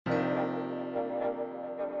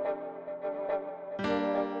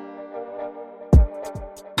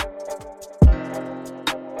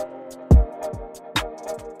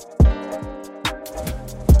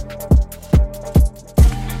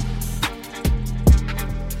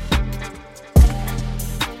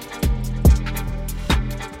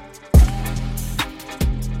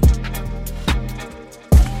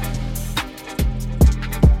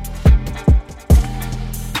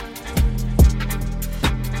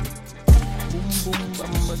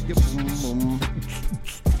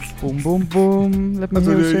Boom, boom, boom. Let me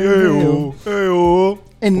hear you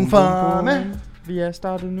say Informe. Vi er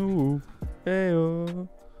startet nu.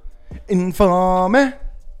 Informe.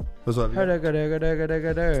 Hvad så er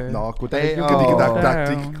det? Nå, goddag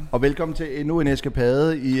og velkommen til endnu en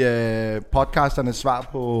eskapade i podcasternes svar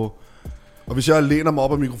på... Og hvis jeg læner mig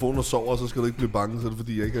op af mikrofonen og sover, så skal du ikke blive bange, så er det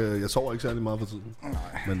fordi, jeg sover ikke særlig meget for tiden. Nej.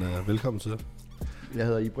 Men velkommen til. Jeg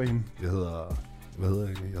hedder Ibrahim. Hvad hedder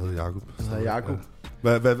jeg egentlig? Jeg hedder Jakob. Jeg hedder Jakob.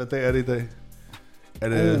 Hvad dag er det i dag? Er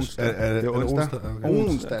det onsdag. Er det onsdag. Okay.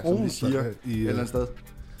 Onsdag, som de siger i et eller andet sted.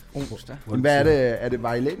 Onsdag. Hvad er det? Er det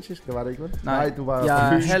vejlensisk? Det var det ikke, vel? Nej, du var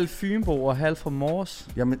jeg er halv Fynbo og halv fra Mors.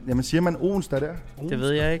 Jamen siger man onsdag der? Det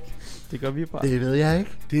ved jeg ikke. Det gør vi bare. Det ved jeg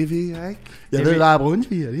ikke. Jeg Det ved, ved- der er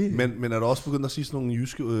brunsviger lige. Men er du også begyndt at sige sådan nogle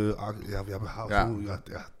jyske...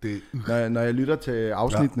 Når jeg lytter til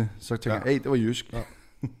afsnittene, så tænker jeg, hey, det var jysk.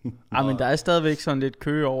 Ej, men der er stadigvæk sådan lidt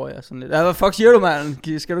kø over jer. Sådan lidt. Hvad fuck siger du,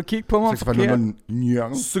 mand? Skal du kigge på mig Så kan forkert? man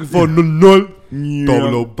nuance. Så kan få 0.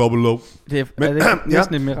 Double O. Det er det ikke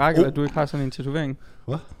næsten et mirakel, at du ikke har sådan en tatovering?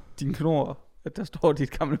 Hvad? Din knor, at der står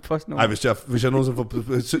dit gamle postnummer. Nej, hvis jeg nogensinde får...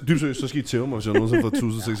 Dybt seriøst, så skal I tæve mig, hvis jeg nogensinde får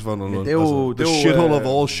 1046 eller noget. Det er jo- The det er jo, shithole of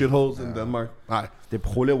all shitholes in Danmark. Nej. Det er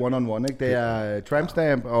prole one-on-one, ikke? Det er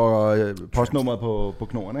trampstamp og postnummeret på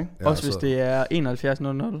knoren, ikke? Ja, Også hvis det er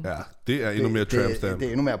 7100. Ja, det er endnu mere trampstamp. Det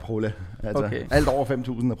er endnu mere prole. Altså, Okay. alt over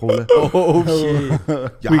 5.000 er prole. Oh shit.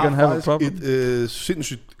 Jeg We har can have a faktisk problem. et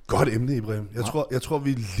sindssygt godt emne, Ibrahim. Jeg tror,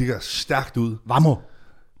 vi ligger stærkt ud. Vamo.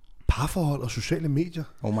 Parforhold og sociale medier.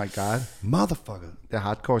 Oh my god. Motherfucker. Det er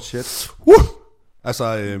hardcore shit.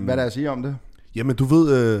 Altså, Hvad er der at sige om det? jamen, du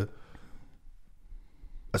ved...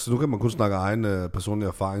 altså, nu kan man kun snakke af egen personlig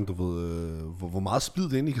erfaring. Du ved, hvor meget splid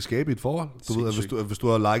det egentlig kan skabe i et forhold. Du ved, at hvis du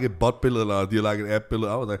har liket et bot-billede, eller de har liket et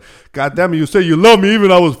app-billede. Goddammit, you say you love me even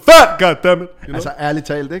I was fat, goddammit. You know? Altså ærligt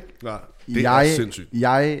talt, ikke? Ja, det er sindssygt.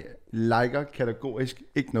 Jeg liker kategorisk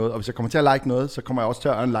ikke noget, og hvis jeg kommer til at like noget, så kommer jeg også til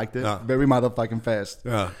at unlike det very motherfucking fast.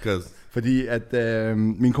 Ja, cause... Fordi at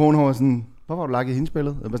min kone var sådan, hvorfor har du liket hendes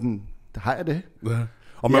billede? Jeg var sådan, har jeg det? Ja.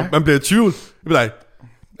 Og man bliver i tvivl. Jeg bliver like,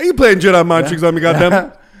 are you playing Jedi Mind Tricks on me,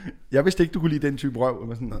 goddammit? Jeg vidste ikke, du kunne lide den type røv. Jeg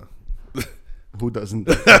var sådan, who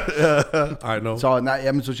doesn't? I know. Så nej,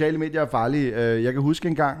 jamen, sociale medier er farlige. Jeg kan huske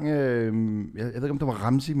en gang, jeg ved ikke om det var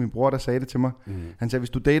Ramsey, min bror, der sagde det til mig. Han sagde, hvis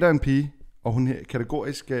du dater en pige, og hun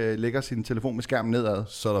kategorisk lægger sin telefon med skærmen nedad,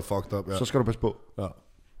 Så er der fucked up, ja. så skal du passe på. Ja.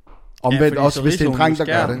 Omvendt fordi også, så hvis det er en riser dreng, hun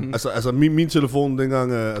der gør skærmen. det. Altså min telefon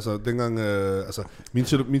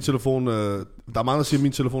min telefon, der er mange, der siger, at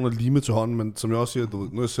min telefon er limet til hånden, men som jeg også siger, du ved,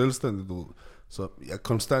 nu er jeg selvstændig, du ved. Så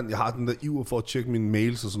jeg har den der iver for at tjekke mine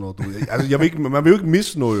mails og sådan noget, du ved. Man vil jo ikke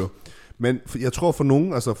misse noget jo. Men jeg tror for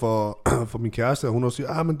nogen, altså for min kæreste, hun også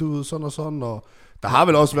siger, men du ved, sådan og sådan, og der har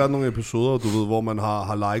vel også været nogle episoder, du ved, hvor man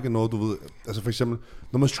har liket noget, du ved. Altså for eksempel,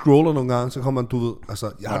 når man scroller nogle gange, så kommer man, du ved,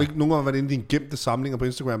 altså, jeg har ikke nogen gange været inde i dine gemte samlinger på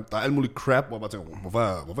Instagram. Der er alt muligt crap, hvor man tænker, hvorfor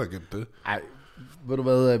har jeg gemt det? Ej, ved du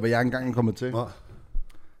hvad jeg engang er kommet til? Nej.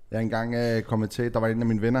 Jeg er engang kommet til, der var en af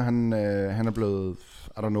mine venner, han er blevet,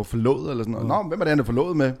 forlovet eller sådan noget. Nå, hvem er det, han er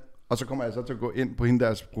forlovet med? Og så kommer jeg så til at gå ind på hende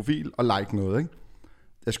deres profil og like noget, ikke?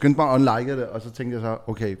 Jeg skyndte mig at unlike det, og så tænkte jeg så,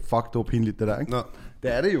 okay, fuck, det var pinligt det der, ikke? Nå.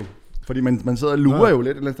 Det er det jo. Fordi man sidder og lurer jo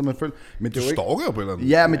lidt, eller man føler. Men det er jo ikke, Stalker jo på en eller anden.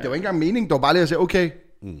 ja, men det var ikke engang meningen. Det var bare lige at sige, okay,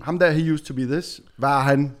 ham der, he used to be this. Hvad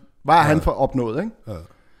er han for opnået, ikke? Ja.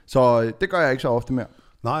 Så det gør jeg ikke så ofte mere.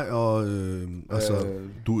 Nej, og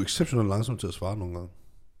du er exceptionelt langsom til at svare nogle gange.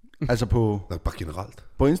 Altså på Nej, bare generelt.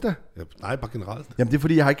 Insta? Ja, nej, bare generelt. Jamen det er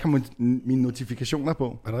fordi, jeg har ikke mine notifikationer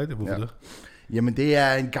på. Er det rigtigt? Hvorfor det? Jamen det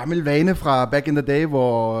er en gammel vane fra back in the day,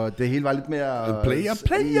 hvor det hele var lidt mere... Player!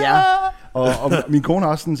 Ja, og min kone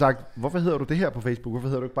har også sådan sagt, hvorfor hedder du det her på Facebook? Hvorfor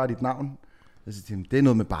hedder du ikke bare dit navn? Jeg siger til hende, det er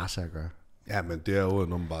noget med Barca at gøre. Ja, men det er jo noget,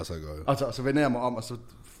 man bare så gør. Og så vender jeg mig om, og så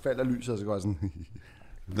falder lyset, og så går jeg sådan...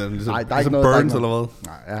 Den er ligesom, Nej, der er ligesom ikke noget, Burns, der er eller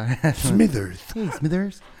hvad? Nej, ja. Smithers. Hey,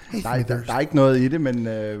 Smithers. Der er ikke noget i det, men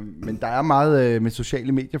der er meget med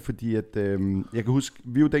sociale medier, fordi at, jeg kan huske,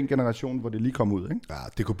 vi er jo den generation, hvor det lige kom ud, ikke?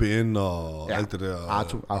 Ja, DKBN og alt det der.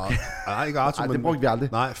 Arto. Okay. Nej, ikke Arto, Ej, men... det brugte vi aldrig.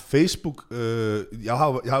 Nej, Facebook. Jeg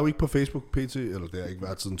har jo ikke på Facebook pt, eller det har jeg ikke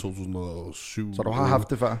været siden 2007. Så du har haft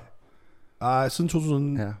det før? Nej, siden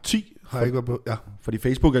 2010 har jeg ikke været på. Ja. Fordi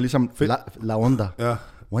Facebook er ligesom la onda. Ja.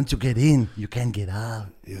 Once you get in, you can't get out.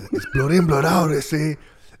 Yeah, it's blood in, blood out, they say.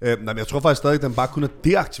 Men jeg tror faktisk stadig, at den bare kun er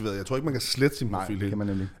deaktiveret. Jeg tror ikke, man kan slette sin profil Nej, det kan man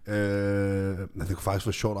nemlig. Men det kunne faktisk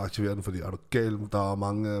være sjovt at aktivere den, fordi er du gal? Der er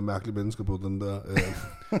mange mærkelige mennesker på den der,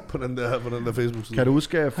 på den der Facebook-side. Kan du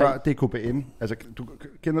huske før DKBN? Altså,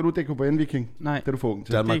 kender du DKBN, Viking? Nej. Det du får ung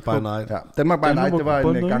til. Danmark by Night. Ja, Danmark by Night, det var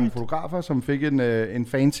en gang fotografer, som fik en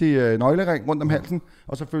fancy nøglering rundt om halsen,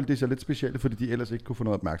 og så følte de sig lidt specielle, fordi de ellers ikke kunne få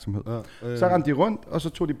noget opmærksomhed. Så rendte de rundt, og så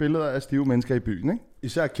tog de billeder af stive mennesker i byen, ikke?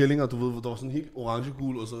 Især kællinger, du ved, der var sådan helt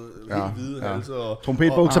orange-gul, og så helt hvide halse. Og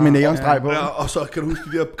trompetbukser med neonstreg på. Ja, og så kan du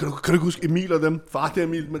huske de der, kan du ikke huske Emil og dem? Far til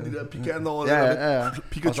Emil med de der pikanter over. Ja.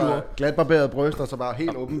 Pikachu. Og så glatbarberet bryst, og så bare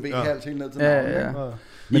helt åben V-hals helt ned til navnet.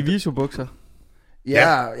 I visubukser.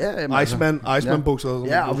 Ja. Iceman bukser.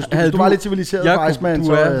 Ja, og hvis du var lidt civiliseret på Iceman,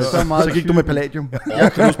 så gik du med Palladium.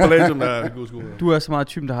 Jeg kan huske Palladium, ja, det kunne. Du er så meget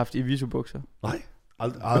typen, der har haft i visubukser. Nej.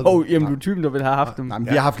 Jamen du er typen, der vil have haft dem. Nej, vi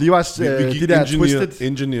har haft lige også de der twisted.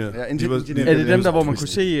 Engineer. Ja, engineer. Er det dem, der hvor man kunne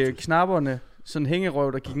se knapperne? Sådan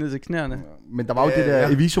hængerøv, der gik ned til knæerne. Men der var jo det der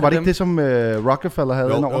Eviso, var det ikke det, som Rockefeller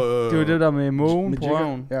havde indover? Det var det der med mågen på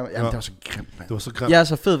røven. Ja, det var så grimt, mand. Det var så grimt. Jeg er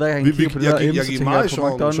så fed, hver gang jeg kigger på det der Jeg gik meget på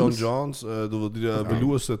McDonald's. Sean Johns, du ved, de der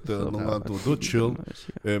velursæt der, nogle gange, du var chill.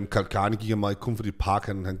 Kalkani gik jeg meget, kun fordi Park,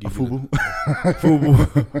 han gik. Og Fubu. Fubu.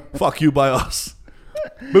 Fuck you by us.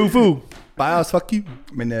 Bufu. By us, fuck you.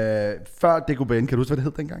 Men før DKBN, kan du huske, hvad det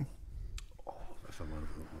hed dengang?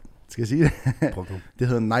 Skal jeg sige det? Det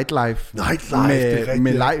hedder Nightlife.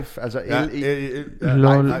 Med live, altså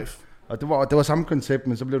live. Og det var samme koncept,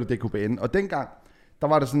 men så blev det DKBN. Og dengang, der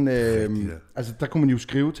var der sådan, altså der kunne man jo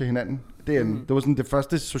skrive til hinanden. Det var sådan det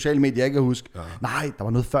første sociale medie, jeg ikke kan huske. Ja. Nej, der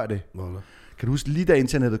var noget før det. Kan du huske, lige da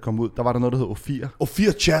internettet kom ud, der var der noget, der hed O4.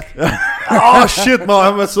 O4 chat. Shit,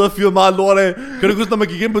 man sidder og fyrer meget lort af. Kan du huske, når man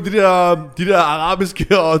gik ind på de der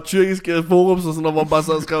arabiske og tyrkiske forums og sådan noget, hvor man bare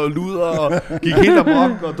sad og skrev luder og gik helt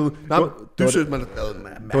amok, og du synes, man... Det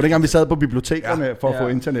var dengang, vi sad på bibliotekerne for at få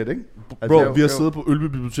internet, ikke? Altså, bro, vi har siddet på Ølby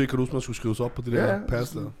Bibliotek, kan du huske, man skulle skrives op på det der pas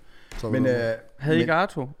der. Men, havde I ikke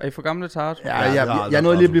Arto? Er I for gamle til Arto? Ja, jeg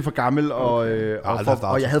nåede lige at blive for gammel, og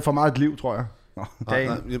jeg havde for meget et liv, tror jeg.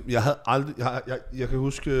 Jeg havde aldrig... Jeg kan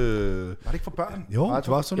huske... Var det ikke for børn? Jo, det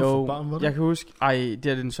var sådan for børn, var det? Jeg kan huske... det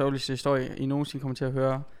er den sørgeligste historie, I nogensinde kommer til at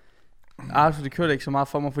høre. Arto, det kørte ikke så meget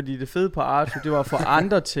for mig, fordi det fede på Arto, det var at få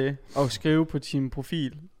andre til at skrive på din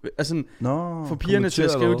profil. Altså få pigerne til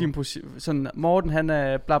at skrive din profil. Sådan, Morten han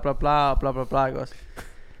er bla bla bla bla bla bla, ikke også?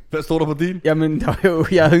 Hvad stod der på din? Jamen, der var jo,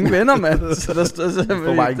 jeg havde ingen venner, mand. Så der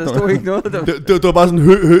stod ikke noget. Det var bare sådan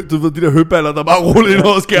du ved, de der høballer, der bare rullede ind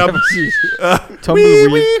over skærmen. Ja, præcis.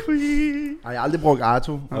 Tumbleweed. Jeg har aldrig brugt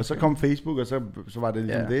Arto, og så kom Facebook, og så var det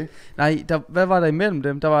ligesom det. Nej, hvad var der imellem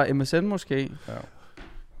dem? Der var MSN måske. Ja.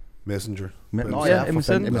 Messenger.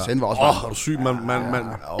 MSN var også er du syg, man.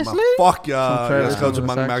 Fuck, jeg skrev til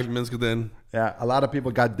mange mærkelige mennesker derinde. Ja, a lot of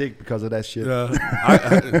people got dick because of that shit.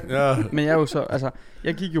 Men jeg er jo så, altså,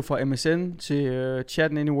 jeg gik jo fra MSN til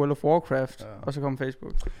chatten ind i World of Warcraft, og så kom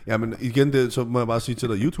Facebook. Ja, men igen, så må jeg bare sige til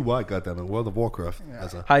dig, YouTube var goddammit World of Warcraft. Ja.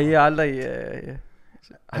 Altså. Har I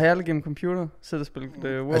aldrig gennem computer siddet og spillet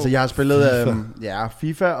WoW? Altså jeg har spillet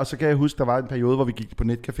FIFA, og så kan jeg huske, der var en periode, hvor vi gik på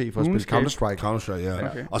netcafé for at spille Counter-Strike, ja.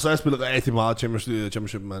 Okay. Og så har jeg spillet rigtig meget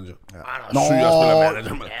Championship Manager. Ja,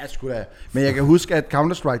 sgu da. Men jeg kan huske, at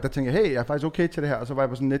Counter-Strike, der tænkte jeg, hey, jeg er faktisk okay til det her. Og så var jeg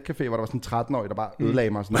på sådan en netcafé, hvor der var sådan en 13-årig, der bare ødelagde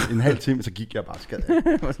mig sådan en halv time, så gik jeg bare skadet.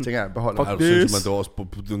 Så tænker jeg, beholder mig. Det var også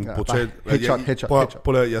brutalt. Headshot.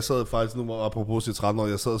 Jeg sad faktisk nu, apropos til 13 år,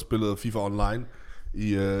 jeg sad og spillede FIFA Online.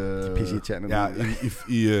 I det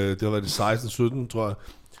har været 16-17, tror jeg.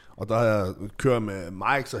 Og der har jeg kørt med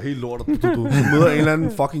Mike, så helt lort. Du møder en eller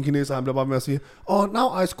anden fucking kineser, han bliver bare med at sige,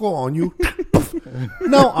 now I score on you.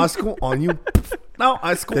 Now I score on you. Now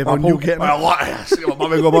I score on you. Jeg var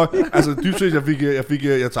bare væk op. Altså dybt set,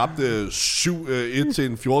 jeg tabte 7-1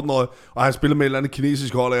 til en 14-årig, og han spiller med en eller anden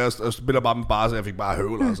kinesisk hold, og jeg spiller bare med bare, så jeg fik bare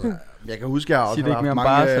høvl. Altså. Jeg kan huske, at jeg også har haft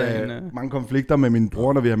mange konflikter med min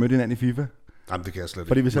bror, når vi har mødt hinanden i FIFA. Jamen, det kan jeg slet ikke.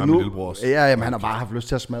 Fordi hvis han nu... Jamen, han har bare haft lyst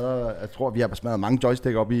til at smadre... Jeg tror, vi har smadret mange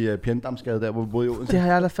joystick op i Pjendamsgade, der hvor vi boede i Odense. Det har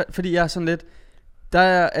jeg aldrig fordi jeg er sådan lidt... Der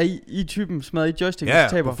er I typen smadret i joystick, ja,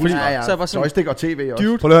 taber. Fordi, så jeg var sådan, joystick og tv også.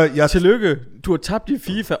 Dude, tillykke. Du har tabt i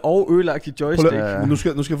FIFA og ødelagt i joystick. Nu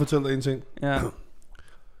skal jeg fortælle dig en ting. Ja.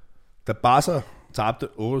 Da Barca tabte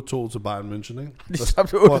 8-2 til Bayern München, ikke? De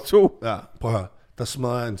tabte 8-2. Ja, prøv at høre. Der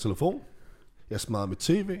smadrede jeg en telefon. Jeg smadrede mit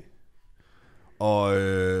tv. Og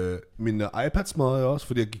min iPad smadrede jeg også,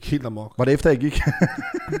 fordi jeg gik helt amok. Var det efter, jeg gik?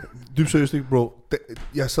 Dybt seriøst ikke, bro.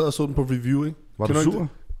 Jeg sad og så den på review, ikke? Var du sur?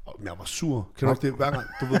 Jeg var sur. Kan du ikke det? Hver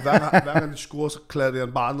gang de scorer, så klatter jeg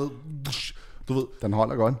den bare ned. Du ved. Den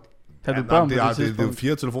holder godt. Det er jo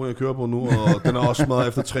 4 telefoner, jeg kører på nu, og den er også smadret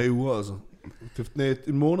efter 3 uger, altså.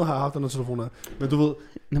 En måned har jeg haft den her telefon her. Men du ved,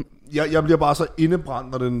 jeg bliver bare så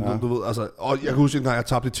indebrændt, når den, du ved, altså, og jeg kan huske en gang, jeg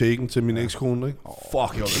tabte i Taken til min ekskone, ikke?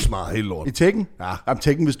 Fuck, jeg var smadret helt lort. I Taken? Ja. Jamen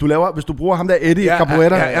Taken, hvis du bruger ham der Eddie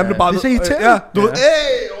Capoeira. Ja, jeg blev bare... Det ser I til. Ja, du ved,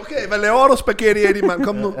 okay, hvad laver du, Spaghetti Eddie, mand?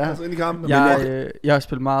 Kom nu, altså ind i kampen. Jeg har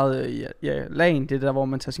spillet meget, LAN, det der, hvor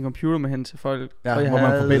man tager sin computer med hen til folk. Ja, og jeg hvor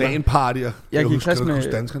man får billeder. LAN-partier. Jeg gik i klasse med...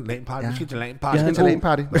 LAN-party, vi skal til LAN-party. Jeg skal til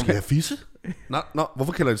LAN-party. Hvad skal jeg fisse? Nå,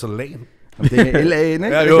 hvorfor kalder de så LAN? Det er LA'en, ikke?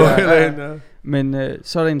 Ja, jo, LAN, ja. Men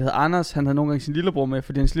så er der en, der hedder Anders. Han havde nogle gange sin lillebror med,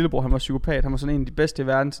 fordi hans lillebror, han var psykopat. Han var sådan en af de bedste i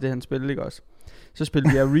verden til det, han spillede, ikke også? Så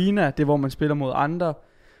spillede vi Arena, det er, hvor man spiller mod andre.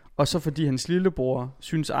 Og så fordi hans lillebror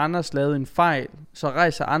synes, Anders lavede en fejl, så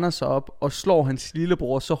rejser Anders sig op og slår hans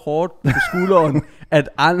lillebror så hårdt på skulderen, at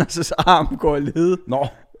Anders' arm går i led. Nå.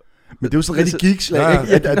 Men det er jo sådan rigtig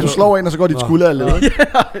geekslag, ikke? At du slår ind, og så går dit skulder af led.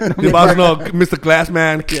 Det er bare sådan noget Mr.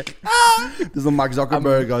 Glassman. Det er sådan Mark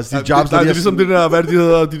Zuckerberg og Steve Jobs. Det er ligesom det der, hvad de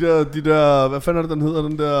hedder, de der, hvad fanden er det, den hedder,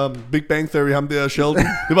 den der Big Bang Theory, ham der Sheldon. Det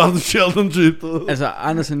er bare sådan Sheldon-type. Altså,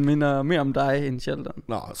 Andersen minder mere om dig end Sheldon.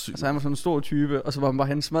 Nå, sygt. Altså, han var sådan en stor type, og så var han bare,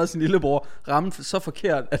 han smadrede sin lillebror, ramte så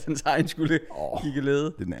forkert, at hans egen skulle kigge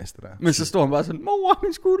lede. Det næste der. Men så stod han bare sådan, mor,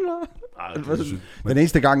 min skulder. Den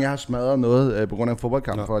eneste gang, jeg har smadret noget på grund af en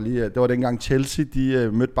fodboldkamp, for lige, det var dengang Chelsea, de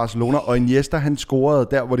mødte Barcelona, og Iniesta, han scorede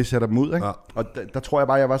der, hvor de sætter dem ud, ikke? Ja. Og der tror jeg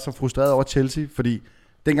bare, jeg var så frustreret over Chelsea, fordi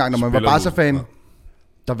dengang, når man var Barca-fan,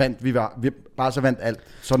 der vandt vi Barca vandt alt.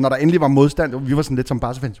 Så når der endelig var modstand, vi var sådan lidt som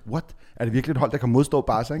Barca-fans, what? Er det virkelig et hold, der kan modstå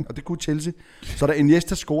Barca, ikke? Og det kunne Chelsea. Så da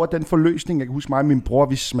Iniesta scorede den forløsning, jeg kan huske mig og min bror,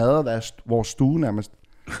 vi smadrede vores stue nærmest.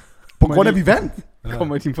 På grund af, at vi vandt.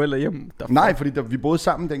 Kommer dine forældre hjem? Derfra? Nej, fordi vi boede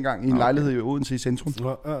sammen dengang i en lejlighed i Odense i centrum.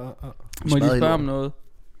 Må jeg lige spørge om noget?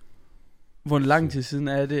 Hvor lang tid siden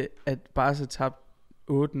er det, at Barca tabte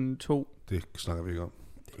 8-2? Det snakker vi ikke om.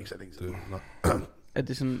 Det er ikke så længe siden. Er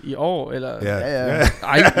det sådan i år, eller? Ja.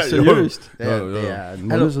 Ej, seriøst? Det er en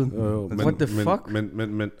måned siden. What the fuck?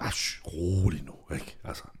 Men rolig nu, ikke?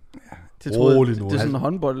 Altså, det troede, det er sådan en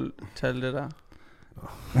håndboldtal, det der.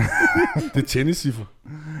 Det er tennis-ciffer.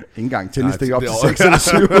 Ikke engang tennis, det er op til 6 eller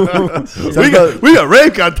 7. We are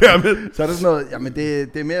ready, goddammit. Så er det sådan noget, jamen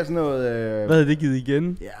det er mere sådan noget... Hvad havde det givet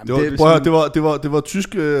igen? Ja, det var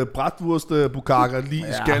tysk bratwurst bukaka lige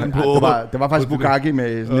i skallen på. Det var faktisk bukaki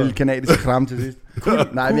med sådan en lille kanadisk kram til sidst.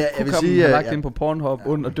 Nej, men jeg vil sige... Jeg har lagt ind på Pornhub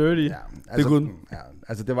under Dirty. Ja, altså, det kunne. Ja,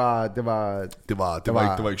 altså det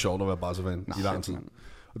var ikke sjovt at være Barca-fan i lang tid.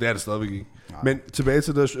 Og det er det stadigvæk ikke. Men tilbage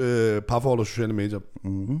til det parforhold og sociale medier.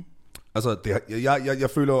 Mm-hmm. Altså, jeg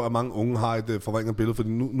føler jo, at mange unge har et forvrænget billede, fordi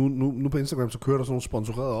nu på Instagram, så kører der sådan nogle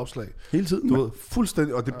sponsorerede opslag. Hele tiden. Du ved,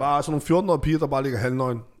 fuldstændig, og det er bare sådan nogle 14-årige piger, der bare ligger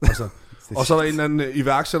halvnøgen. Altså, og så er der en eller anden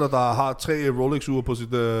iværksætter, der har 3 Rolex-ure på sit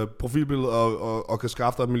profilbillede, og kan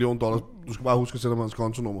skaffe dig $1 million. Du skal bare huske at sætte mig hans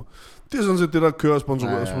kontonummer. Det er sådan set det, der kører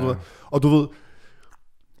sponsoreret. Ja. Og du ved,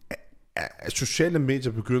 er sociale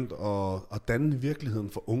medier begyndt at danne virkeligheden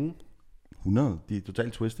for unge? 100. De er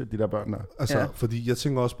totalt twisted, de der børn der. Altså, fordi jeg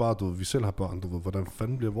tænker også bare, vi selv har børn, hvordan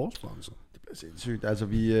fanden bliver vores børn så? Det bliver sindssygt. Altså,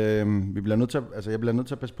 vi bliver nødt til, jeg bliver nødt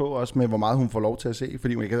til at passe på også med, hvor meget hun får lov til at se.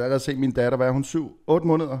 Fordi jeg kan allerede se min datter, hvad er hun, 7-8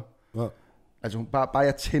 måneder? Ja. Altså, bare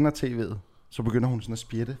jeg tænder tv'et, så begynder hun sådan at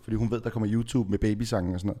spjætte, fordi hun ved, der kommer YouTube med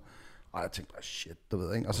babysangen og sådan noget. Og jeg tænkte bare, shit, du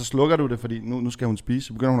ved ikke. Og så slukker du det, fordi nu skal hun spise,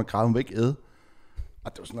 så begynder hun at græde, hun vil ikke æde.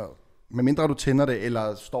 Og det var sådan noget. Men mindre du tænder det,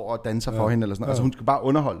 eller står og danser for hende, eller sådan noget. Altså, hun skal bare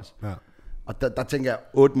underholdes. Ja. Og der tænker jeg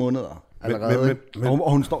 8 måneder allerede.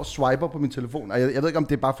 Og hun står og swiper på min telefon. Og jeg ved ikke, om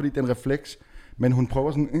det er bare fordi, det er en refleks. Men hun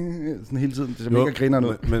prøver sådan hele tiden. Det er mega griner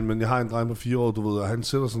noget. Men jeg har en dreng på 4 år, du ved, og han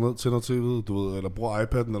sætter sig ned, tænder tv'et, du ved, eller bruger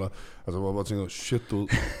iPad'en, eller, altså hvor jeg bare tænker, shit, du ved.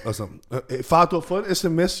 Altså, far, du har fået en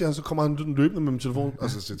sms, ja, så kommer han løbende med min telefon.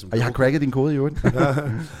 Altså, og jeg har cracket din kode i øvrigt.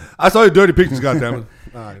 I saw you dirty pictures, goddammit.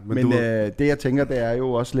 Men det jeg tænker, det er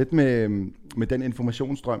jo også lidt med den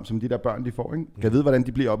informationsstrøm, som de der børn, de får. Ikke? Kan jeg vide, hvordan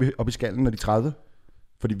de bliver op i skallen, når de er 30?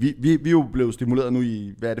 Fordi vi er jo blevet stimuleret nu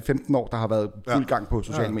i, 15 år, der har været fuld gang på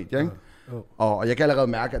sociale medier, ikke? Og jeg kan allerede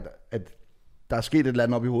mærke, at der er sket et eller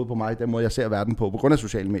andet op i hovedet på mig, den måde jeg ser verden på grund af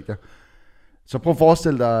sociale medier. Så prøv at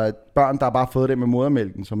forestille dig, at børn, der har bare fået det med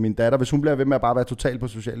modermælken, som min datter, hvis hun bliver ved med at bare være totalt på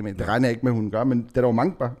sociale medier, det regner jeg ikke med, hun gør, men det er der jo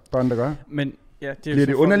mange børn, der gør. Men ja, bliver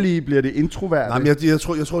det underlige, bliver det introverte? Nej, men jeg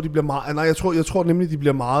tror, de bliver meget, jeg tror nemlig, de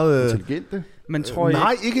bliver meget... intelligente? Men tror jeg...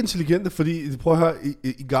 Nej, ikke intelligente, fordi, prøv at høre,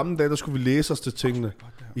 i gamle dage, der skulle vi læse os til tingene.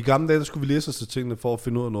 I gamle dage, der skulle vi læse os til tingene for at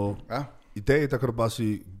finde ud af noget. Ja. I dag, der kan du bare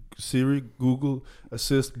sige... Siri, Google,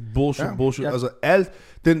 Assist, bullshit. Ja. Altså alt,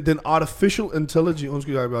 den artificial intelligence,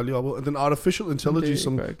 undskyld, jeg er lige oppe, den artificial intelligence,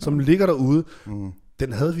 som ligger derude,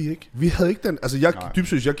 Den havde vi ikke. Vi havde ikke den. Altså,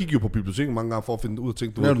 jeg gik jo på biblioteket mange gange for at finde ud af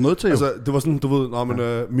ting. Det er du nødt til, altså, det var sådan, du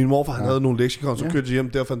ved, min morfar, han havde nogle leksikon, så kørte jeg hjem,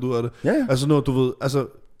 der fandt ud af det. Ja. Altså, noget, du ved, altså...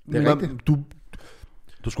 Det er rigtigt.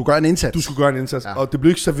 Du skulle gøre en indsats. Og det blev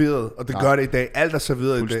ikke serveret, og det gør det i dag. Alt er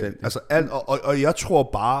serveret i dag. Altså, alt, og jeg tror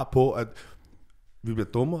bare på, at vi bliver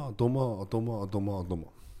dummere og dummere.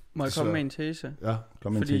 Må jeg komme med en tese? Ja,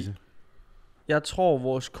 kom med en tese. Jeg tror,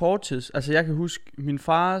 vores korttids... Altså, jeg kan huske min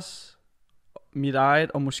fars, mit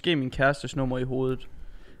eget og måske min kærestes nummer i hovedet.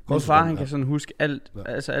 Min far, han kan sådan huske alt,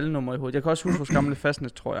 altså alle numre i hovedet. Jeg kan også huske vores gamle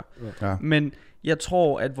fastnet, tror jeg. Ja. Men jeg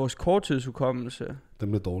tror, at vores korttidshukommelse...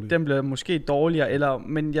 Den bliver måske dårligere,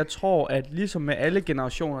 men jeg tror, at ligesom med alle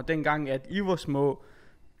generationer, dengang, at I var små...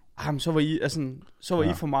 så var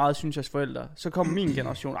I for meget, synes jeg, forældre. Så kom min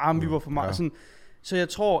generation, vi var for meget. Sådan, så jeg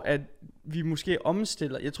tror, at vi måske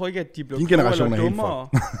omstiller. Jeg tror ikke, at de bliver klogere eller dummere.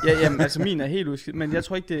 Jamen, altså min er helt uskidt. Men jeg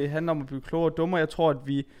tror ikke, det handler om at blive klogere og dummere. Jeg tror, at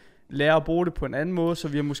vi lærer at bruge det på en anden måde, så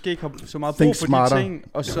vi har måske ikke så meget brug for de ting,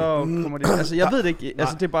 og så kommer det... Altså, jeg ved det ikke.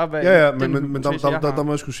 Altså, det er bare, hvad... Men der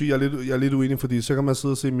må jeg skulle sige, jeg er lidt uenig, fordi så kan man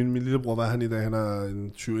sidde og se min lillebror, hvad han i dag, han er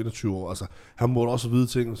 20-21 år, altså, han må også vide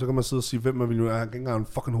ting, så kan man sidde og sige, hvem man vil jo, han kan ikke engang en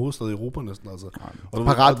fucking hovedstad i Europa næsten, altså.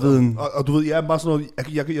 Paratviden. Og du ved, bare sådan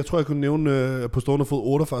noget, jeg tror, jeg kunne nævne på stående fod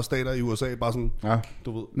 48 stater i USA, bare sådan,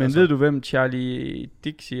 du ved. Men ved du, hvem Charlie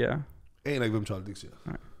Dixie er? Jeg aner ikke, hvem Charlie Dixie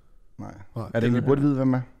er. Nej. Er det egentlig burde vide,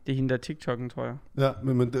 hvem er? Det er hende der TikTok'en, tror jeg. Ja,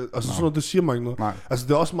 men det, altså sådan noget, det siger mig ikke noget. Nej. Altså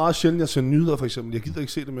det er også meget sjældent, jeg ser nyheder for eksempel. Jeg gider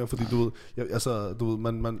ikke se det mere, fordi du ved,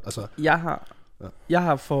 man altså... Jeg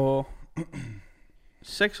har for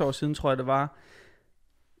 6 år siden, tror jeg det var,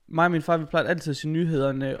 mig og min far, vi plejede altid at se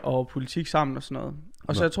nyhederne og politik sammen og sådan noget.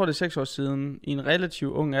 Og så jeg tror det er 6 år siden, i en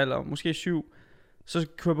relativt ung alder, måske 7, så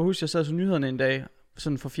kunne jeg bare huske, at jeg sad så nyhederne en dag,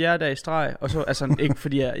 sådan for 4. dag i streg, og så, altså ikke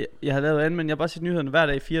fordi jeg havde lavet andet, men jeg har bare set nyhederne hver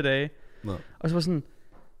dag i 4 dage. Nå. Og så var sådan,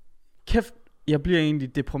 kæft, jeg bliver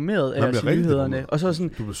egentlig deprimeret af at se nyhederne. Deprimeret. Og så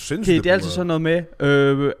sådan, det er altid sådan noget med,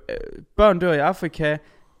 børn dør i Afrika,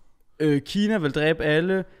 Kina vil dræbe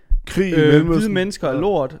alle, krig i Mellemøsten, hvide mennesker er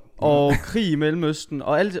lort, og krig i Mellemøsten,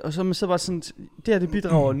 og alt, og så man sidder bare sådan, det her det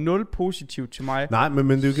bidrager 0 positivt til mig. Nej, men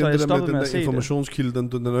det er jo igen det der med den der informationskilde,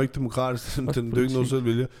 den er jo ikke demokratisk, den er jo ikke noget selv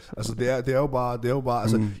vilje. Altså det er jo bare,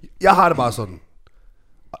 altså jeg har det bare sådan.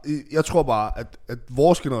 Jeg tror bare, at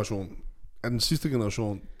vores generation er den sidste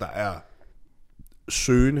generation, der er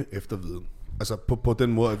søgende efter viden. Altså på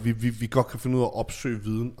den måde, at vi godt kan finde ud af at opsøge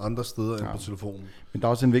viden andre steder end på telefonen. Men der er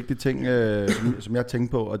også en vigtig ting, som jeg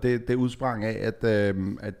tænkte på, og det udsprang af,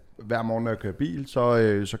 at hver morgen, når jeg kører bil,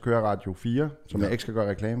 så kører Radio 4, som jeg ikke skal gøre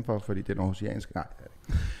reklame for, fordi det er noget oceansk. Nej,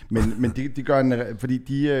 men de gør fordi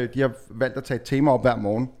de har valgt at tage et tema op hver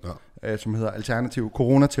morgen, som hedder alternative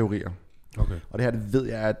coronateorier. Okay. Og det her, det ved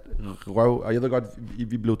jeg, at og jeg ved godt,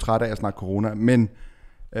 vi blev trætte af at snakke corona, men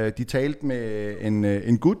de talte med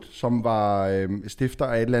en gut, som var stifter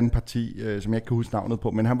af et eller andet parti, som jeg ikke kan huske navnet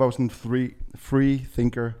på, men han var jo sådan en free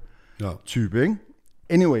thinker type, ikke?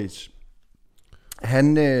 Anyways,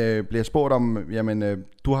 han bliver spurgt om, jamen,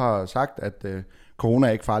 du har sagt, at corona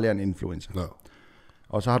er ikke farligere end influenza. No.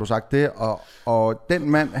 Og så har du sagt det, og den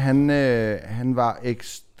mand, han var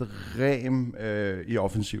ekstrem i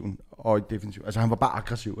offensiven og i defensiven. Altså han var bare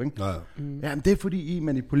aggressiv, ikke? Ja. Jamen det er fordi I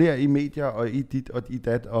manipulerer i medier og i dit og i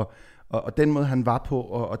dat, og den måde han var på,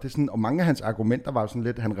 og det er sådan, og mange af hans argumenter var sådan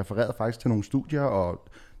lidt, han refererede faktisk til nogle studier og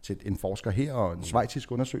til en forsker her og en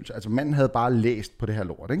schweizisk undersøgelse. Altså manden havde bare læst på det her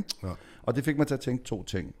lort, ikke? Ja. Og det fik mig til at tænke 2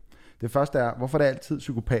 ting. Det første er, hvorfor er det altid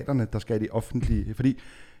psykopaterne, der skal i det offentlige? Fordi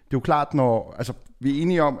det er jo klart, når altså, vi er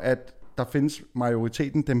enige om, at der findes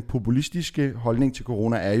majoriteten, den populistiske holdning til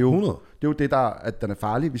corona er jo, 100. Det er jo det, at den er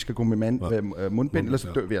farlig, vi skal gå med mundbind, ellers så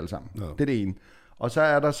dør vi alle sammen. Ja. Det er det ene. Og så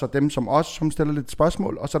er der så dem som os, som stiller lidt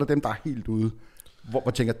spørgsmål, og så er der dem, der er helt ude,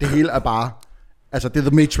 hvor tænker, det hele er bare, altså det er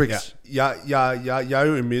The Matrix. Ja. Jeg er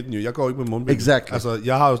jo i midten, jo. Jeg går ikke med mundbind. Exactly. Altså,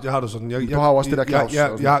 jeg har det sådan. Du har også det der Claus.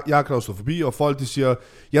 Jeg har klaustrofobi, og folk de siger,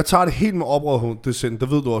 jeg tager det helt med oprør,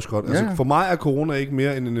 det ved du også godt. Altså, for mig er corona ikke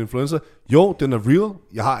mere end en influenza. Jo, den er real.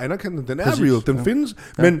 Jeg har anerkendt den er real. Den findes.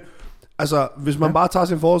 Men altså, hvis man bare tager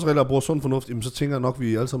sin forholdsregler og bruger sund fornuft, jamen, så tænker jeg nok,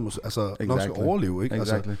 vi alle sammen nok skal overleve. Ikke?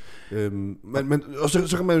 Exactly. Altså, men og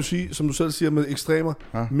så kan man jo sige, som du selv siger, med ekstremer,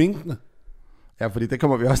 minkene. Ja, fordi det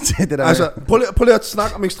kommer vi også til. Det der altså, prøv lige at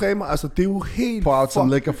snakke om ekstremer. Altså, det er jo helt... Pour out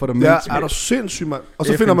some liquor for the mints. Ja, er du sindssygt, mand. Og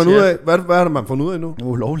så finder man ud af... Hvad er det, man får ud af nu?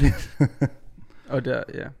 Ulovligt. Og der,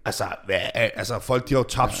 Altså, folk de har jo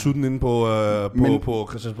tabt sutten inde på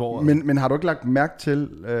Christiansborg. Men har du ikke lagt mærke til,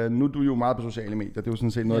 nu er du jo meget på sociale medier, det er jo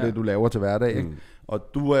sådan set noget af det, du laver til hverdag, ikke? Og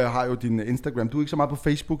du har jo din Instagram, du er ikke så meget på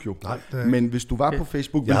Facebook jo. Nej, men hvis du var på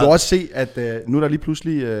Facebook, vil du også se, at nu er der lige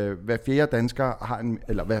pludselig hver fjerde dansker har en,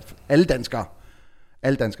 eller alle danskere,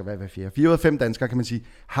 hver fjerde, 4 ud af 5 danskere kan man sige,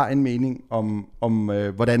 har en mening om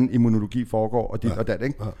hvordan immunologi foregår, og dit og dat,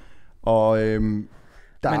 ikke? Ja. Og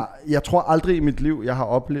jeg tror aldrig i mit liv, jeg har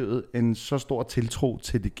oplevet en så stor tiltro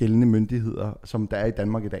til de gældende myndigheder, som der er i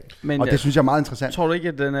Danmark i dag. Men og det synes jeg er meget interessant. Tror du ikke,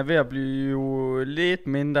 at den er ved at blive lidt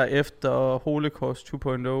mindre efter Holocaust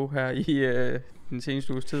 2.0 her i den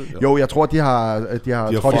seneste uges tid? Jo, jeg tror, de har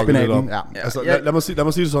trådt i spinaten. Ja. Altså, lad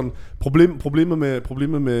mig sige det sådan. Problemet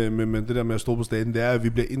med det der med at stå på staten, det er, at vi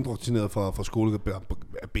bliver indoktrineret fra skoleben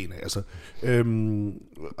af. Altså,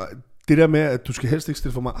 det der med, at du skal helst ikke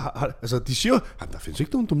stille for mig. Altså, de siger at der findes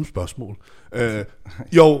ikke nogen dumme spørgsmål.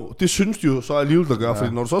 Jo, det synes de jo så alligevel, der gør.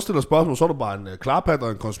 Fordi når du så stiller spørgsmål, så er du bare en klarpat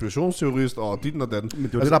og en konspirationsteorist og dit og datten. Men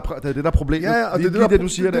det er altså, det der er problemet. Ja, og det er det, du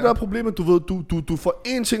siger. Det der er problemet. Du ved, du får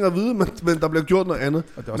én ting at vide, men der bliver gjort noget andet.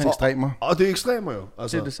 Og det er også ekstremer. Og det er ekstremer jo.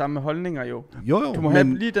 Altså. Det er det samme med holdninger jo. Jo. Du må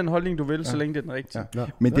have lige den holdning, du vil, så længe det er den rigtige. Ja.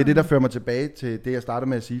 Men det er det, der fører mig tilbage til det, jeg startede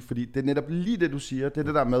med at sige. Fordi det er netop lige det, du siger. Det er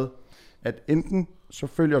det der med, at enten så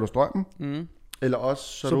følger du strømmen, eller også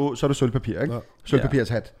så er du sølvpapir, ikke? Ja.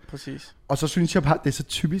 Sølvpapirshat. Præcis. Og så synes jeg bare, det er så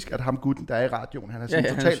typisk, at ham gutten, der er i radioen, han er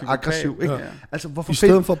sådan totalt aggressiv, ikke? Ja. Altså, hvorfor i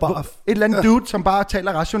stedet for bare et eller andet dude, som bare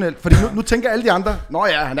taler rationelt. Fordi nu tænker alle de andre, nå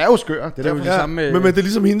ja, han er jo skør. Det er jo det samme. Men det er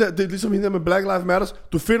ligesom hende der, med Black Lives Matters.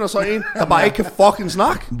 Du finder så en, der bare ikke kan fucking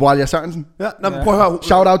snakke. Walja Sørensen. Ja, prøv at høre.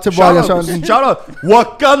 Shout out til Walja Sørensen. Shout out.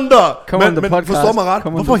 Wakanda. Men forstår mig ret.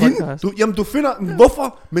 Hvorfor hende? Jamen, du finder,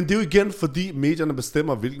 hvorfor? Men det er jo igen, fordi medierne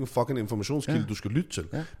bestemmer, hvilken fucking informationskilde du skal lytte til.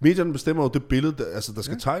 Medierne bestemmer jo det billede, der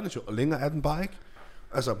skal tegnes jo, og længere er den bare ikke.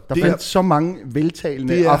 Altså, der findes så mange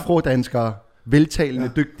veltalende afrodanskere,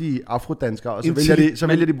 dygtige afrodanskere, og så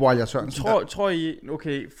vælger de Walja Sørensen. Tror I,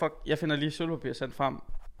 okay, fuck, jeg finder lige sølvpapirsand frem.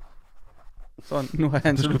 Så nu har jeg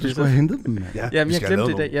en sølvpapirsand. Du skulle have hentet dem. Jamen, jeg glemte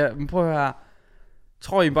det i dag. Ja, men prøv at høre.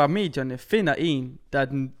 Tror I bare, medierne finder en, der er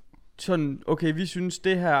den sådan, okay, vi synes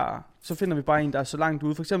det her, så finder vi bare en, der er så langt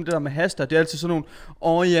ude. For eksempel det der med haster, det er altid sådan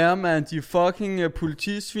nogle, man, de fucking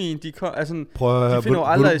politisvin, de finder jo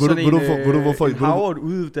aldrig sådan en Howard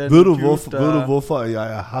uddannet. Ved du hvorfor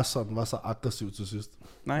jeg Hassan var så aggressiv til sidst?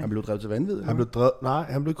 Nej. Han blev drevet til vanvid. Han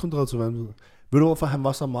blev ikke kun drevet til vanvid. Ved du hvorfor han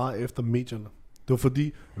var så meget efter medierne? Det var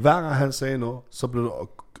fordi, hver gang han sagde noget,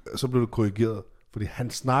 så blev det korrigeret. Fordi han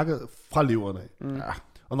snakkede fra leveren af. Ja.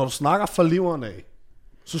 Og når du snakker fra leveren af,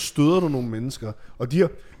 så støder du nogle mennesker. Og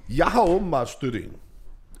jeg har åbenbart støttet en,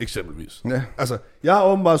 eksempelvis. Ja. Altså, jeg har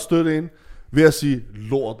åbenbart støttet en ved at sige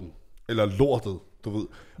lorten, eller lortet, du ved,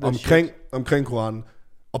 omkring Koranen.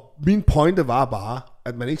 Og min pointe var bare,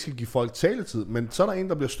 at man ikke skal give folk taletid, men så er der en,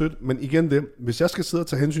 der bliver stødt. Men igen det, hvis jeg skal sidde og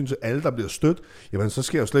tage hensyn til alle, der bliver stødt, jamen så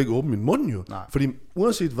skal jeg jo slet ikke åbne min mund jo. Nej. Fordi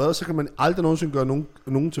uanset hvad, så kan man aldrig nogensinde gøre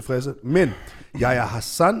nogen tilfredse. Men Yahya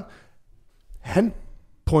Hassan, han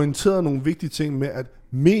pointerede nogle vigtige ting med, at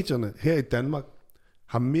medierne her i Danmark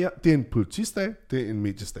har mere, det er en politistat, det er en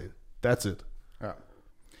mediestat. That's it. Ja.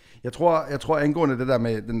 Jeg tror angående det der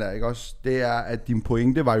med den der, ikke også, det er, at din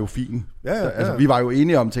pointe var jo fin. Ja. Altså, vi var jo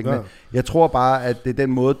enige om tingene. Ja. Jeg tror bare, at det er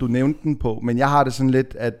den måde, du nævnte den på, men jeg har det sådan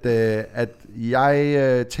lidt, at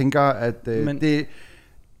jeg tænker, at det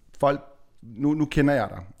folk, nu kender jeg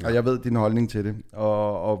dig, og jeg ved din holdning til det,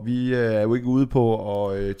 og vi er jo ikke ude på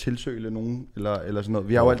at tilsøle nogen, eller sådan noget.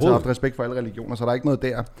 Vi har jo altid haft respekt for alle religioner, så der er ikke noget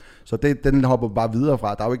der. Så den hopper bare videre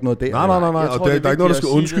fra, der er jo ikke noget der. Nej, og der er ikke noget, der skal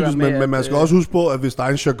undskyldes, men man skal også huske på, at hvis der er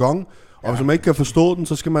en jargon, og hvis man ikke kan forstå den,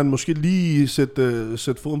 så skal man måske lige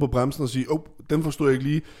sætte foden på bremsen og sige, den forstod jeg ikke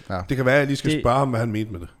lige. Ja. Det kan være, at jeg lige skal spørge ham, hvad han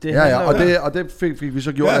mente med det. Og det fik vi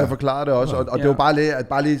så gjort, at jeg forklarede det også. Og det var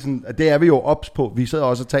bare lige sådan, at det er vi jo ops på. Vi sidder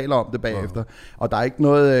også og taler om det bagefter. Og der er ikke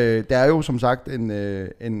noget, der er jo som sagt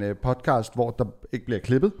en podcast, hvor der ikke bliver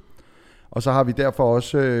klippet. Og så har vi derfor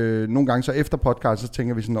også nogle gange så efter podcast, så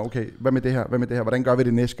tænker vi sådan, okay, hvad med det her, hvordan gør vi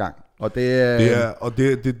det næste gang? Og det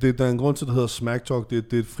der er en grund til, at det hedder Smack Talk.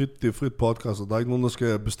 Det er et frit podcast, og der er ikke nogen, der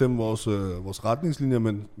skal bestemme vores retningslinjer,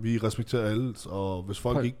 men vi respekterer alle, og hvis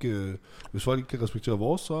folk ikke kan respektere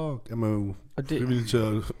vores, så er man jo frivillig til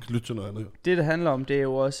at lytte til noget andet. Det handler om, det er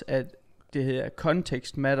jo også, at det her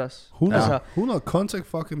context matters. 100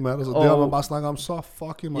 context fucking matters, og det har man bare snakket om så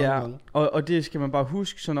fucking mange gange. Og det skal man bare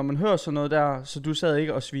huske, så når man hører sådan noget der, så du sad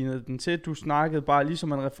ikke og svinede den til, du snakkede bare ligesom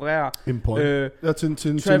man refererer.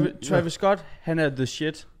 Travis Scott, han er the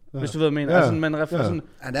shit. Hvis du ved, hvad jeg mener. Altså, man refererer sådan...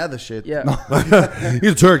 Han er the shit. Ja.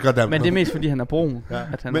 He's a Turk, goddammit. Men det er mest fordi, han er brun.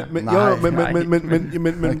 At han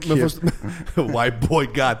White boy,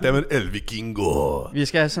 goddammit, el vikingo. Vi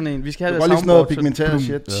skal have sådan en... Vi skal have det soundboard. Lige sådan noget pigmenteret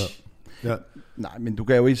shit. Ja. Nej, men du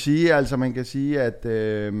kan jo ikke sige, altså man kan sige, at...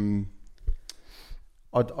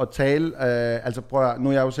 at tale... altså prøv at, nu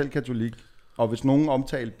er jeg jo selv katolik. Og hvis nogen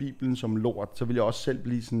omtaler Bibelen som lort, så vil jeg også selv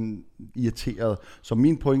blive sådan irriteret. Så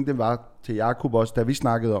min pointe var til Jakob også, da vi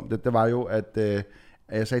snakkede om det, det var jo, at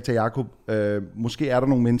jeg sagde til Jakob, måske er der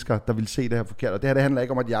nogle mennesker, der vil se det her forkert. Og det her, det handler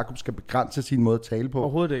ikke om, at Jakob skal begrænse sin måde at tale på.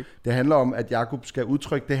 Overhovedet ikke. Det handler om, at Jakob skal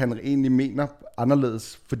udtrykke det, han egentlig mener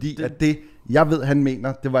anderledes. Fordi at det, jeg ved, han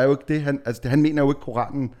mener, det var jo ikke det, han mener jo ikke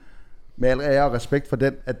Koranen, med al ære og respekt for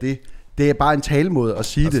den, at det er bare en talemåde at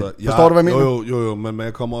sige det. Forstår du, hvad jeg mener? Jo, men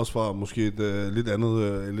jeg kommer også fra måske et lidt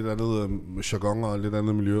andet jargon og et lidt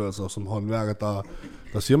andet miljø, altså som håndværker,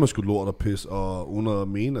 der siger, man skulle lort og pis, og uden at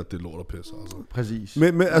mene, at det er lort og pis. Altså. Præcis.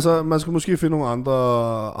 Men altså, man skulle måske finde nogle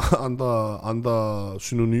andre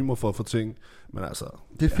synonymer for ting, men altså...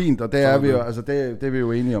 Det er fint, og det er vi jo, altså det er vi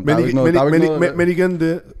jo enige om. Men igen,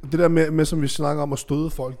 det der med, som vi snakker om at støde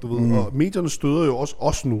folk, du ved, og medierne støder jo også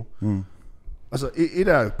os nu. Altså, et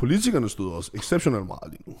af politikerne støder os exceptionelt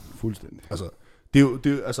meget lige nu. Fuldstændig. Altså, det er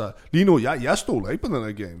jo altså, lige nu, jeg stoler ikke på den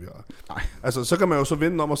regering, vi har. Nej. Altså, så kan man jo så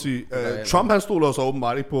vende om og sige, Trump han stoler så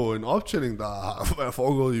åbenbart ikke på en optælling, der har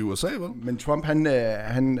foregået i USA, vel? Men Trump,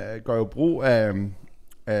 han gør jo brug af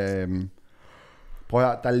prøv at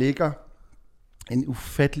høre, der ligger en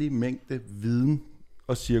ufattelig mængde viden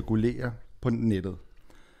og cirkulerer på nettet.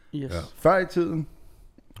 Yes. Ja. Før i tiden,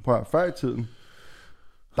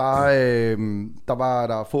 der var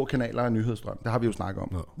der få kanaler af nyhedsstrøm. Det har vi jo snakket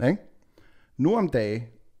om. Ja. Ikke? Nu om dagen,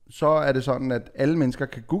 så er det sådan, at alle mennesker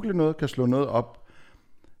kan google noget, kan slå noget op.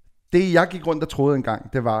 Det jeg gik rundt og troede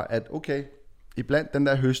engang, det var, at okay, iblandt den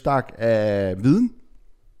der høstak af viden,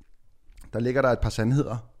 der ligger der et par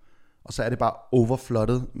sandheder, og så er det bare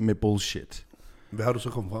overflottet med bullshit. Hvad har du så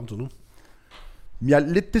kommet frem til nu? Jeg er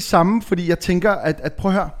lidt det samme, fordi jeg tænker, at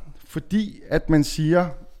prøv at høre, fordi at man siger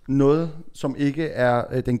noget, som ikke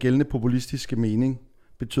er den gældende populistiske mening,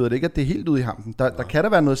 betyder det ikke, at det er helt ude i hampen. Der kan der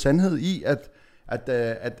være noget sandhed i, at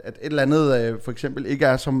et eller andet for eksempel ikke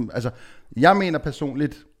er som... Altså, jeg mener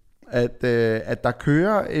personligt, at der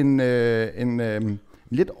kører en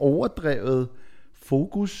lidt overdrevet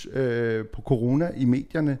fokus på corona i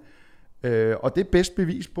medierne, og det er bedst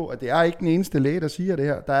bevis på, at det er ikke den eneste læge, der siger det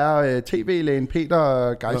her. Der er tv-lægen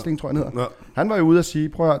Peter Geisling, tror jeg han hedder. Han var jo ude at sige,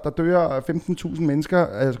 prøv at der dør 15.000 mennesker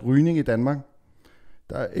af rygning i Danmark.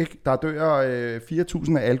 Der dør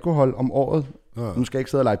 4.000 af alkohol om året. Nu skal jeg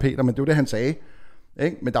ikke sidde og lege Peter, men det var det, han sagde.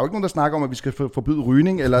 Ikke? Men der er jo ikke nogen, der snakker om, at vi skal forbyde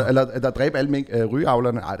rygning, eller at der dræbe alle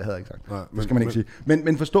rygeavlerne. Nej, det havde jeg ikke sagt. Nej, det skal man ikke sige.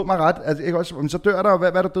 Men forstå mig ret, altså, ikke også, så dør der,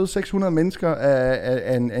 hvad er der døde 600 mennesker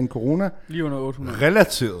af en corona? Lige under 800.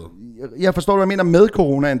 Relateret. Jeg forstår, hvad jeg mener med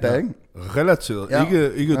corona endda, ikke? Relateret.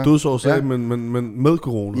 Ja. Ikke dødsårsag, men med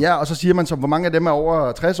corona. Ja, og så siger man så, hvor mange af dem er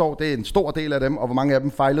over 60 år, det er en stor del af dem, og hvor mange af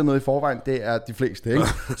dem fejlede noget i forvejen, det er de fleste, ikke?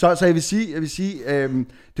 Så jeg vil sige, det er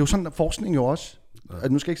jo sådan, at forskning jo også.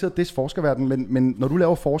 At nu skal jeg ikke sidde og disse forskerverden, men når du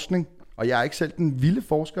laver forskning, og jeg er ikke selv den vilde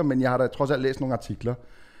forsker, men jeg har da trods alt læst nogle artikler,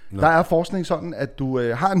 der er forskning sådan, at du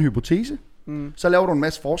har en hypotese, så laver du en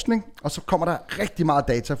masse forskning, og så kommer der rigtig meget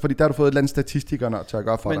data, fordi der har du fået et eller andet statistikerne til at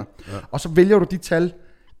gøre for dig. Ja. Og så vælger du de tal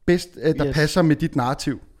bedst, der passer med dit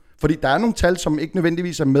narrativ. Fordi der er nogle tal, som ikke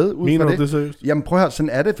nødvendigvis er med ud fra det. Det seriøst? Jamen prøv at høre, sådan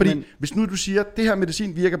er det. Fordi hvis nu du siger, det her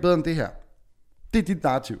medicin virker bedre end det her, det er dit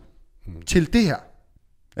narrativ. Til det her.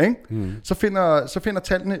 Ikke? Så finder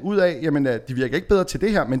tallene ud af, jamen de virker ikke bedre til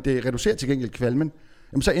det her, men det reducerer til gengæld kvalmen.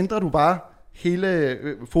 Jamen så ændrer du bare hele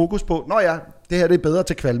fokus på, det her det er bedre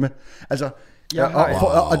til kvalme. Altså, det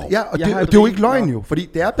er jo ikke løgn jo, fordi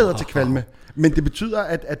det er bedre til kvalme. Men det betyder,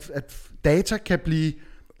 at data kan blive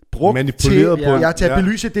brugt til at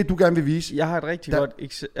belyse det, du gerne vil vise. Jeg har et rigtig godt,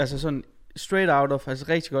 altså sådan straight out of, altså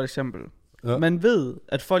rigtig godt eksempel. Ja. Man ved,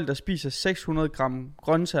 at folk, der spiser 600 gram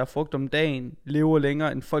grøntsager og frugt om dagen, lever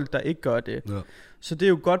længere end folk, der ikke gør det. Ja. Så det er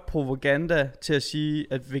jo godt propaganda til at sige,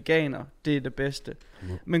 at veganer, det er det bedste. Ja.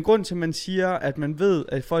 Men grund til, at man siger, at man ved,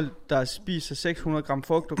 at folk, der spiser 600 gram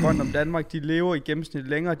frugt og grønt om Danmark, de lever i gennemsnit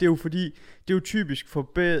længere, det er jo fordi, det er jo typisk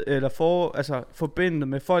forbindet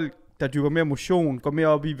med folk, der dyrker mere motion, går mere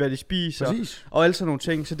op i, hvad de spiser, og alle sådan nogle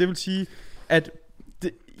ting. Så det vil sige, at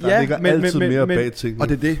der ligger altid mere bag ting. Og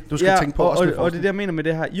det er det, du skal tænke på. Og det er det, jeg mener med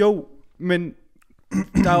det her. Jo, men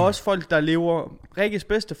der er også folk, der lever. Rikkes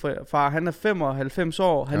bedstefar, han er 95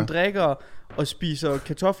 år. Han drikker og spiser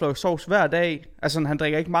kartofler og sovs hver dag. Altså, han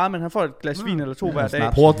drikker ikke meget, men han får et glas vin eller to hver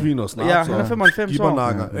dag. Portvin og snaps. Ja, han er 95 år.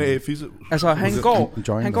 Altså,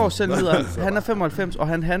 han går selv videre. Han er 95, og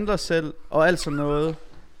han handler selv, og alt sådan noget.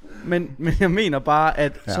 Men jeg mener bare,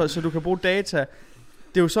 at så du kan bruge data.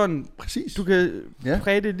 Det er jo sådan, præcis. Du kan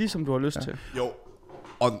præge det, ligesom du har lyst til. Jo,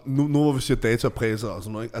 og nu hvor vi siger datapræser og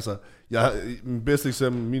sådan noget, ikke? Altså, min bedste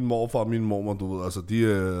eksempel, min morfar og min mormor, du ved, altså,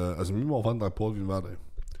 altså min morfar, han drak portvin hver dag.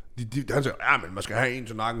 Han siger, ja, men man skal have en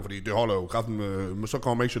til nakken, fordi det holder jo kraften med, så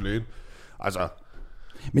kommer man ikke gelé. Altså,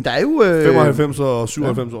 men der er jo 95 og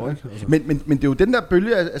 97 år, ikke? Altså. Men det er jo den der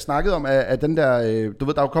bølge, jeg snakkede om, af den der, du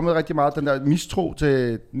ved, der er jo kommet rigtig meget den der mistro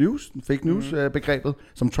til news, fake news begrebet,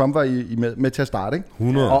 som Trump var med til at starte, ikke?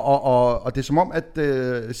 100. Og det er som om, at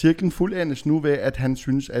cirklen fuldendes nu ved, at han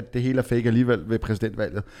synes, at det hele er fake alligevel ved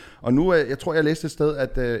præsidentvalget. Og nu, jeg tror, jeg læste et sted,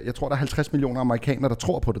 at jeg tror, der er 50 millioner amerikanere, der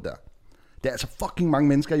tror på det der. Det er altså fucking mange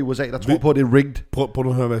mennesker i USA, der tror på, at det er rigged. Prøv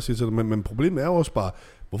at høre, hvad jeg siger til dig. Men problemet er jo også bare,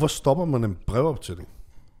 hvorfor stopper man en brevoptælling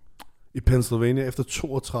i Pennsylvania efter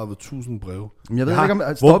 32.000 breve? Men jeg ved ikke,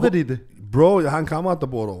 om stoppede de det? Bro, jeg har en kammerat, der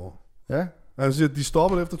bor derovre. Ja. Han siger, at de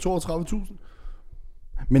stopper det efter 32.000.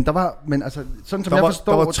 Men der var, men altså, sådan som der jeg var,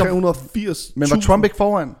 forstår... Der var 380. Men var Trump ikke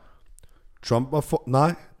foran? Trump var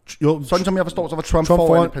nej. Jo, sådan som jeg forstår, så var Trump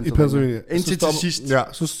foran i Pennsylvania. Indtil til sidst. Ja,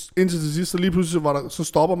 indtil til sidst, så lige pludselig så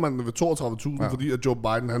stopper man det ved 32.000, fordi at Joe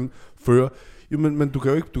Biden, han fører. Jo, men du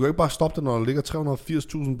kan jo ikke bare stoppe det, når der ligger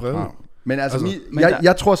 380.000 breve. Ja. Men altså,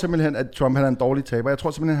 jeg tror simpelthen, at Trump han er en dårlig taber. Jeg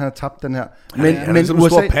tror simpelthen, han har tabt den her.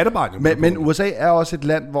 Men USA er også et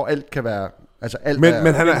land, hvor alt kan være... Altså alt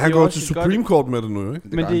men han går til Supreme Court med det nu, ikke?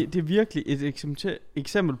 Men det er virkelig et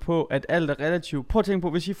eksempel på, at alt er relativt. Prøv at tænke på,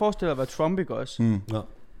 hvis I forestiller jer, hvad Trump ikke også. Ja.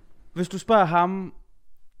 Hvis du spørger ham,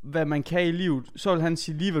 hvad man kan i livet, så vil han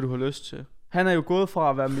sige lige, hvad du har lyst til. Han er jo gået fra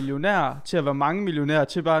at være millionær til at være mange millionærer,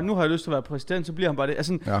 til bare, nu har jeg lyst til at være præsident, så bliver han bare det.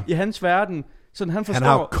 Altså, i hans verden, sådan han forstår...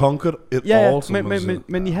 Han har conquered it all,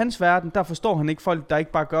 men i hans verden, der forstår han ikke folk, der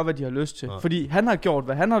ikke bare gør, hvad de har lyst til. Fordi han har gjort,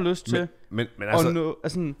 hvad han har lyst til. Men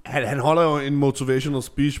altså, han holder jo en motivational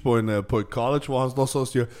speech på et college, hvor han står så og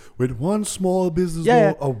siger, with one small business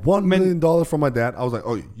loan of $1 million from my dad. I was like,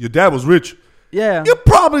 oh, your dad was rich. Yeah. You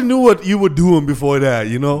probably knew what you were doing before that,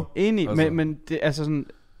 you know? Enig, altså. Men det, altså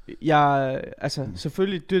sådan,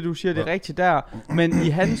 selvfølgelig det du siger, det er rigtigt der, men i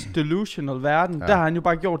hans delusional verden, der har han jo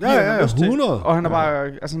bare gjort det, han har lyst til. Og han er bare,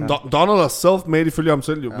 altså... Donald er self-made ifølge ham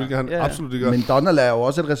selv, jo, hvilket han absolut ikke gør. Men Donald er jo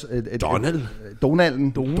også et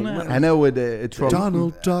Donald. Han er jo et Trump.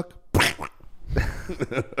 Donald Duck.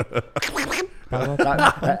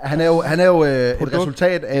 Han er jo et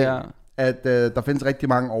resultat af... at der findes rigtig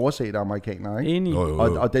mange oversete amerikanere, ikke? Enig.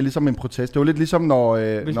 Og det er ligesom en protest. Det er jo lidt ligesom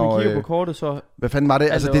når... Hvis man kigger på kortet, så... Hvad fanden var det?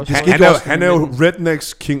 Altså, det han er jo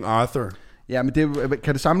rednecks King Arthur. Ja, men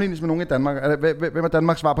kan det sammenlignes med nogen i Danmark? Hvem er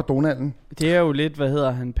Danmarks svar på Donalden? Det er jo lidt, hvad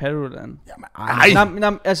hedder han, Paludan. Jamen,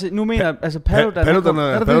 altså, nu mener jeg, altså Paludan...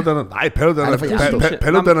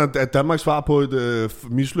 Paludan er Danmarks svar på et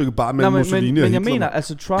mislykket bar med Mussolini og Hitler. Men jeg mener,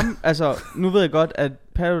 altså Trump, altså, nu ved jeg godt, at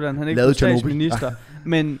Paludan, han ikke var statsminister,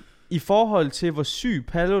 men... I forhold til hvor syg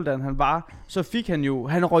Paludan han var, så fik han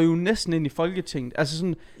røg jo næsten ind i Folketinget. Altså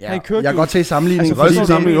sådan, han kørte. Jeg kan godt til sammenligning,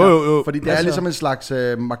 altså, fordi det er ligesom en slags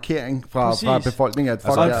markering fra befolkningen, at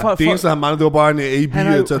folk det eneste han manglede, det var bare en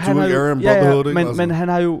AB-tattoo i Aryan Brotherhood. Men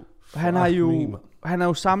han har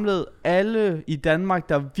jo samlet alle i Danmark,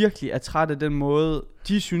 der virkelig er træt af den måde,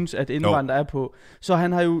 de synes, at indvandrere er på. Så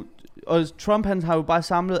han har jo... Og Trump han har jo bare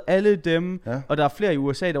samlet alle dem, og der er flere i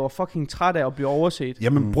USA, der var fucking træt af at blive overset.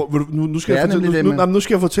 Jamen nu skal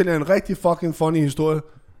jeg fortælle jer en rigtig fucking funny historie.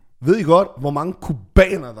 Ved I godt, hvor mange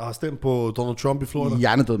kubanere, der har stemt på Donald Trump i Florida?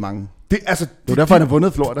 Hjernedød mange. Det er derfor, han har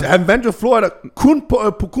vundet Florida. Han vandt jo Florida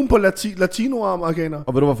kun på latinoamerikanere.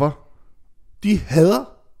 Og ved du hvorfor? De hader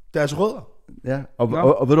deres rødder. Ja, og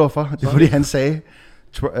ved du hvorfor? Det er fordi han sagde...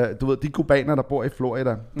 Du ved, de kubanere, der bor i Florida,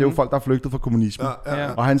 det er jo folk, der er flygtet fra kommunisme.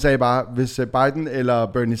 Og han sagde bare, hvis Biden eller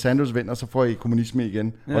Bernie Sanders vinder, så får I kommunisme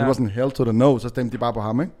igen. Og det var sådan, hell to the no, så stemte de bare på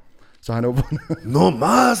ham, ikke? Så han er jo no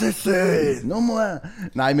more, no more.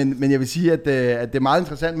 Nej, men jeg vil sige, at det er meget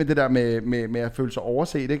interessant med det der med at føle sig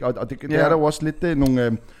overset, ikke? Og det er der jo også lidt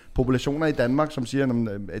nogle populationer i Danmark, som siger,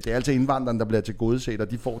 at det er altid indvandrerne, der bliver tilgodeset,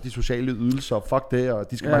 og de får de sociale ydelser, og fuck det,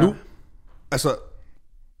 og de skal bare...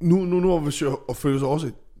 Nu hvis jeg føler sig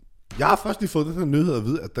overset. Jeg har først lige fået den her nyhed at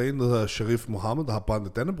vide, at der er en, der hedder Sharif Mohammed, der har brændt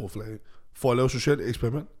et Dannebrog-flag for at lave socialt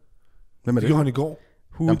eksperiment. Hvem er det? Det gjorde han i går.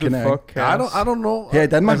 Who the fuck cares? I don't know. Her i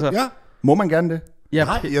Danmark? Altså, ja. Må man gerne det? Ja,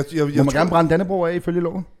 nej, må man gerne brænde Dannebrog af ifølge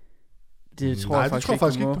loven? Det tror jeg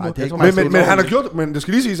faktisk ikke, du må. Men han har gjort det, men det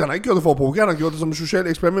skal lige siges, han har ikke gjort det for at provokere, han har gjort det som et socialt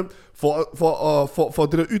eksperiment for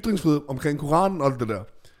det der ytringsfrihed omkring Koranen og det der.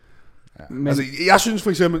 Men, altså, jeg synes for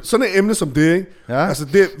eksempel, sådan et emne som det, ikke? Ja. Altså,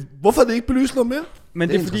 hvorfor er det ikke belyst noget mere? Men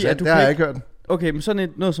det er fordi, at du har jeg ikke hørt. Okay, men sådan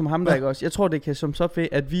noget som ham der, ikke også? Jeg tror, det kan summes op ved,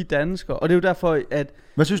 at vi er danskere, og det er jo derfor, at...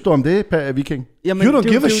 Hvad synes du om det, Viking? Jamen, you don't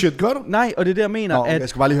give a shit, gør du? Nej, og det er det, jeg mener, at... Jeg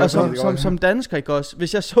skal bare lige høre og som dansker, ikke også?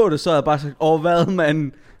 Hvis jeg så det, så havde jeg bare sagt, hvad,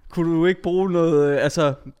 man... Kunne du ikke bruge noget,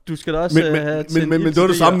 altså, du skal da også have til men det var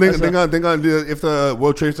det samme, dengang efter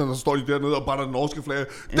World Trade Center, så står de dernede og brænder det norske flag.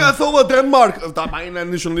 Death over Denmark! Der er bare en eller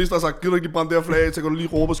anden journalist, der har sagt, gider du ikke lige brænde det her flag, så kan du lige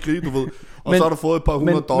råbe og skrige, du ved. Og så har du fået et par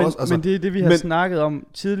 $100. Altså. Men det er det, vi har snakket om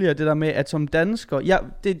tidligere, det der med, at som dansker,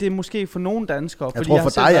 det er måske for nogle danskere. Jeg tror for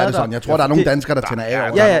dig er det sådan, jeg tror, der er nogle danskere, der tænder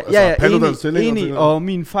af over. Ja, enig, og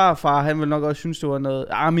min farfar, han vil nok også synes, det var noget,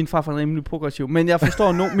 min farfar er rimelig progressiv, men jeg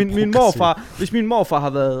forstår, min morfar, hvis min morfar har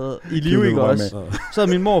været i live, ikke også? Så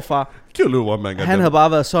min morfar, han havde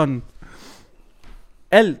bare været sådan,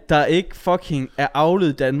 alt der ikke fucking er avlet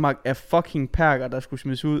i Danmark er fucking perker, der skulle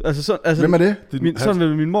smides ud. Altså, hvem er det? Sådan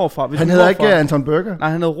ville min morfar. Han hedder ikke Anton Burger? Nej,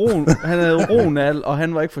 han hed Ronald, og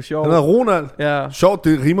han var ikke for sjov. Han hedder Ronald? Ja. Sjovt,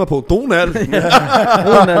 det rimer på Donald.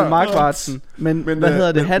 Ronald Markvartsen. Men hvad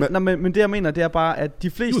hedder det? Men det jeg mener, det er bare, at de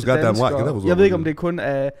fleste danskere, jeg ved ikke om det kun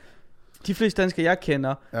er de fleste danskere, jeg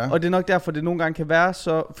kender, og det er nok derfor, det nogle gange kan være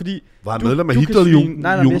så... Fordi var han medlem af Hitler?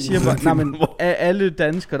 Nej, jeg siger bare, men alle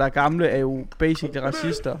danskere, der er gamle, er jo basically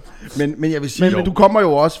racister. Men jeg vil sige, men du kommer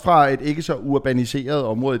jo også fra et ikke så urbaniseret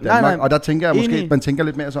område i Danmark, og der tænker jeg måske, man tænker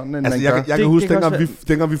lidt mere sådan, end altså, man gør. Jeg kan huske,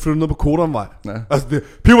 dengang vi flyttede ned på Kodamvej. Altså,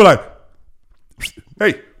 people like,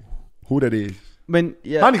 hey, who that is? Men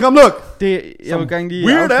honey, come look! Jeg vil gerne lige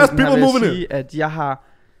weird ass people moving sige, at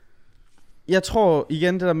jeg tror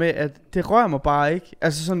igen det der med, at det rører mig bare ikke.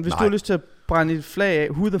 Altså sådan, hvis du har lyst til at brænde et flag af,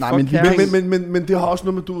 who the fuck cares? Men det har også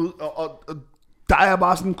noget med, du og der er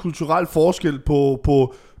bare sådan en kulturel forskel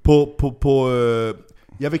på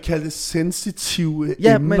jeg vil kalde det sensitive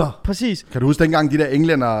emner. Men præcis. Kan du huske dengang de der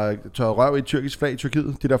englænder tørrede røv i et tyrkisk flag i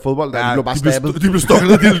Tyrkiet? De der fodbold, der blev bare stabbet. De blev stukket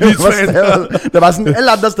ned, der var sådan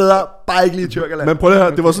alle andre steder, bare ikke lige i Tyrkerland. Men prøv det her,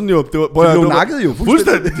 det var sådan jo. Det blev nakket jo.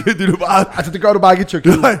 Fuldstændig. Det bare... Altså det gør du bare ikke i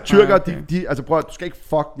Tyrkiet. Tyrker, de altså prøv, du skal ikke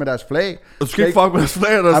fuck med deres flag. Du skal ikke fuck med deres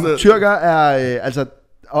flag. Tyrker er altså...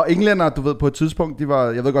 Og englænder, du ved, på et tidspunkt, de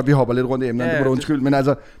var, jeg ved godt, vi hopper lidt rundt i emnerne, det må du undskylde, men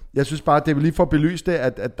altså, jeg synes bare, det er lige for at belyse det,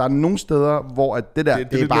 at der er nogle steder, hvor at det der,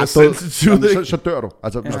 det er bare død, så dør du.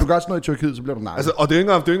 Altså, hvis du gør sådan noget i Tyrkiet, så bliver du nakket. Altså, og det er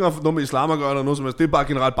ikke engang noget med islam at gøre, eller noget som helst, det er bare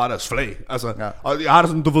generelt bare deres flag. Altså, og jeg har det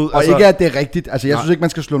sådan, du ved... Og ikke at det er rigtigt, altså, jeg synes ikke, man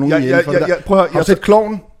skal slå nogen ihjel for det der. Har du set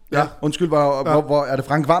Klovn? Ja. Undskyld, hvor er det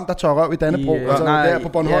Frank Hvam, der tør røv i Dannebro? Altså, der på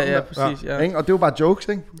Bornholm. Ja, præcis, ja. Og det er jo bare jokes,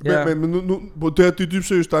 ikke? Men nu, det er dybt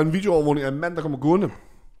seriøst, der er en videoovervågning af en mand, der kommer gående.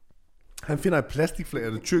 Han finder et plastikflag,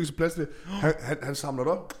 det tyrkiske plastik. Han samler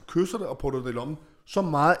det op, kysser det og putter det i lommen. Så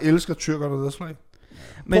meget elsker tyrkerne deres flag.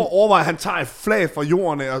 Prøv at overveje, han tager et flag fra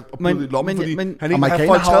jorden og putter det i lommen, fordi han ikke har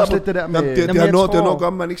folk træder lidt det der med... Det har noget at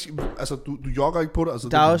gøre, man ikke... Altså, du jogger ikke på det. Altså,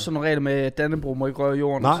 der er også sådan nogle regler med, at Dannebro må ikke røre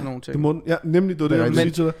jorden og sådan nogle ting. Nej, ja, nemlig det, jeg vil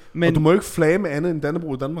sige til dig. Og du må ikke flage med andet end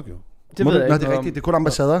Dannebro i Danmark, jo. Det ved jeg ikke. Det er rigtigt, det er kun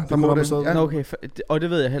ambassader. Der må det. Ja. Okay, og det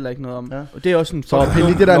ved jeg heller ikke noget om. Ja. Og det er også sådan... Så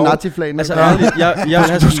pille det der nazi-flag. Altså ærligt, jeg vil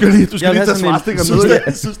have sådan... Du skal lige tage svarstikker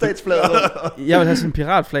med. Sydstatsflaget. Jeg vil have sådan en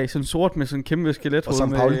piratflag, sådan sort med sådan en kæmpe skelethoved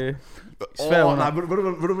med svær under. Nej,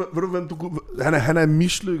 ved du hvem du... Han er en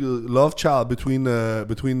mislykket love child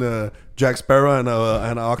between Jack Sparrow and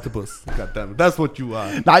an octopus. Goddammit, that's what you are.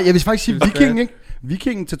 Nej, jeg vil faktisk sige Viking, ikke?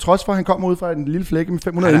 Vikingen, til trods for, at han kommer ud fra en lille flække med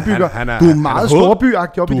 500 indbyggere. Du er meget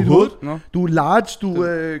storbyagtig op i dit hoved. No. Du er large, du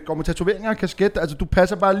går med tatoveringer og kasket. Altså, du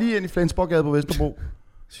passer bare lige ind i Flensborggade på Vesterbro.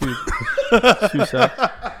 Sygt sagt.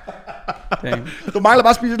 Du mangler bare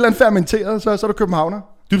at spise et eller andet fermenteret, så er du københavner.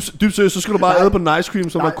 Dybt seriøst, så skal du bare æde på en ice cream,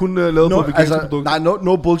 som er kun lavet på veganske produkter. Nej,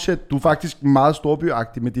 no bullshit. Du er faktisk meget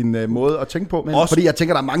storbyagtig med din måde at tænke på. Men også, fordi jeg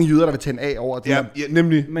tænker, der er mange jyder, der vil tænde af over det. Ja,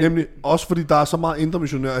 nemlig. Også fordi der er så meget indre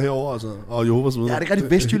missionærer herovre, altså, og Jehovas vidner. Ja, det er ikke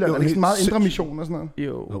rigtig Vestjylland. Er det ikke sådan meget indre mission og sådan noget?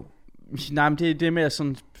 Jo. Nej, men det er mere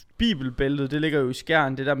sådan... Bibelbæltet, det ligger jo i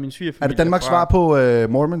Skjern, det der min svigerfamilie. Er det Danmarks svar på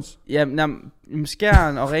Mormons? Ja,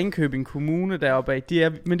 Skjern og Ringkøbing Kommune deroppe af,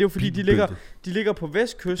 men det er jo fordi, de ligger på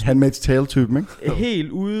vestkysten. Handmaid's Tale-typen, ikke?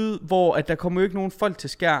 Helt ude, hvor at der kommer jo ikke nogen folk til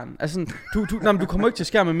Skjern. Altså, du kommer ikke til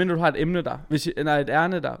Skjern, medmindre du har et emne der, et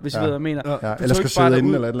ærne der, hvis I ved, hvad jeg mener. Ja. Eller skal sidde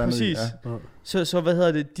inde eller et eller andet. Præcis. Ja. Så hvad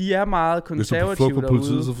hedder det, de er meget konservative derude.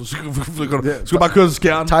 Politiet, så skal du bare køre til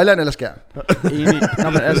Skjern. Thailand eller Skjern? Enig. Nå,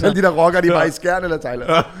 men altså, de der rocker, de er bare i Skjern eller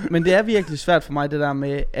Thailand. Men det er virkelig svært for mig, det der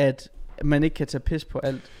med, at man ikke kan tage pis på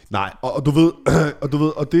alt. Nej, og du ved,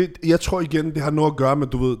 og det, jeg tror igen, det har noget at gøre med,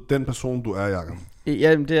 du ved, den person, du er, Jakob.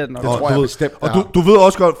 Ja, det er det nok. Det tror jeg bestemt. Og du ved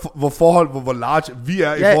også godt, hvor large vi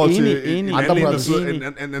er i forhold til enig.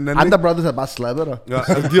 Andre brothers har bare slappet dig. Ja,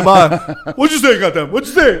 altså, de er bare, what you say, goddamn, what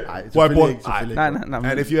you say? Nej, selvfølgelig ikke. Nej.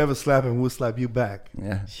 And if you ever slap him, we'll slap you back.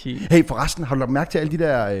 Ja. Hey, forresten, har du lagt mærke til alle de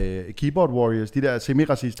der keyboard warriors, de der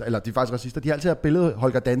semi-racister, eller de er faktisk racister, de har altid har billedet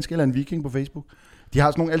Holger Danske eller en viking på Facebook. De har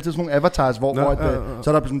altid sådan nogle avatars, hvor så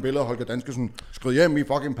er der sådan et billede af Holger Danske, sådan, skrid hjem i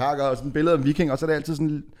fucking pakker, og sådan et billede af en viking, og så er det altid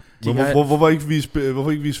sådan... Hvorfor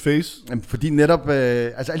ikke vise face? Jamen, fordi netop,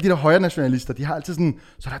 altså alle de der højre nationalister, de har altid sådan,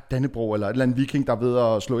 så er der Dannebro, eller et eller andet viking, der er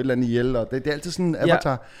ved at slå et eller andet ihjel, og det er altid sådan en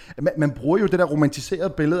avatar. Ja. Man bruger jo det der romantiserede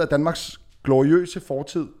billede af Danmarks gloriøse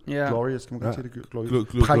fortid. Glorious, kan man godt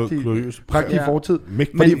sige det? Prægtige fortid.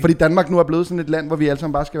 Fordi Danmark nu er blevet sådan et land, hvor vi alle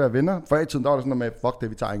sammen bare skal være venner. Før i tiden, der var det sådan noget med, fuck det,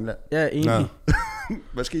 vi tager England. Ja, enig.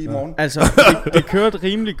 Hvad skal I morgen? Altså, det kørte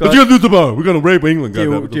rimelig godt. We're gonna rape England. Det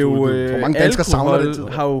er jo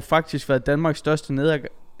alkohol har jo faktisk været Danmarks største nedgang.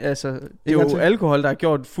 Altså, det er jo alkohol, der har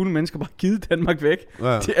gjort fulde mennesker bare givet Danmark væk.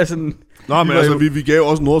 Ja. Det er sådan... Nå, men altså, vi gav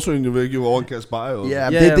også Nordsøen jo væk over en kasse bajer.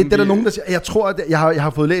 Ja, det er der nogen, der siger... Jeg tror, at jeg har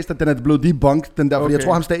fået læst, at den er blevet debunked, den der. Fordi jeg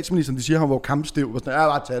tror, ham statsministeren, de siger, han var kampstiv. Og sådan, ja,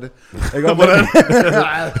 bare tag det. Hvordan?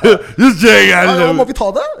 Just check, altså. Må vi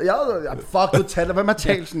tage det? Ja, fuck, du tager det. Hvad med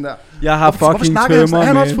talsen der? Jeg har fucking tømmer med.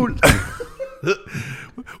 Han er også fuld.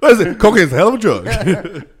 What is it? Cocaine's a hell of a drug.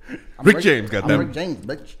 Rick James, goddamn. Rick James,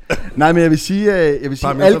 bitch. Nej, men jeg vil sige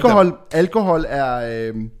alkohol er...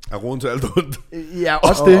 Er roden til alt ondt. Ja,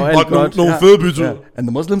 også det. Og nogle fede byture. Yeah. And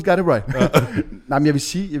the Muslims got it right. Nej, men jeg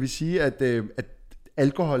vil sige at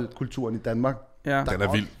alkoholkulturen i Danmark... Den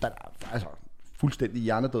er vild. Den er altså fuldstændig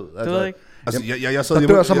hjernedød. Det ved jeg ikke. Altså, der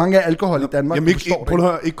dør så mange af alkohol i Danmark. Jamen prøv at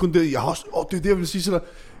høre, ikke kun det. Jeg har også... det er det, jeg vil sige til dig.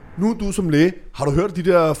 Nu du som læge, har du hørt de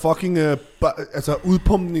der fucking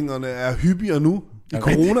udpumpningerne er hyppigere nu i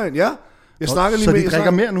coronaen? Ja. Jeg snakker lige så med. Så de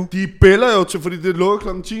drikker mere nu? De bæller jo til, fordi det er lukket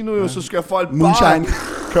klokken 10 nu, så skal folk moonshine.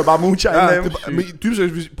 Kører bare moonshine. Ja, men dybt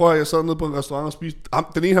set, prøv at jeg sad nede på en restaurant og spiste.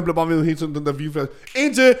 Den ene, han blev bare ved hele tiden, den der vinflaske.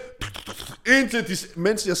 Indtil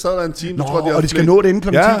mens jeg sad der en time. Og de skal nå det inden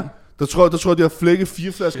klokken 10? Ja. Der tror jeg, de har flækket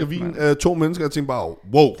 4 flasker vin af 2 mennesker. Jeg tænkte bare,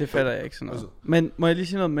 wow. Det fatter jeg ikke sådan noget. Men må jeg lige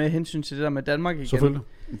sige noget med hensyn til det der med Danmark igen? Selvfølgelig.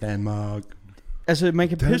 Danmark. Altså, man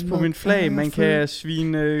kan pisse på min flag, man kan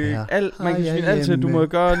svine alt, man kan svine alt til. Du må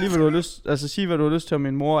gøre lige, hvad du har lyst, altså sige, hvad du har lyst til om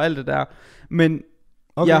min mor og alt det der. Men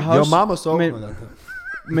okay, jeg har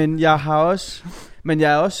også... Men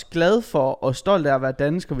jeg er også glad for og stolt af at være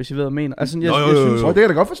dansker, hvis I ved, hvad jeg mener. Altså, jeg synes, det kan jeg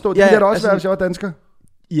da godt forstå. Det kan da også være, hvis jeg var dansker.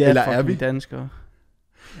 Ja, eller er vi danskere?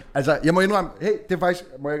 Altså, jeg må indrømme, hey, det er faktisk,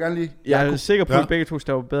 må jeg gerne lige... Jeg er sikker på, at begge to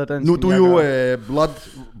staver bedre dansk. Nu du er jo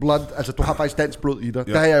blood, altså du har faktisk dansk blod i dig.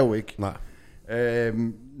 Ja. Det har jeg jo ikke. Nej.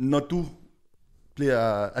 Når du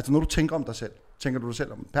tænker om dig selv, tænker du dig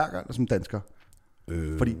selv om perker eller som dansker?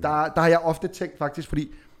 Fordi der har jeg ofte tænkt faktisk,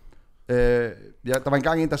 fordi der var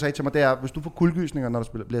engang en, der sagde til mig, det er, hvis du får kuldegysninger, når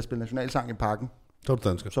der bliver spillet nationalsang i parken, så er du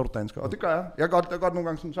dansker. Så er du dansker. Og det gør jeg. Jeg er godt nogle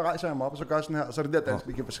gange sådan, så rejser jeg mig op, og så gør jeg sådan her, og så er det der dansk,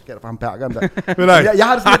 vi kan skære fra ham perkeren der. Men nej. Jeg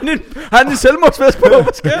har det sådan, har han en selvmordsfest på?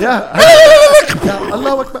 Hvad sker der? Ja.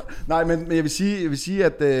 Nej, men jeg vil sige,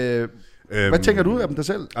 at... hvad tænker du af dem dig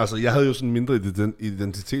selv? Altså, jeg havde jo sådan en mindre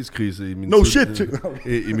identitetskrise i min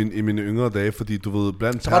i mine yngre dage, fordi du ved,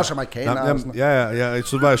 blandt... Så var du amerikaner og sådan noget. Ja,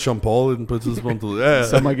 så var jeg Sean Paul på et tidspunkt, du ved. Ja.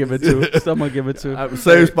 Some give it to.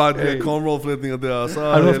 Seriøst bare cornroll-flætninger der, og så...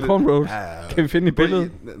 Har du haft cornroll? Kan vi finde et billede?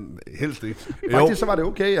 Helst ikke. Faktisk så var det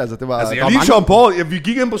okay, altså det var... Altså, jeg lige Sean Paul. Vi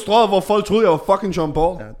gik ind på strøget, hvor folk troede, jeg var fucking Sean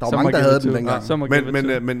Paul. Ja, der var mange, der havde den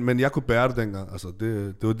dengang. Men jeg kunne bære det dengang. Altså,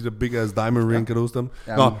 det var de der big ass diamond ring, kan du huske dem?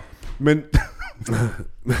 Nå. Men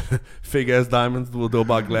fake ass diamonds, du ved, det var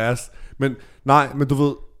bare glass. Men du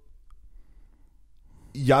ved,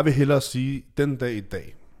 jeg vil hellere sige, den dag i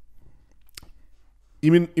dag, i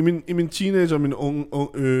min teenager og mine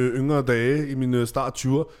yngre dage, i mine start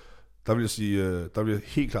 20'er, der vil jeg sige, der vil jeg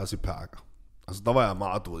helt klart sige perker. Altså, der var jeg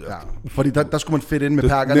meget død. Ja, fordi der skulle man fedt ind med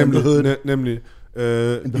perker. Nemlig.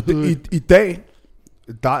 I dag,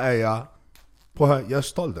 der er jeg, prøv at høre, jeg er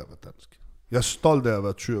stolt af at være dansk. Jeg er stolt af at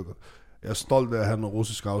være tyrker. Jeg er stolt af at have en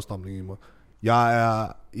russisk afstamning i mig.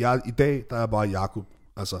 I dag, der er bare Jakob.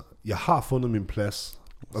 Altså, jeg har fundet min plads.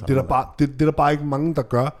 Og det er der bare ikke mange, der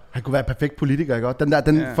gør. Han kunne være perfekt politiker, ikke?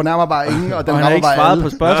 Den fornærmer bare ingen, og den rammer bare alle. Han har ikke svaret på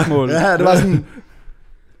spørgsmål. Ja, det var sådan...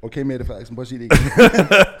 Okay, Mette Frederiksen, prøv at sige det igen.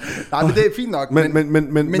 Nej, men det er fint nok.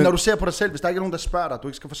 Men når du ser på dig selv, hvis der ikke er nogen, der spørger dig, du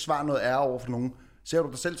ikke skal forsvare noget ære over for nogen, ser du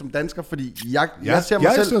dig selv som dansker? Fordi jeg ser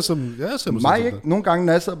mig selv... Jeg ser mig selv ikke. Nogle gange,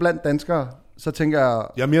 når jeg sidder blandt danskere, så tænker jeg...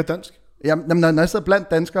 Jeg er mere dansk. Jamen, når jeg sidder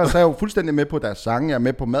blandt danskere, så er jeg jo fuldstændig med på deres sange, jeg er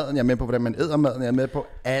med på maden, jeg er med på, hvordan man æder maden, jeg er med på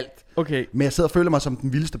alt. Okay. Men jeg sidder og føler mig som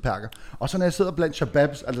den vildeste perker. Og så når jeg sidder blandt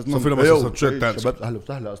shababs, altså sådan så føler man sig som tjek dansk. Hallo,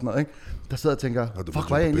 og sådan noget, ikke? Der sidder og tænker, fuck,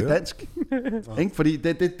 hvor er jeg egentlig dansk? Ikke? Fordi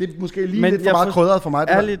det er måske lige lidt for meget krydret for mig.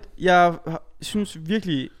 Ærligt, jeg synes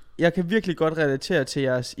virkelig, jeg kan virkelig godt relatere til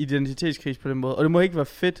jeres identitetskris på den måde. Og det må ikke være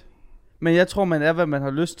fedt. Men jeg tror, man er, hvad man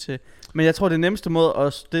har lyst til. Men jeg tror, det nemmeste måde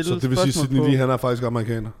at stille spørgsmål på... Så det vil sige, Sidney Lee, han er faktisk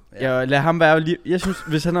amerikaner? Ja, lad ham være lige... Jeg synes,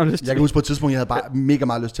 hvis han har lyst til... Jeg kan huske på et tidspunkt, jeg havde bare mega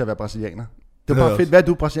meget lyst til at være brasilianer. Det var bare fedt. Hvad er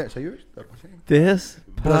du, brasilianer? Seriøst?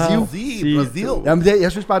 Brasil. Jamen,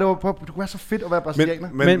 jeg synes bare, det kunne være så fedt at være brasilianer.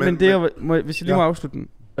 Men det er jo... Hvis jeg lige må afslutte den.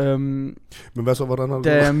 Men hvad så, hvordan har du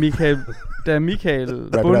Da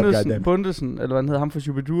Michael Bundesen, eller hvad han hedder, ham fra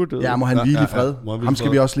Shubidua døde. Ja, må han hvile i fred. Ham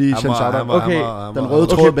skal vi også lige sende sig der. Okay, den røde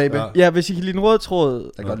tråd, baby. Ja, hvis I kan lide den røde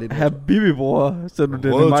tråd, Habibi, bror, så er du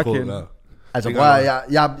den marken. Altså, bror,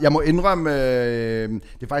 jeg må indrømme, det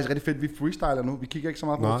er faktisk rigtig fedt, vi freestyler nu. Vi kigger ikke så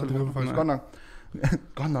meget på vores telefon. Godt nok.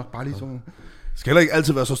 Godt nok, bare lige sådan. Skal heller ikke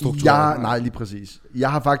altid være så struktureret. Nej, lige præcis.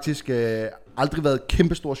 Jeg har faktisk aldrig været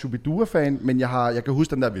kæmpestor Shubidua-fan, men jeg kan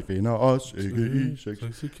huske den der, vi finder os ikke i sex.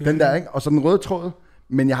 Den der, ikke? Og så den røde tråd.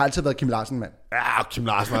 Men jeg har altid været Kim Larsen-mand. Ja, Kim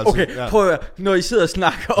Larsen altid. Okay, prøv at høre. Når I sidder og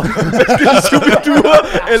snakker om Shubidua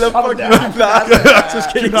eller fucking Kim Larsen, så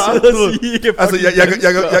skal I sidde og sige... Altså,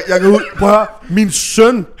 jeg kan huske... Prøv at høre. Min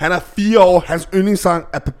søn, han er 4 år. Hans yndlingssang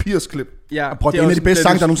er Papirsklip. Ja, prøv, det er en af de bedste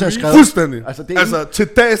sange, der nogensinde er skrevet. Fuldstændig. Altså, til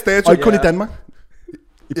dags dato... Og ikke kun i Danmark.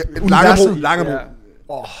 Langebro.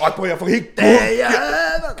 Prøv, jeg får helt...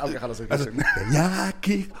 Jeg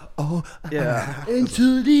gik og... En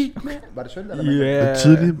tydelig... Var det søndag eller mandag? En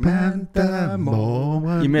tydelig mandag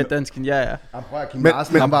morgen. I er mere dansk end jeg er. Prøv at Kim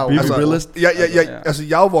Larsen, han var jo realist. Altså,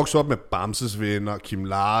 jeg er jo vokset op med Bamses Venner, Kim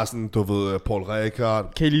Larsen, du ved, Paul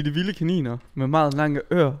Rekard. Kan I lide de vilde kaniner med meget lange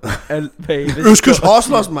ører? Øskes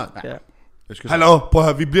Hoslers, mand. Hallo, prøv at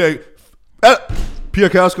høre, vi bliver ikke... Pia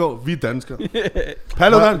Kærsgaard, vi er danskere.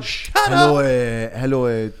 Paludan.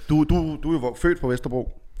 Hallo, du er jo født på Vesterbro.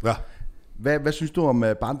 Ja. Hvad synes du om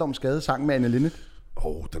Barndomsgade, sang med Anne Linnet?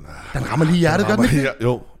 Den rammer lige hjertet, gør den ikke?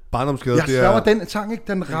 Jo, Barndomsgade, det er... den sang, ikke?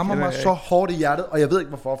 Den rammer mig så hårdt i hjertet, og jeg ved ikke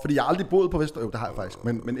hvorfor, fordi jeg har aldrig boet på Vesterbro. Jo, det har jeg faktisk,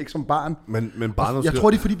 men ikke som barn. Men Barndomsgade... Jeg tror,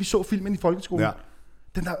 det er fordi, vi så filmen i folkeskolen. Ja.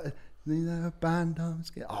 Den der...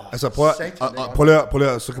 Altså prøv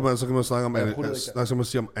lige, så kan man snakke om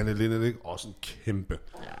Anne Linnet, ikke? Også en kæmpe.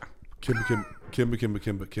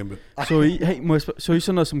 Kæmpe. Så I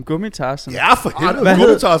sådan noget som Gummitarsen? Ja, for helvede.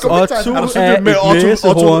 Gummitarsen. Otto er et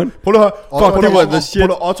næsehorn. Prøv lige at høre.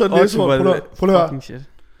 Prøv lige at høre.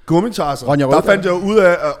 Gummitarsen. Der fandt jeg ud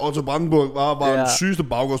af, at Otto Brandenburg var den sygeste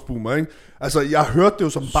baggårdsboomer, ikke? Altså, jeg hørte det jo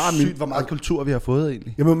som barn. Sygt, hvor meget kultur vi har fået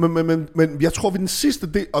egentlig. Jamen, men jeg tror, vi den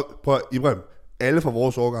sidste del... Og prøv at, Ibrahim, alle fra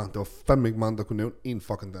vores årgang, der var fandme ikke mange, der kunne nævne en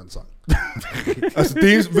fucking dansk sang. Altså,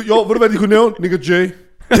 det eneste... Jo, ved du hvad, de kunne nævne? Nick og Jay.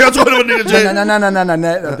 Jeg tror, det var Nick og Jay.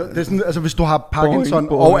 Nej. Det er sådan, altså, hvis du har Parkinson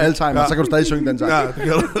og Alzheimer, så kan du stadig synge den sang. Ja, det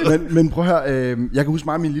kan du. Men prøv at høre, jeg kan huske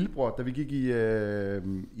mig og min lillebror, da vi gik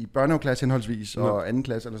i børnehaveklasse henholdsvis, og anden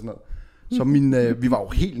klasse eller sådan noget. Så vi var jo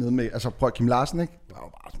helt nede med, altså prøv at Kim Larsen, ikke?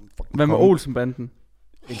 Hvad med Olsen-banden?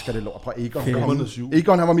 Elsker det lort. Prøv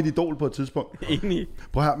Egon, han var mit idol på et tidspunkt. Enig.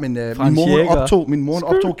 Prøv her, men min mor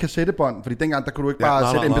optog kassettebånd, fordi dengang der kunne du ikke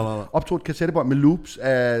bare sætte optog et kassettebånd med loops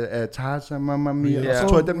af Tarzan, Mamma Mia, og så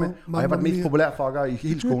tog jeg den med, og jeg var den mest populære fucker i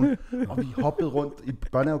hele skolen, og vi hoppede rundt i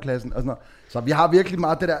børnehaveklassen og sådan noget. Så vi har virkelig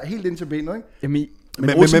meget det der helt ind til benet, ikke? Jamen,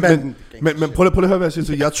 men prøv lige at høre, hvad jeg siger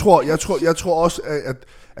til. Jeg tror også,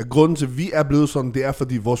 at grunden til, at vi er blevet sådan, det er,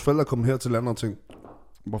 fordi vores forældre kom her til landet og tænkte,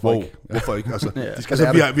 Hvorfor ikke? Altså,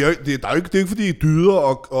 det er jo ikke fordi dyder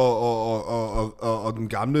og den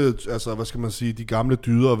gamle, altså hvad skal man sige, de gamle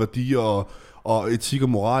dyder og værdier og etik og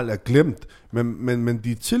moral er glemt, men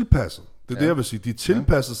de er tilpasset. Det er det, jeg vil sige. De er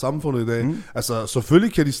tilpasset samfundet i dag. Altså,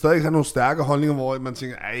 selvfølgelig kan de stadig have nogle stærke holdninger, hvor man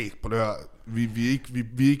tænker, på det her, vi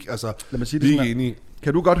er ikke, altså, vi er ikke enige.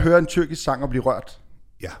 Kan du godt høre en tyrkisk sang og blive rørt?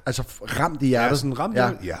 Ja. Altså ramt i hjertet. Ja, sådan ramt i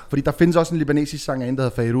hjertet. Ja. Fordi der findes også en libanesisk sangerinde, der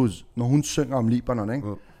hedder Fairuz, når hun synger om Libanon, ikke?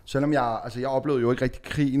 Selvom jeg oplevede jo ikke rigtig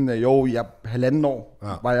krigen. Jo, jeg 1,5 år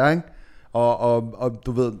var jeg, ikke? Og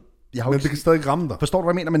du ved... Men det kan stadig ramme dig. Forstår du,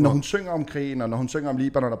 hvad jeg mener? Men når hun synger om krigen, og når hun synger om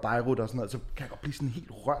Libanon og Beirut og sådan noget, så kan jeg godt blive sådan helt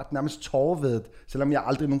rørt, nærmest tårevedet, selvom jeg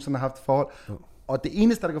aldrig nogensinde har haft et forhold. Og det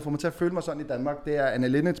eneste, der kan få mig til at føle mig sådan i Danmark, det er Anne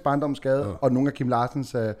Linnets Barndomsgade, og nogle af Kim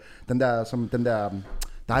Larsens, den der...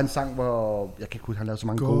 Der er en sang, hvor jeg kan ikke huske, han lavede så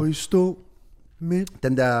mange gode. Gå i stå. Midt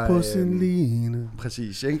den der... på sin line.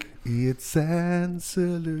 Præcis, ikke? I et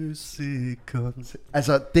sanseløst sekund.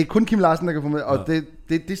 Altså, det er kun Kim Larsen, der kan få med, og det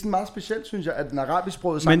er sådan meget specielt, synes jeg, at den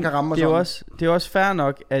arabisk-sproget sang kan ramme det er jo også fair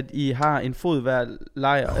nok, at I har en fod hver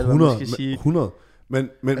lejr, 100, eller hvad man skal sige. 100. Men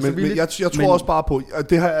jeg tror også bare på,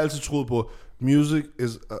 det har jeg altid troet på, music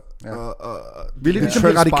is... Vi er lidt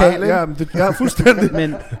ligesom de radikale, ja, det er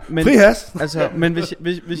fuldstændig. men fri has. Altså, men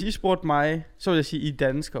hvis I spurgte mig, så vil jeg sige, I er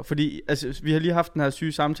dansker. Fordi altså, vi har lige haft den her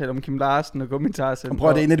syge samtale om Kim Larsen og Gummitarsen.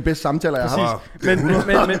 Prøv, det er en af de bedste samtaler, jeg har. Men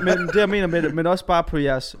det jeg mener med det, men også bare på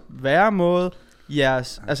jeres væremåde,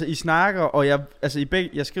 altså I snakker, og jeg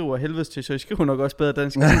skriver helvedes til, så I skriver nok også bedre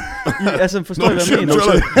dansk. Altså forstår I, hvad jeg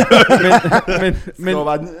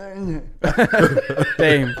mener?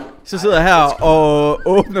 Damn. Så sidder jeg her og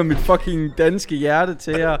åbner mit fucking danske hjerte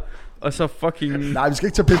til jer, og så fucking... Nej, vi skal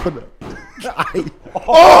ikke tage pip på det. Nej.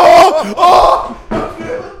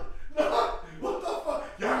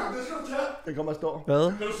 Den kommer at stå. Hvad?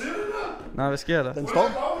 Kan du se det der? Nej, hvad sker der? Den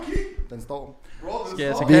står. Skal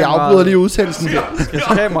jeg tage Vi afbryder lige udsendelsen. Skal jeg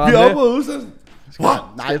tage kameraet Vi med? afbryder udsendelsen.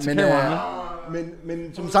 Nej,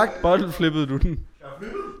 men som sagt... Bottle-flippede du den?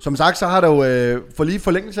 Som sagt, så har der jo, for lige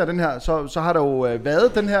forlængelse af den her, så har der jo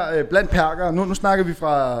været den her blandt perker. Nu snakker vi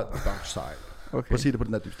fra Dark Side. Okay. Prøv at sige det på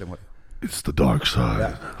den der dybe stemme. It's the dark side. Ja.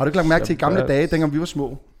 Har du ikke lagt mærke til i gamle dage, dengang vi var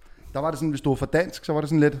små? Der var det sådan, hvis du var for dansk, så var det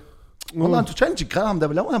sådan lidt... Han er totalt integreret ham, der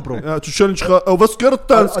vil lave ham, bro. Ja, du sjældent skriver, hvad sker der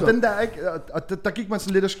dansk? Og den der, ikke, og der gik man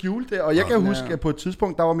sådan lidt at skjule det. Og jeg kan huske, at på et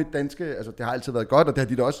tidspunkt, der var mit danske... Altså, det har altid været godt, og det har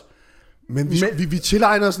de da også. Men vi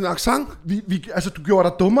tilegner os en accent. Altså, du gjorde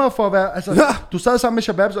dig dummere for at være... Altså, ja. Du sad sammen med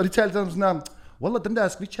Shababs, og de talte sådan her... Wallah, den der,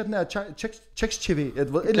 skal vi ikke tage den der Czech-TV? Et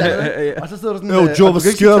eller andet. Og så sidder du sådan... Joe, hvad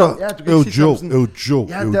sker der? Joe.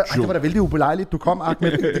 Det var da vældig ubelejligt, du kom,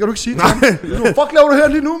 Ahmed. Det kan du ikke sige til ham. Fuck, laver du her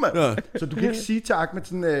lige nu, mand? Ja. Så du kan ikke sige til Ahmed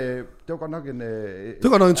sådan... Det var godt nok en... Det var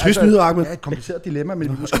godt nok en trist nyhed, Ahmed. Ja, et kompliceret dilemma,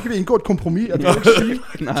 men måske kan vi indgå et kompromis, og det kan du ikke sige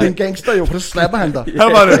til en gangster, jo, for så slapper han dig.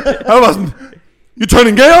 Han var sådan... You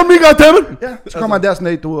turning gay on me, goddammit! Ja, så kommer han der sådan,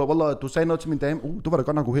 hey, du sagde noget til min dame. Du var da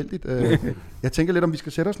godt nok uheldigt. Jeg tænker lidt, om vi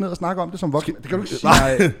skal sætte os ned og snakke om det som voksne. Det kan du ikke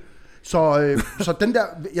sige. Så den der,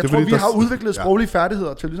 jeg tror, vi har udviklet sproglige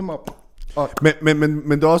færdigheder til ligesom at...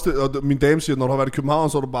 Men det er også det, og min dame siger, når du har været i København,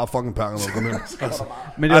 så er du bare fucking perker, når du kommer ind.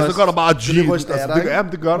 Men altså, så går der bare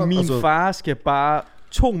G. Det gør der. Min far skal bare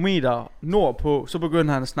 2 meter nordpå, så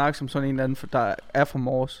begynder han at snakke som sådan en eller anden, der er fra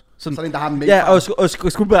Mors. Sådan en, der har en ja,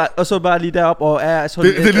 og så bare lige derop og er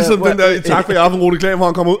sådan... Det er ligesom den der i Tak for i aften, Rudi Klam, hvor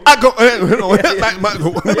han kommer ud. Gå henover.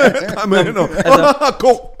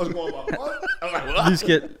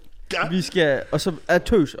 Vi skal, og så er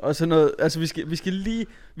tøs, og sådan noget, altså vi skal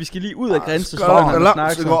lige ud af grænsen, så han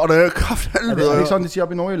snakker sådan. Og det er krafthelvede. Det er ikke sådan, de siger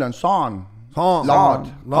op i Nordjylland. Sådan.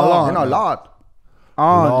 Lord. Han er lord. Det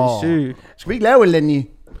er sygt. Skal vi ikke lave Lenny?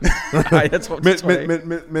 Nej, jeg tror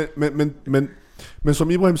det. Men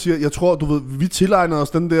som Ibrahim siger, jeg tror, du ved, vi tilegner os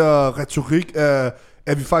den der retorik af,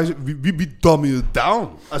 at vi faktisk, vi dummede down.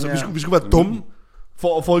 Altså, vi skulle være dumme,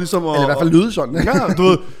 for ligesom at... Eller i hvert fald lyde sådan. Ja, du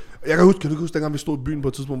ved, kan du ikke huske, dengang vi stod i byen på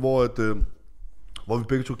et tidspunkt, hvor vi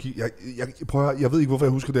begge to kiggede, jeg ved ikke, hvorfor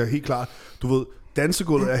jeg husker det her helt klart, du ved,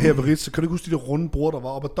 dansegulvet er her ved Ritz, så kan du ikke huske de der runde bord, der var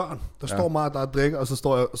oppe ad døren? Der står mig, der er drikker, og så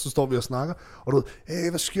står vi og snakker, og du ved, hey,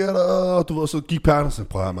 hvad sker der? Du ved, og så gik pærne, og så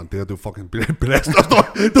prøv at man, det er jo fucking belast.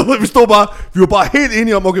 Du ved, vi var bare helt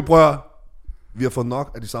enige om, okay, prøv at vi har fået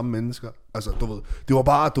nok af de samme mennesker. Altså, du ved, det var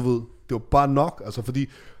bare nok, altså fordi,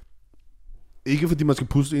 ikke fordi man skal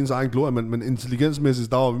puste ens egen glorie, men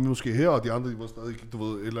intelligensmæssigt, der var vi måske her, og de andre, de var stadig, du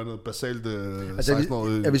ved, et eller andet basalt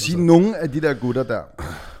 16-årige. Jeg vil sige, nogle af de der gutter der,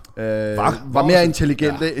 var mere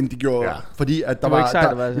intelligente end de gjorde, fordi at der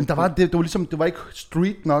var ligesom, det var ikke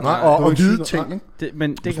street nok og vide ting, ikke?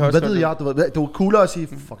 Men det kan også hvad ved jeg, det var coolere at sige,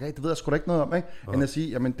 fuck af, det ved jeg sgu da ikke noget om, ikke? End at sige,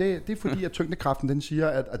 jamen det er fordi at tyngdekraften den siger,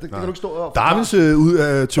 at det kan du ikke stå og... Darwins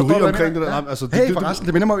teori omkring det der, altså hey, forresten,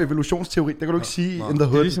 det minder mig om evolutionsteori, det kan du ikke sige in the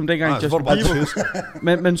hood. Det er ligesom dengang Justin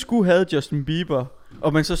Bieber, man skulle have Justin Bieber,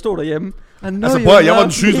 og man så stod derhjemme. Altså jeg var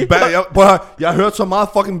den sygeste jeg har hørt så meget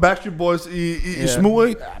fucking Backstreet Boys i smug,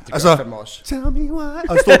 ikke? Ja, det gør fandme også. Tell me why.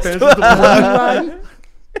 Og stod dansen,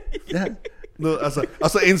 altså, og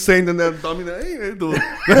så Insane, den der dominer, du ved.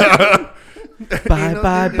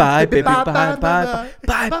 Bye, baby,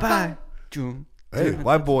 bye. Hey,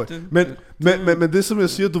 white boy. Men det som jeg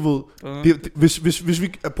siger, du ved, hvis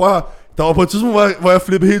vi prøver at der var på et tidspunkt, hvor jeg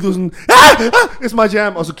flippede helt ud sådan, it's my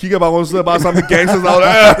jam, og så kigger jeg bare rundt og sidder bare sammen med gangsters, og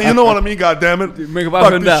you know what I mean, goddammit. Man kan bare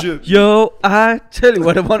høre den der, yo, I tell you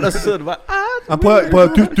what I want, og så sidder du bare, prøv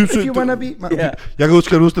at dybt if you wanna be, jeg kan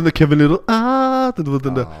huske den der Kevin Little, du ved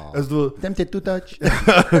den der, altså du ved. Dem det du dodge.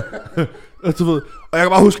 Du ved, og jeg kan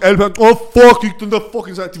bare huske alle børn, fuck, gik den der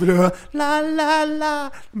fucking sang, de ville høre, la la la,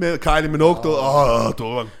 med Kylie Minogue, du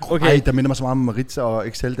var... Okay. Ej, der minder mig så meget om Maritza og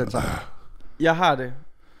Excel, den sang. Jeg har det.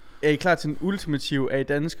 Er I klar til en ultimativ, er I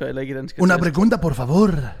dansker eller ikke dansker? Una pregunta, por favor.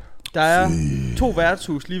 Der er 2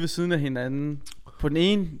 værtshus lige ved siden af hinanden. På den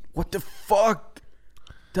ene, what the fuck?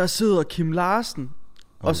 Der sidder Kim Larsen.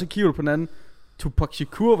 Og så kigger du på den anden, Tupac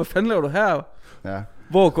Shakur, hvad fanden laver du her? Ja.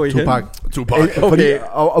 Hvor går I Tupac. hen? Tupac. Okay. Fordi,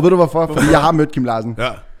 og ved du hvorfor? Fordi jeg har mødt Kim Larsen.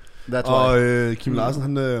 Ja. Og Kim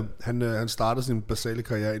Larsen, han startede sin basale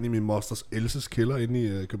karriere inde i min mosters Elses kælder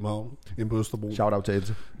inde i København, inde på Østerbro. Shout out til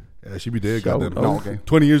Else. Ja, she be there, goddamn. No, okay.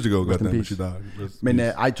 20 years ago, goddamn, she died. Men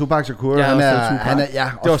Tupac Shakur, ja, han er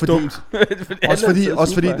ja, det var dumt.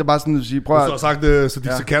 også fordi der bare sådan at sige, prøv at... Hvis du har sagt det, så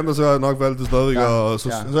Dixie Sikander, så har jeg nok valgt det stadigvæk, og så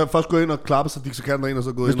så har jeg først gået ind og klappet, så Dixie Sikander ind, og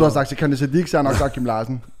så gået hvis ind. Du har sagt Sikander Siddiq, så har jeg nok sagt Kim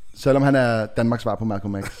Larsen, selvom han er Danmarks svar på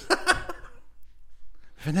Malcolm X. Hvad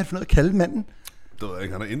fanden er det for noget at kalde manden? Det ved jeg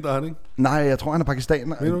ikke, han er inder, han ikke? Nej, jeg tror han er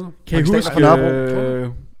pakistaner. Kan I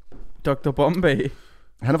huske Dr. Bombay?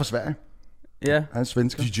 Han er fra Sverige. Ja. Han er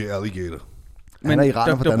svensker. DJ Alligator. Han er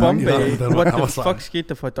iraner fra Dr. Danmark. Bombay, what the fuck skete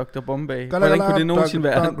der for Dr. Bombay? Hvordan kunne det nogensinde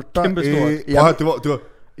være kæmpe stort? Ja, det var...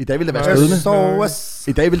 I dag ville det være stødende.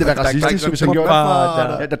 I dag ville det være racistisk, hvis han gjorde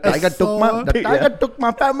det. Der ikke er dukma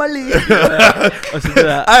family. Og så det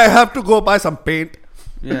der... I have to go buy some paint.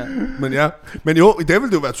 Yeah. Men jo, i dag ville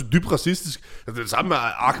det jo være så dybt racistisk. Altså, det er det samme med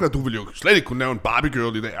Aqua, du ville jo slet ikke kunne nævne en Barbie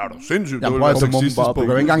girl i dag. Er du sindssygt? Jeg prøver sexistisk på. Du kan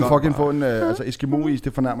jo ikke engang fucking få en Eskimo-is,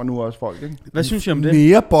 det fornærmer nu også folk, ikke? Hvad synes I om det?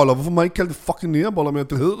 Næreboller, hvorfor må jeg ikke kalde det fucking næreboller mere?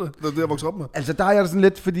 Det hedder det, det er det, jeg voksede op med. Altså, der er jeg sådan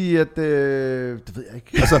lidt, fordi at, det ved jeg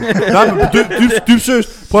ikke. Altså, nej, men dybt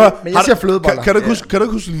seriøst. Prøv at, men jeg siger flødeboller. Kan du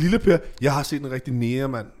ikke huske Lille Per? Jeg har set en rigtig nære,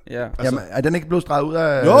 mand. Ja. Altså, jamen, er den ikke blevet streget ud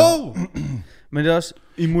af... Jo! Men det er også,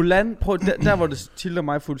 i Mulan, prøv, der hvor det tilter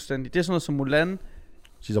mig fuldstændig. Det er sådan noget som Mulan.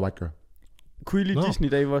 She's a white girl. Kunne I lide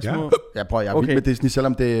Disney, da I var små? Ja, prøv, jeg er vild med Disney,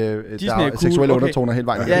 selvom det Disney der er cool, seksuelle undertoner hele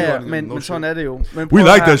vejen. Ja, men sådan er det jo. Men we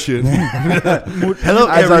like that shit. Hello,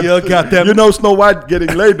 Ariel, goddamn. You know Snow White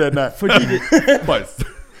getting laid that night. Fordi det...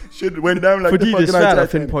 Shit went down like fordi det er svært at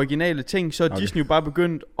finde på originale ting, så er Disney jo bare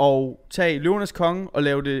begyndt at tage Løvernes Konge og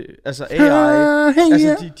lave det, altså AI.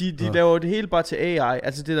 Altså de laver det hele bare til AI,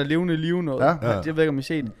 altså det der levende liv noget. Det ved jeg ikke, om I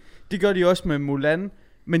set. Det gør de også med Mulan,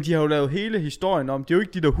 men de har jo lavet hele historien om. Det er jo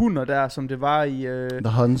ikke de der hunder der, som det var i...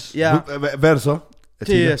 The Huns. Ja. Hvad er det så?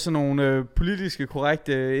 Det er sådan nogle politiske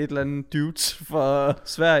korrekte et eller andet dudes fra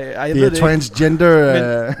Sverige. Ej, jeg det ved er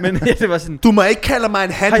transgender. Men ja, det var sådan... Du må ikke kalde mig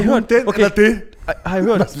en handhund, den eller det. Har I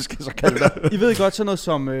hørt? Hvad skal jeg så kalde det? I ved godt sådan noget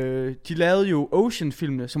som... de lavede jo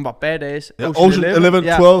Ocean-filmene, som var badass. Ja, Ocean 11,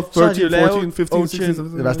 12, 13, 14, 15,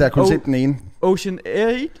 16. Det værste er, at jeg kun set den ene. Ocean 8?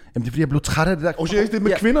 Jamen det er fordi, jeg blev træt af det der. Ocean 8, det er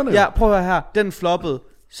med kvinderne. Ja, prøv at høre her. Den floppede.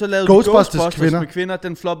 Så lavede Ghostbusters med kvinder,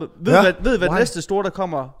 den floppede. Ved hvad næste store der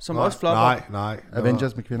kommer, som også flopper? Nej.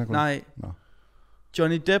 Avengers med kvinder kun. Nej.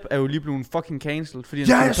 Johnny Depp er jo lige blevet fucking cancelled, fordi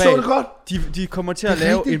ja, jeg så det godt. De kommer til at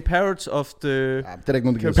lave en Parrots of the... Ja, det er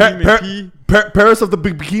ikke nogen, der giver Parrots of the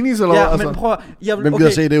Bikinis, eller hvad? Ja, men prøv at... Hvem gider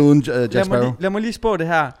se det uden Jack Sparrow? Lad mig lige spå det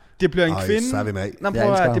her. Det bliver en kvinde. Nej,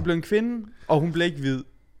 prøv at det bliver en kvinde, og hun bliver ikke hvid.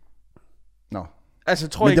 Nå. Altså,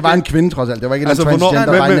 tror men jeg det var en kvinde trods alt. Det var ikke en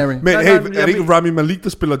transgender binary. Men hey, er det ikke Rami Malek, der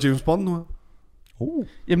spiller James Bond nu?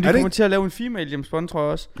 Jamen, de kommer til at lave en female James Bond, tror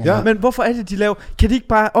jeg også. Ja. Men hvorfor er det, de laver... Kan de ikke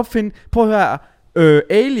bare opfinde... Prøv at høre...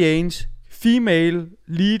 Aliens, female,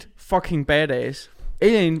 lead, fucking badass.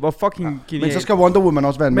 Alien var fucking genial. Men så skal Wonder Woman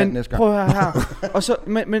også være en mand næste gang. Prøv at høre her. Og så...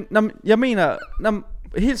 Men jeg mener...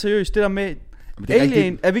 Helt seriøst, det der med...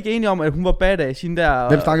 Alien, er vi ikke enige om, at hun var badass i den der...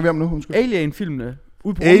 Hvem snakker vi om nu? Alien-filmene.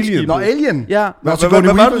 Ude på Alien? Nå, Alien? Ja. Hvad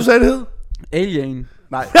var det, du sagde, det hed? Alien.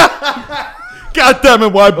 Nej.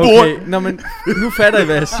 Goddammit, white boy. Okay, men nu fatter I,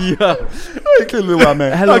 hvad jeg siger. Ikke little white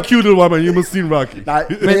man. Hello, cute little white man, you must see Rocky. Nej,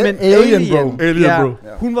 men Alien, bro. Alien, bro.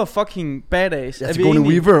 Hun var fucking badass. Ja, Sigourney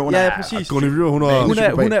Weaver. Ja, præcis. Sigourney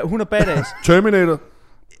Weaver, hun er badass. Terminator.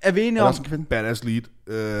 Er vi enige om? Badass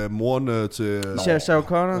lead. Moren til... Sarah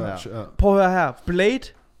Connor. Prøv at høre her. Blade.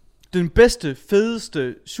 Den bedste,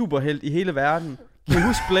 fedeste superhelt i hele verden. Kan du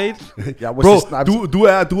huske Blade? Bro, du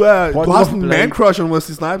har sådan en man crush on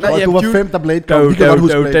Wesley Snipes. Nej, du var 5, der Blade kom. Vi kan godt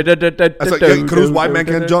huske Blade. Altså, kan du huske White Man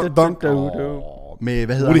Can Dunk? Med,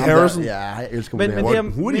 hvad hedder Woody Harrelson? Ja, jeg elsker Woody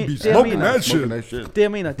Harrelson. Det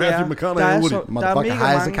jeg mener, det er,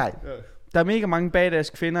 der er mega mange badass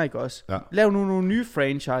kvinder, ikke også? Lav nu nogle nye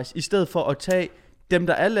franchise, i stedet for at tage dem,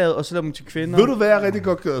 der er lavet, og så lave dem til kvinder. Ved du, hvad jeg rigtig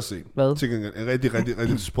godt kan at se? Hvad? Til gengæld, en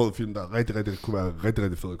rigtig sprød film, der rigtig kunne være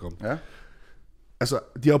rigtig fed at komme. Ja. Altså,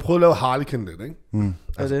 de har prøvet at lave Harley-Quinn lidt, ikke? Altså,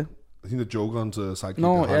 hvad er det? Hende Jokerens sidekick.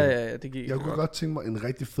 Nå, ja, det gik jeg kunne godt tænke mig en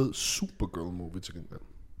rigtig fed Supergirl-movie til gengæld.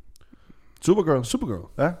 Supergirl.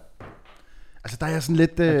 Ja. Altså, der er jeg sådan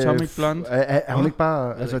lidt... Atomic Blonde. Er hun ikke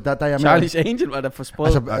bare... Altså, der er jeg Charlie's Angel var der for sprød.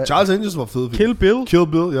 Altså, Charlie's Angels var fed. Kill Bill.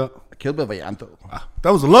 Ja. Kill Bill var hjernedød.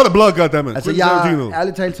 That was a lot of blood, goddammit. Altså, jeg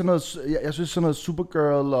ærligt talt sådan noget... Jeg synes sådan noget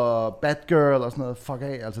Supergirl og Batgirl og sådan noget... Fuck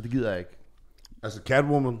af, altså, det gider jeg ikke. Altså,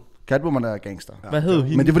 Catwoman er gangster. Ja. Hvad hed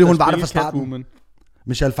hende? Men det er fordi, hun var der fra starten. Catwoman.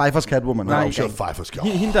 Michelle Pfeiffer's Catwoman. Nej, Michelle Pfeiffer's.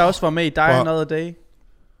 Hende, der også var med i Die Another Day.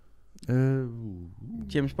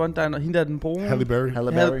 James Bond, hende der er den brune. Halle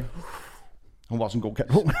Berry. Hun var også en god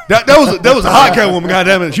Catwoman. That was a hot Catwoman,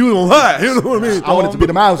 goddammit. She was on high. You know what I mean? I wanted to be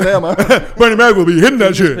the mouse there, man. Bernie Mac will be hitting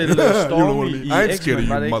that shit. Stormy i I ain't scared of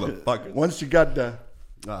you, motherfucker. Once you got there.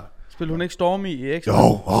 Spillede hun ikke Stormy i X-Men?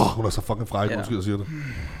 Jo, hun er så fucking fræk, undskyld, jeg siger det.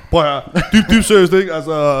 Prøv her, dybt seriøst, ikke?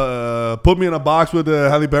 Altså, put me in a box with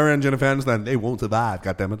Halle Berry and Jennifer Aniston. They won't survive,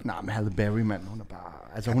 goddammit. Nej, men Halle Berry, mand, hun er bare...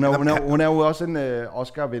 Altså, hun er jo også en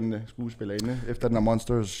Oscar-vindende skuespillerinde, efter den der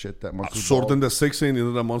Monsters shit, der Monsters Så du den der sexscene i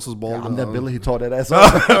den der Monsters Ball? Ja, ham der Billy, he taught that ass.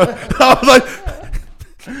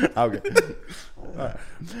 Okay.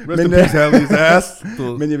 Rest in peace, Halle's ass.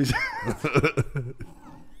 Men jeg vil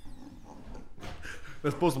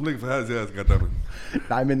Let's post some link for Halle's ass, goddammit.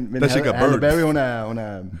 Nej, men Halle Berry, hun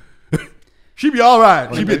er... She be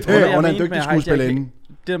alright. She be hun er en dygtig skuespillerinde.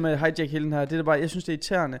 Det der med hijack hele den her, det er bare, jeg synes det er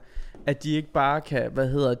irriterende, at de ikke bare kan,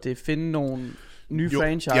 finde nogle nye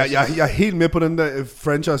franchises. Jeg er helt med på den der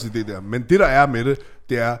franchise-idé der, men det der er med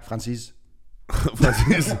det er... Francis.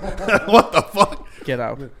 What the fuck? Get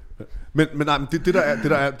out. Men nej, det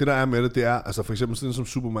der er med det er, altså for eksempel sådan som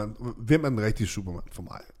Superman. Hvem er den rigtige Superman for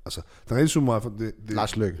mig? Altså, den rigtige Superman for det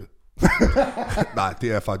Lars Løkke. Nej,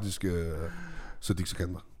 det er faktisk Sadiq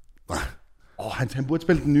Sikander. Nej. Han burde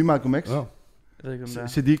spille den nye Malcolm X. Jeg ved ikke, om det er.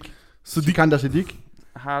 Sikander Siddiq.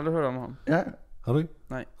 Har aldrig hørt om ham. Ja. Har du ikke?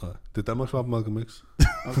 Nej. Det er Danmarks svar på Malcolm X.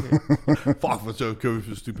 Okay. Fuck, hvor så kører vi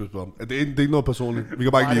for styrt på ham. Det er ikke noget personligt. Vi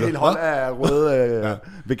kan bare ikke lide det. Det er helt hold af røde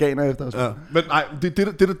veganer efter os. Ja. Men nej, det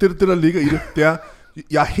der ligger i det er,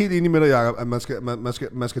 jeg er helt enig med dig, Jacob, at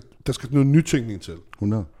der skal noget nytænkning til.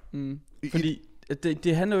 100. Fordi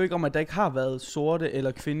det handler jo ikke om, at der ikke har været sorte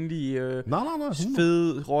eller kvindelige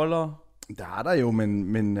fede roller. Der er der jo,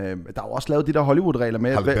 men der er jo også lavet de der Hollywood-regler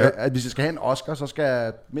med, at hvis jeg skal have en Oscar, så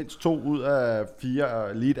skal mindst 2 ud af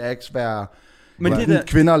 4 lead acts være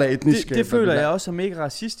kvinder eller etniske. Det føler jeg også er mega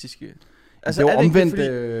racistiske. Altså, det er jo omvendt.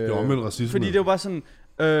 Det er omvendt racisme. Fordi det er jo bare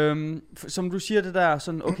sådan, som du siger det der,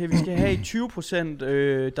 sådan, okay, vi skal have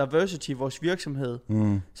 20% diversity i vores virksomhed. Så er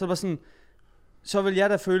det bare sådan, så vil jeg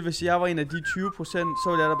da føle, hvis jeg var en af de 20%,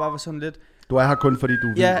 så vil jeg da bare være sådan lidt... Du er her kun fordi du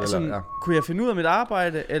vil, eller sådan, kunne jeg finde ud af mit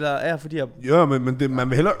arbejde, eller er jeg fordi jeg... Ja, men man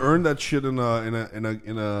vil hellere earn that shit, end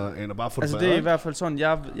at bare få det. Altså det er i hvert fald sådan,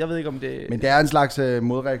 jeg ved ikke om det... Men det er en slags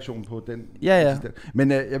modreaktion på den... Ja.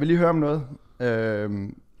 Men jeg vil lige høre om noget.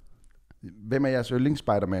 Hvem er jeres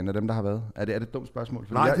yndlings-Spider-Man af dem, der har været? Er det et dumt spørgsmål?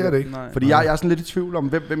 Nej, det er det ikke. Fordi jeg er sådan lidt i tvivl om,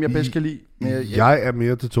 hvem jeg bedst kan lide. Jeg er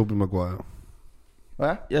mere til Tobey Maguire.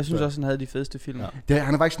 Ja? Jeg synes også, han havde de fedeste film. Ja.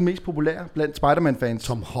 Han er faktisk den mest populære blandt Spider-Man-fans.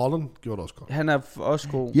 Tom Holland gjorde det også godt. Han er også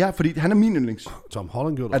god. Ja, fordi han er min yndlings. Tom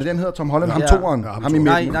Holland gjorde det. Er det den hedder Tom Holland? Ham toeren? Ja, ham i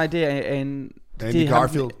midten. Nej, det er en... Andy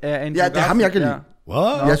Garfield. Ja, det er ham, jeg kan lide.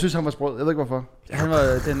 What? Jeg synes, han var sprød. Jeg ved ikke, hvorfor. Han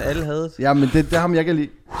var den alle havde. Ja, men det er ham, jeg kan lide.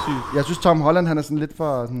 Jeg synes, Tom Holland, han er sådan lidt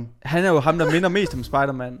for... Sådan... Han er jo ham, der minder mest om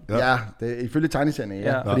Spider-Man. Ja, det er ifølge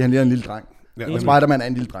tegneserien, fordi han ligner en lille dreng. Ja, Spider-Man er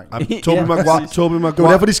en lille dreng. Tobey Maguire. Det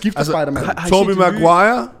var derfor, de skifter Spider-Man. Tobey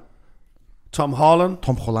Maguire... Tom Holland.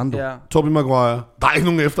 Tom Holland. Ja. Tobey Maguire. Der er ikke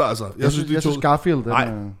nogen efter, altså. Jeg synes Garfield,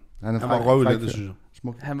 han var røvelig, det synes jeg.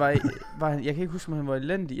 Han var jeg kan ikke huske, om han var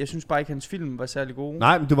elendig. Jeg synes bare ikke, hans film var særlig gode.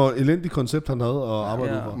 Nej, men det var et elendigt koncept, han havde at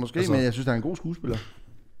arbejde ud for. Måske, altså. Men jeg synes, han er en god skuespiller.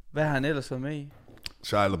 Hvad har han ellers været med i?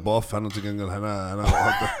 Shia LaBeouf, han er til gengæld, han er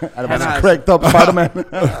cracked up Spider-Man.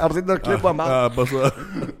 Har du set noget klip af mig? Ja, bare så.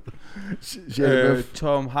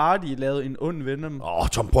 Tom Hardy lavede en ond Venom.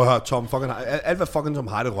 Prøv at høre, Tom fucking alt hvad fucking Tom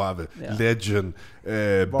Hardy rører ved. Legend,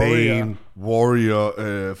 Bane, Warrior,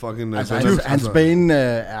 fucking... Altså, hans Bane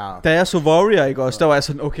er... Da jeg så Warrior, ikke også, der var jeg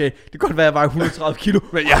sådan, okay, det kan godt være, at jeg var 130 kilo,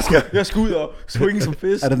 men jeg skal ud og swinge som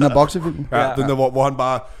fisk. Er det den der boksefilm? Ja, den der, hvor han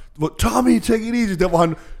bare... Tommy, take it easy. Der hvor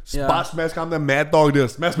han bare smasker ham der Mad Dog der.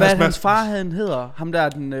 Smash. Hvad hans far hedder? Ham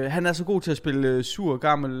der, han er så god til at spille sur,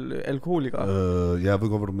 gammel alkoholiker. Jeg ved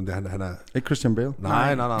godt, hvad du mener. Han er... Ikke Christian Bale?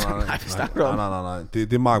 Nej. Nej.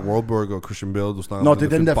 Det er Mark Wahlberg og Christian Bale, du snakker om. Nå,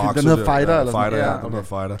 det er den der film, den hedder Fighter, eller sådan.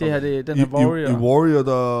 Fighter. Det her, den her Warrior. I Warrior,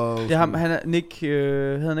 der... Det er ham, han er Nick...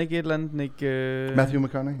 hedder han ikke et eller andet? Nick... Matthew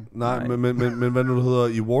McConaughey? Nej, men hvad nu det hedder?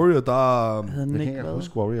 I Warrior, der... Jeg kan ikke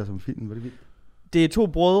huske Warrior som film, var det vildt? Det er 2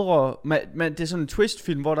 brødre, det er sådan en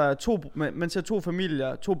twist-film, hvor der er man ser 2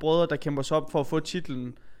 familier, 2 brødre, der kæmper sig op for at få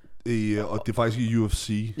titlen. Og det er faktisk i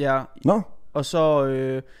UFC. Ja. Nå. Og så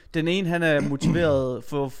den ene, han er motiveret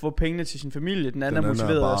for at få pengene til sin familie. Den anden er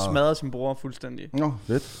motiveret at smadre sin bror fuldstændig. Nå,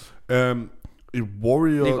 fedt.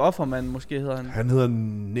 Warrior... Nick Offerman måske hedder han. Han hedder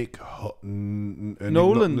Nick...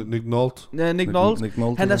 Nolan. Nick Nolte. Ja, Nick Nolte.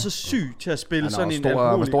 Han er så syg til at spille sådan en alkoholiker.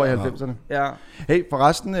 Han var stor i 90'erne. Ja. Hey,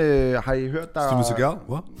 forresten, har I hørt, der... Steven Seagal?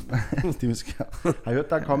 Hvad? Steven Seagal. Har I hørt,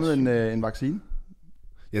 der er kommet en vaccine?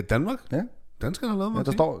 Ja, Danmark? Ja. Danskerne har lavet vaccine.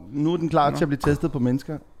 Der står, nu er den klar til at blive testet på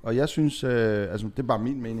mennesker. Og jeg synes, altså det er bare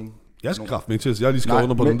min mening. Jeg skal kraften ikke teste. Jeg har lige skrevet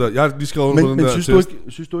under på den der. Jeg har lige skrevet under på den der test.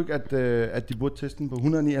 Synes du ikke, at de burde teste den på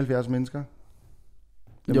 179 mennesker?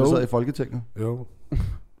 Dem, der sidder i Folketinget. Jo. Er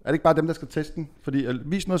det ikke bare dem, der skal teste den? Fordi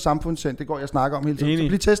vis noget samfundssind, det går jeg snakker om hele tiden. Så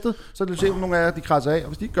bliv testet, så kan du se, om nogle af jer de krasser af. Og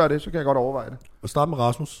hvis de ikke gør det, så kan jeg godt overveje det. Og start med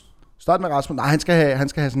Rasmus. Start med Rasmus. Nej, han skal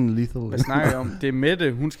have sådan en lethal. Hvad snakker jeg om? Det er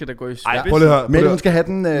Mette, hun skal da gå i spidsen. Ej, prøv lige her. Mette, hun skal have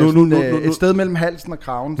den et sted mellem halsen og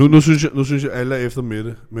kraven. Nu synes jeg alle er efter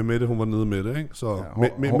Mette. Men Mette, hun var nede med det, ikke? Så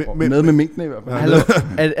nede med minkene i hvert fald. Hallo,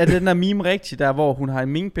 er den der meme rigtig der, hvor hun har en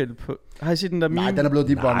minkbælte på? Har I set den der meme? Nej, den er blevet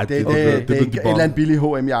debunked. Det er en eller anden billig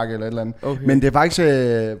H&M-jakke eller et eller andet. Okay. Men det er faktisk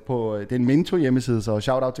det er en Minto hjemmeside, så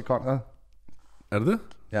shout out til Conrad. Er det det?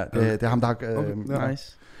 Ja, det er ham, der har...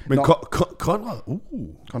 Nice. Men Conrad,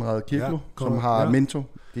 Conrad Kirklo, som har Minto.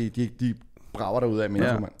 De brager derude af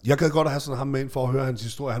Minto, mand. Jeg gad godt at have sådan ham med ind for at høre hans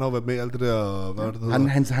historie. Han har jo været med i alt det der, hvad det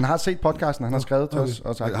hedder. Han har set podcasten, han har skrevet til os.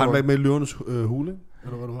 Og sagt, han har været med i Løvernes Hule,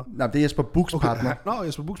 eller hvad det var? Nej, det er Jesper Buchs partner. Nå,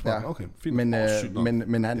 Jesper Buchs partner, okay. Fint.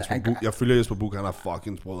 Men han... Jeg følger Jesper Buch, han er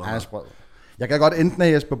fucking sprød. Han er sprød. Jeg kan godt enten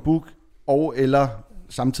have Jesper Buch eller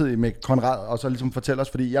samtidig med Conrad, og så ligesom fortælle os,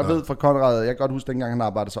 fordi jeg ved fra Conrad, jeg kan godt huske dengang han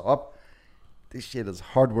arbejdede sig op, this shit is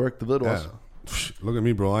hard work, det ved du også. Look at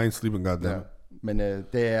me, bro, I ain't sleeping goddamn. Men det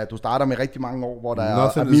er, du starter med rigtig mange år, hvor der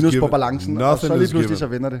er minus på balancen, og så lige pludselig så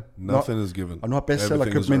vinder det. Nothing is given. Og nu har bestseller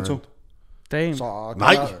købt Minto. Damn. Så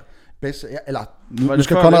nej! Eller, nu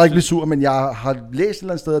skal Conrad ikke blive sur, men jeg har læst et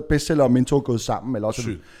eller andet sted, at bestseller og Minto er gået sammen, eller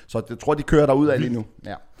også, så jeg tror, de kører derud af lige nu.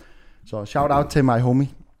 Ja. Så shout out til my homie.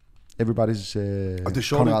 Everybody's og det er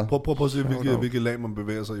sjovt, prøv at se, hvilket lag man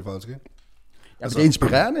bevæger sig i faktisk, ikke? Ja, altså, det er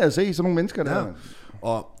inspirerende at se sådan nogle mennesker der.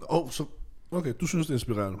 Og så, okay, du synes det er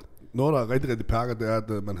inspirerende. Noget, der er rigtig, rigtig perker, det er,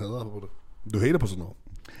 at man hader på det. Du hater på sådan noget.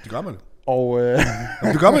 Det gør man jo. Og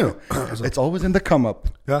det gør man jo. Altså, it's always in the come up.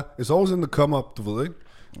 Ja, it's always in the come up, du ved ikke?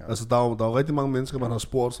 Ja. Altså, der er jo rigtig mange mennesker, man har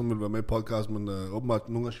spurgt, som vil være med i podcast, men åbenbart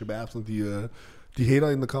nogle af shababsene, de hater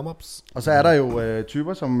in the come-ups. Og så er der jo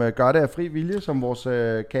typer, som gør det af fri vilje, som vores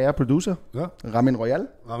kære producer, Ramin Royal.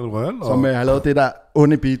 Som har lavet det der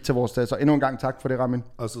onde beat til vores dag. Så endnu en gang tak for det, Ramin.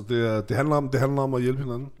 Altså, det handler om at hjælpe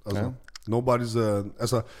hinanden. Altså, nobody's...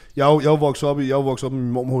 altså, jeg er jo vokset op i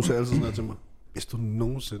min mormor, hun sagde altid sådan her til mig. Hvis du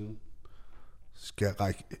nogensinde skal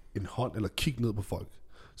række en hånd eller kigge ned på folk,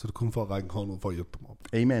 så er det kun for at række en hånd ud for at hjælpe dem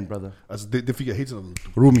op. Amen, brother. Altså, det fik jeg helt tiden at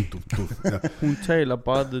vide. Rumi. Hun taler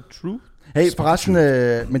bare the truth. Hey, forresten,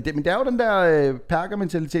 men det er jo den der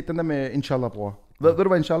perker-mentalitet, den der med inshallah, bror. Ved du,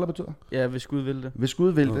 hvad inshallah betyder? Ja, hvis Gud vil det. Hvis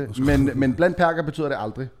Gud vil det, men blandt perker betyder det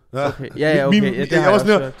aldrig. Ja, okay. Ja, okay. Det har jeg også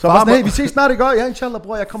hørt. Så far, hey, vi ses snart i går. Ja, inshallah,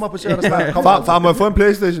 bror, jeg kommer op og ser dig snart. Far, må jeg få en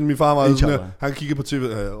PlayStation? Min far var sådan, han kigger på TV.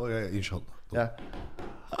 Ja, inshallah. Ja.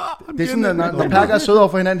 Det er sådan, når perker er søde over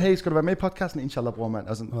for hinanden, hey, skal du være med i podcasten? Inshallah, bror, mand.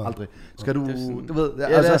 Altså, aldrig. Skal du ved,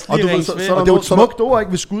 altså, og du ved, så det er jo et smukt ord, ikke?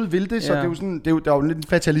 Hvis Gud vil det, så det er jo sådan, der er jo lidt en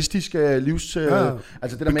fatalistisk livs,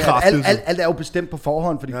 altså det der med, at alt er jo bestemt på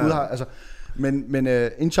forhånd, fordi Gud har, altså, men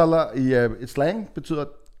inshallah i slang betyder,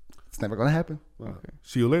 it's never gonna happen. Okay.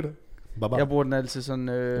 See you later. Bye-bye. Jeg bruger den altid sådan,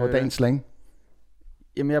 og dagens slang.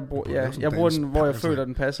 Jamen jeg bruger den, hvor jeg føler,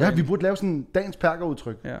 den passer. Ja, vi burde lave sådan dagens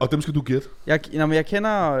perkerudtryk. Ja. Og dem skal du gætte. Jeg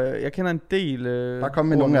kender en del. Bare kom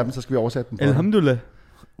med nogle af dem, så skal vi oversætte dem. Alhamdulillah.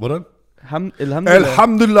 Hvordan?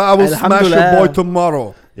 Alhamdulillah, I will smash your boy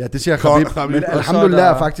tomorrow. Ja, det siger Khabib. Men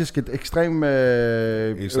alhamdulillah er faktisk et ekstremt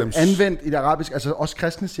anvendt i det arabiske. Altså også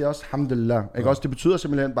kristne siger også alhamdulillah. Ikke også? Det betyder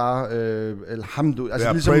simpelthen bare alhamdulillah.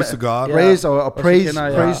 Altså ligesom praise to God. Praise og praise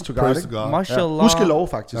to God. Praise to God. Mashallah. Gudskelov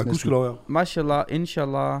faktisk. Ja, gudskelov, ja. Mashallah,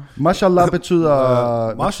 inshallah. Mashallah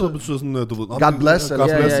betyder... Mashallah betyder sådan, du ved... God bless.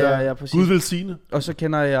 Ja, præcis. Gud velsigne. Og så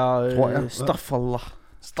kender jeg Astaghfirullah.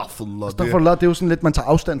 Astaghfirullah, det er jo sådan lidt, man tager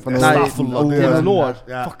afstand fra noget. Nej, det er lort.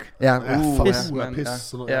 Fuck. Ja, pis, mand.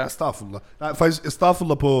 Astaghfirullah. Nej, faktisk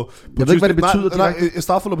Astaghfirullah på... Jeg ved ikke, hvad det betyder. Nej,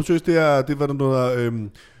 Astaghfirullah på tysk, det er hvad der noget...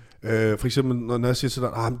 for eksempel, når jeg siger til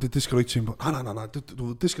dig, det skal du ikke tænke på. Nej,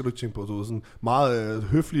 det skal du ikke tænke på. Du ved, sådan meget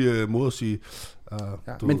høflig måde at sige,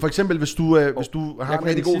 Men for eksempel, hvis du har en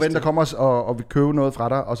rigtig god ven, der kommer og vil købe noget fra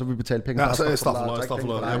dig, og så vil betale penge. Ja, så jeg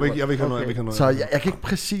stoffer. Jeg vil ikke have noget. Så jeg kan ikke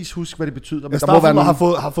præcis huske, hvad det betyder. Men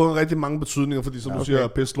Stoffer har fået en rigtig mange betydninger, fordi som du siger,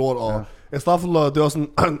 pisse lort. Og stoffer, det er også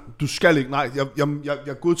sådan, du skal ikke, nej,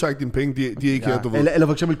 jeg godtager ikke dine penge, de er ikke her, du ved. Eller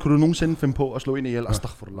for eksempel, kunne du nogensinde finde på at slå ind i ihjel, og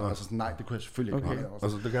stoffer. Altså sådan, nej, det kunne jeg selvfølgelig ikke.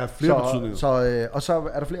 Altså, det kan have flere betydninger. Og så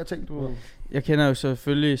er der flere ting, du... Jeg kender jo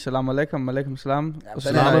selvfølgelig salam alaikum salam.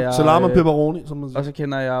 Salam og pepperoni, som man siger. Og så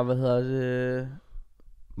kender jeg,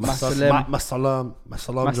 Masalam.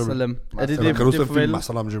 Er det kan du farvel?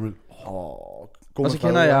 Masalam Jamil? Og så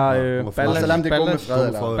kender jeg Masalam, det er god med fred,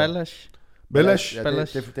 eller? Belash.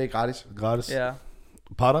 Det er gratis. Ja.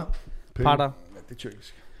 Pata. Det er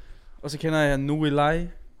tyrkisk. Og så kender jeg Nuilai.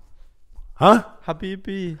 Hæ?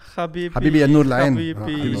 Habibi er Nurlein. Det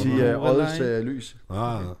vil sige øjets lys.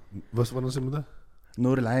 Hvordan siger man det?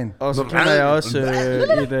 Nurlein. Og så kender jeg også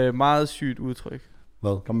et meget sygt udtryk.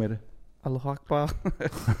 Hvad? Kom med det. Allahu Akbar.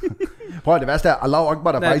 Prøv det værste er, Allahu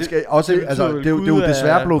Akbar, der faktisk også, altså, det er jo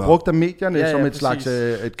desværre blevet brugt af medierne som et slags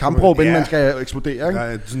et kampråb, inden man skal eksplodere, ikke?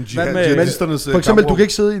 Ja, sådan for eksempel, du kan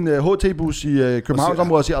ikke sidde i en HT-bus i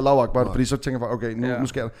Københavnsområdet og sige Allahu Akbar, fordi så tænker folk, okay, nu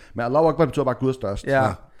sker det. Men Allahu Akbar betyder bare Gud er størst.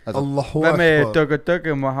 Ja. Altså, hvad med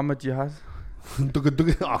Dugga Muhammad Jihad? Det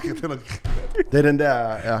er den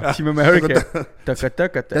der, Team America.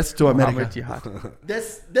 Dugga That's to America. Muhammad Jihad.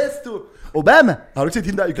 That's to Obama. Har du ikke set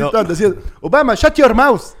hende der i Egypten, der siger, Obama, shut your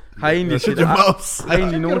mouth. Har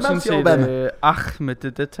egentlig nogensinde set Ahmed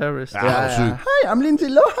the Terrorist? Hi, I'm Lindsay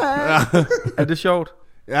Lohan. Er det sjovt?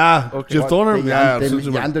 Ja, Jeff Donner. Ja, det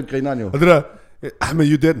er hjernen, griner jo. Og det der, but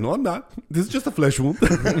you did no, I'm not. This is just a flesh wound.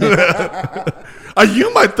 Are you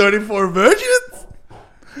my 34 virgins?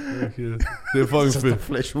 Det er fucking fedt.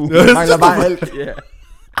 Flesh wound. Mangler bare alt.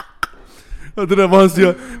 Og det der, hvor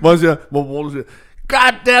Waller siger,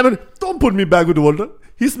 God damn it, don't put me back with the Walter.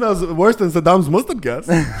 He smells worse than Saddam's mustard gas.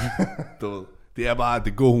 Du ved, det er bare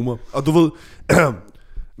det gode humor. Og du ved,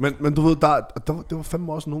 men du ved, det var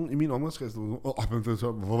fandme også nogen i min omgangskreds,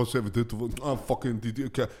 hvorfor ser vi det? Du ved, fucking, de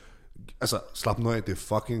kan... Altså, slap nu af, det er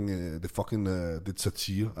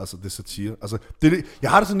satire. Altså, det er satire. Altså,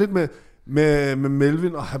 jeg har det sådan lidt med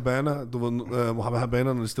Melvin og Habana, du ved, Mohammed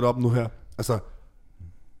Habana, når de stiller op nu her. Altså,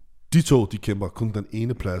 de to, de kæmper kun den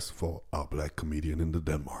ene plads for Our Black Comedian in the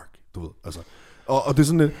Denmark. Du ved, altså. Og det er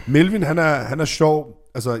sådan lidt, Melvin, han er sjov.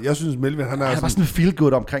 Altså, jeg synes, Melvin, han er... Han er bare sådan en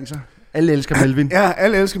feel-good omkring sig. Alle elsker Melvin. Ja,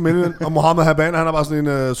 alle elsker Melvin. Og Mohammed Habana, han er bare sådan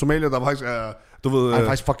en somalier, der faktisk er... Du ved, han er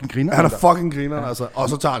faktisk fucking griner. Han er fucking griner, altså. Og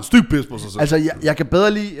så tager han styk pis på sig selv. Altså, jeg kan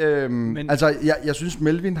bedre lide... altså, jeg synes,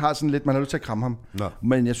 Melvin har sådan lidt... Man har lyst til at kramme ham. Nå.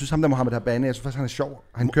 Men jeg synes, ham der Mohammed Habana, jeg synes faktisk, han er sjov.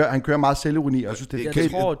 Han kører meget selvironi, og jeg synes, det er...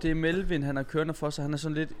 Jeg tror, det er Melvin, han er kørende for sig. Han er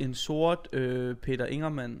sådan lidt en sort Peter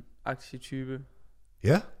Ingerman-agtig type.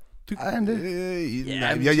 Ja.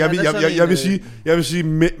 Jeg vil sige,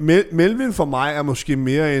 Melvin for mig er måske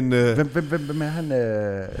mere en... Hvem er han?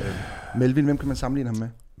 Melvin, hvem kan man sammenligne ham med?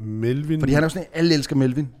 Melvin. Fordi han er jo sådan en, alle elsker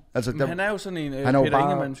Melvin. Altså, han er jo sådan en Peter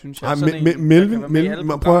Ingemann, synes jeg.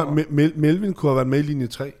 Melvin kunne have været med i linje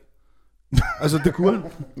 3. Altså, det kunne han.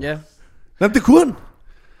 Ja. Nej, det kunne han.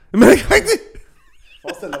 Men det er ikke rigtigt.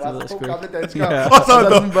 Forestil dig bare to gamle danskere. Og så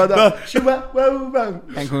er der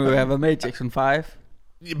han kunne jo have været med i Jackson 5.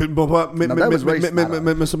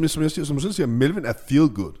 Men som jeg siger, Melvin er feel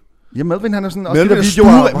good. Ja, Melvin han er sådan...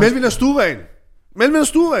 Melvin er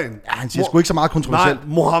stueren. Ja, han siger sgu ikke så meget kontroversielt.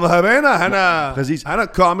 Nej, Mohammed Habana, han er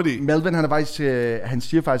comedy. Melvin, han er faktisk... han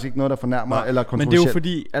siger faktisk ikke noget, der fornærmer eller kontroversielt. Men det er jo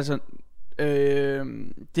fordi, altså...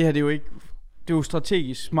 det her, det er jo ikke... Det er jo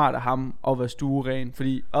strategisk smart af ham at være stueren.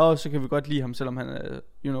 Fordi, så kan vi godt lide ham, selvom han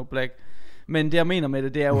er, black. Men det jeg mener med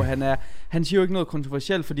det er jo, at han siger jo ikke noget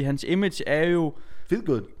kontroversielt, fordi hans image er jo... Feel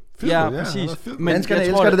good. Ja, præcis. Men danskerne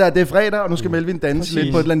elsker det der, det er fredag, og nu skal Melvin danse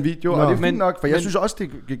lidt på et eller andet video, og det er fint nok, for jeg synes også,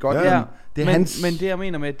 det er godt. Ja, det er hans... men det jeg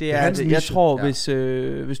mener med, det er at jeg tror,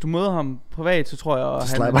 hvis du møder ham privat, så tror jeg,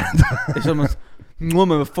 så han... det er som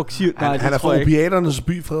man fuck siger. Han er fra opiaternes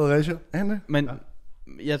by, Fredericia. Men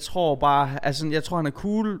jeg tror bare, altså jeg tror han er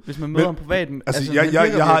cool, hvis man møder ham privat. Altså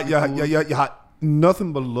jeg har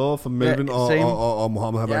nothing but love for Melvin og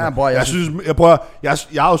Mohammed Habana.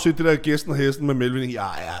 Jeg har jo set det der Gæsten og Hesten med Melvin. Jeg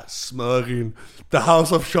er smadret. The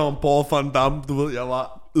House of Jean-Paul Van Damme, du ved, jeg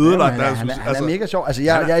var ødelagt. Han er mega sjov. Altså,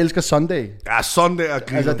 jeg elsker Sunday. Ja, Sunday er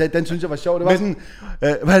griner. Altså, den synes jeg var sjov. Det var sådan,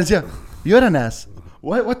 hvad han siger, you're an ass.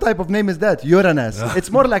 What type of name is that? Jonas.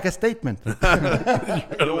 It's more like a statement.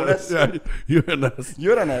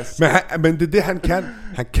 Jonas. Men det er det, han kan.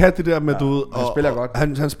 Han kan det der med, du ved... Han spiller godt.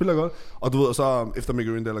 Han spiller godt. Og du ved, så efter Mick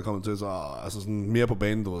Øgendahl er kommet til, så altså sådan mere på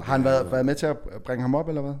banen, du ved. Har han været med til at bringe ham op,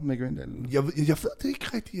 eller hvad? Mick Øgendahl? Jeg ved det ikke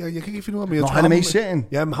rigtigt. Jeg kan ikke finde ud af, men jeg tror, han er med i serien?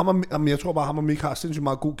 Ja, men jeg tror bare, ham og Mick har sindssygt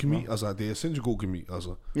meget god kemi. Altså, det er sindssygt god kemi, altså.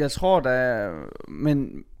 Jeg tror da... Men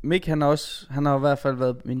Mick, han har i hvert fald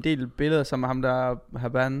været en del billeder sammen med ham, der har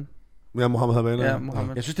banen. Ja, Mohammed Habana. Ja,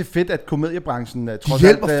 Mohammed. Jeg synes, det er fedt, at komediebranchen trods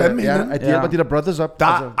hjælper fandme hinanden. at de hjælper de der brothers op. Der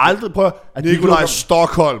er aldrig prøvet. Nikolaj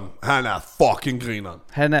Stockholm, han er fucking grineren.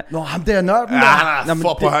 Han er... Nå, ham der nørden. Ja, han er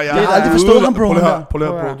for på her. Jeg har aldrig forstået ham, bro. Prøv at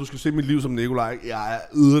høre, bro. Du skal se mit liv som Nikolaj. Jeg er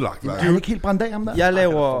ødelagt. Jeg er ikke helt brændt af ham der. Jeg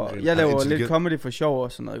laver lidt comedy for sjov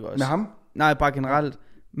og sådan noget, ikke også? Med ham? Nej, bare generelt.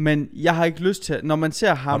 Men jeg har ikke lyst til, når man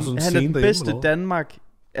ser ham, han er den bedste Danmark.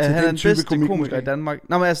 Han er den bedste komiker i Danmark.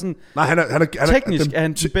 Nej, men sådan, teknisk er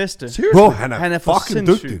han den bedste. Bro, han er fucking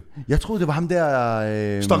dygtig. Jeg troede, det var ham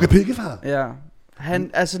der... Stokke Pikkefar. Ja.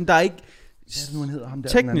 Han, altså, der er ikke... Hvad er det nu, han hedder? Ham der,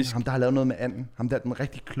 teknisk. Ham der har lavet noget med anden. Ham der den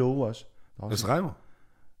rigtig kloge også. Lasse Reimer?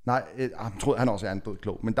 Nej, han også er en død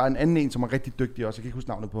klog. Men der er en anden en, som er rigtig dygtig også. Jeg kan ikke huske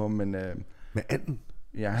navnet på ham, men... Med anden?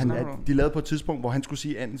 Ja, de lavede på et tidspunkt, hvor han skulle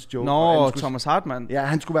sige andens joke. Nå, Thomas Hartmann. Ja,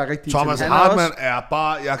 han skulle være rigtig... Thomas Hartmann er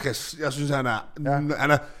bare... Jeg synes, han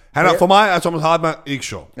er... Han er for mig er Thomas Hartmann ikke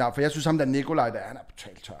sjov. Ja, for jeg synes ham der Nikolaj, der han er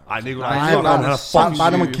totalt tør. Nej, Nikolaj, han er fucking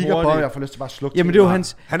bare når man kigger på, jeg får lyst til bare at slukke. Jamen det er jo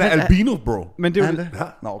hans... Han er albino, bro. Men det er jo det.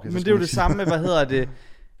 Nå, okay, men det er jo det samme, hvad hedder det?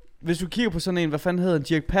 Hvis du kigger på sådan en, hvad fanden hedder han?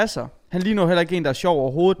 Dirch Passer. Han ligner jo heller ikke en, der er sjov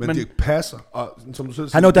overhovedet. Men Dirch Passer, og som du selv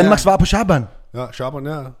siger... Han er jo Danmarks svar på Shaban. Ja, Shaban,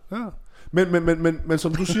 ja. Men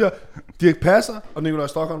som du siger, Dirch Passer og Nikolaj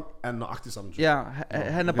Stockholm er nøjagtigt samme type. Ja,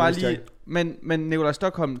 han er bare lige... Men Nikolaj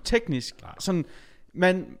Stockholm teknisk, sådan...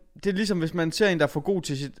 Men det er ligesom, hvis man ser en, der er for god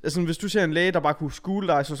til sit... Altså, hvis du ser en læge, der bare kunne skule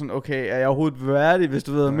dig, så sådan, okay, er jeg overhovedet værdig, hvis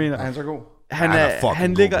du ved, hvad jeg mener. Er han så god?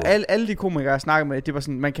 Han ligger... Alle de komikere, jeg snakker med, det var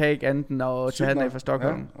sådan, man kan ikke andet end at tage handen af fra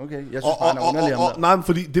Stockholm. Ja, okay, jeg synes bare, han er underlig ham der. Nej,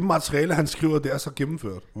 fordi det materiale, han skriver, det er så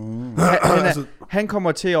gennemført. Han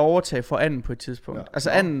kommer til at overtage for anden på et tidspunkt. Ja. Altså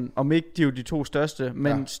anden og Mick, de er jo de to største,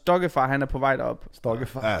 men Stokkefar, han er på vej derop.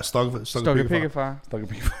 Stokkefar? Ja, Stokkepikkefar.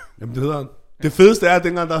 Jamen, det hedder han. Det fedeste er, at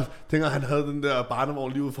dengang han havde den der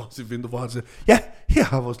barnevogn lige ude for sit vindue, hvor han siger, ja, her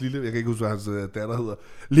har vores lille, jeg kan ikke huske, hvad hans datter hedder,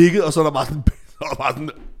 ligget, og så er der bare sådan en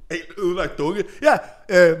helt ødelagt dukke. Ja,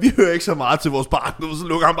 vi hører ikke så meget til vores barn, du ved, så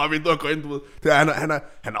lukker han bare vinduet og går ind, du ved. Det er,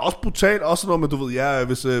 han er også brutal, også noget med, du ved, ja,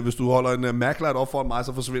 hvis du holder en MacLight op foran mig,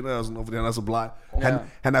 så forsvinder jeg og sådan noget, fordi han er så bleg.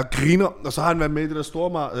 Han er griner, og så har han været med i det der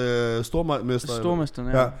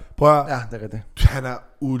stormesteren. Ja. Prøv at, ja, det er rigtigt. Han er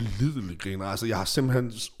ulidelig griner, altså jeg har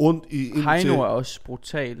simpelthen ondt i... Heino er også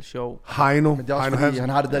brutal sjov. Heino. Men det er også fordi, han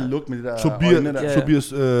har det der look med det der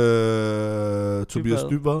Tobias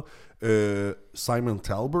Dybvad. Simon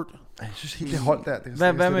Talbot. Jeg synes helt det hold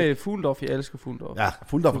der. Hvad med Fuglendorf? Jeg elsker Fuglendorf. Ja,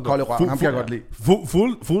 Fuglendorf er kold i røven. Ham kan jeg godt lide.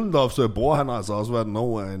 Fuglendorfs bror, han har altså også været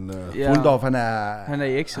noget af en... Fuglendorf, han er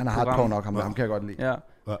i Exit. Han er hardcore nok, ham kan jeg godt lide. Ja.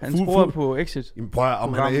 Hans bror på Exit. Prøv at,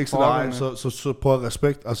 om han er Exit eller ej, så prøv at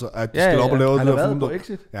respekt, altså at de skal op og lave det der Fuglendorf.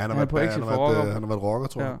 Han har været på Exit? Ja, han har været rocker,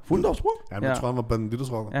 tror jeg. Fuglendorfs bror? Ja, jeg tror han var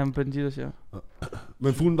Bandidos rocker. Ja, Bandidos, ja.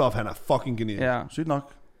 Men Fuglendorf, han er fucking genial. Ja. Sygt nok.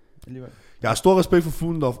 Alligevel. Jeg har stor respekt for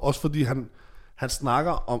Fuglendorf, også fordi han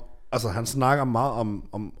snakker om, altså han snakker meget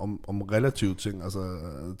om relative ting, altså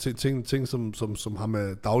ting som har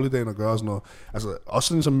med dagligdagen at gøre og sådan noget. Altså også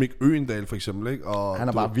sådan som Mick Øgendahl for eksempel, ikke? Og han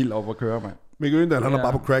er bare vild op at køre, mand. Mick Øgendahl, han er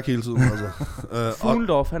bare på crack hele tiden, altså.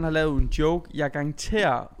 Fuglendorf, han har lavet en joke, jeg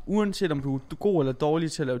garanterer, uanset om du er god eller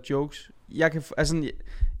dårlig til at lave jokes, jeg kan, altså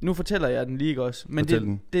nu fortæller jeg den lige, ikke også, men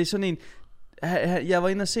det er sådan en, jeg var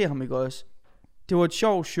inde og se ham, ikke også. Det var et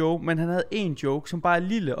sjovt show, men han havde en joke, som bare er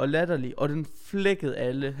lille og latterlig, og den flækkede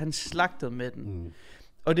alle. Han slagtede med den.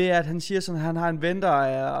 Og det er, at han siger sådan, at han har en ven, der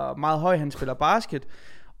er meget høj, han spiller basket,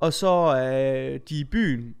 og så de i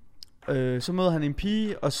byen, så møder han en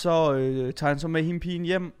pige, og så tager han så med hende pigen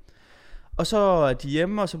hjem, og så er de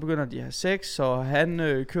hjemme, og så begynder de at have sex, og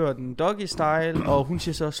han kører den doggy style, og hun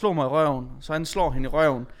siger så, slå mig i røven, så han slår hende i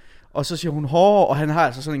røven. Og så siger hun hårdere, og han har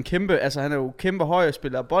altså sådan en kæmpe, altså han er jo kæmpe høj og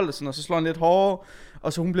spiller bold og sådan, og så slår han lidt hårdere,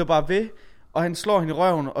 og så hun bliver bare ved, og han slår hende i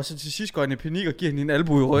røven, og så til sidst går han i panik og giver hende en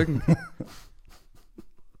albue i ryggen.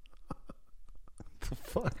 The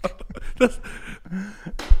fuck?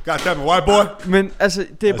 Goddammit, white boy. Men altså,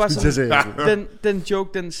 det er bare sådan, den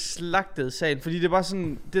joke, den slagtede sagen, fordi det er bare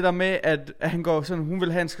sådan, det der med, at han går sådan, hun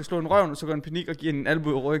vil have, han skal slå en røven, og så går han i panik og giver hende en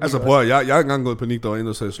albue i ryggen. Altså prøv at, jeg har ikke engang gået i panik, der var inde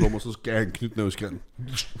og sagde slå mig, så skal jeg en knytnæve i skallen.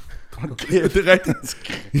 Det er rigtigt.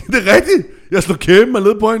 Det er rigtigt. Jeg slår kæmpe med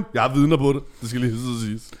led på hende. Jeg har vidner på det. Det skal lige så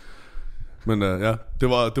siges. Men ja, det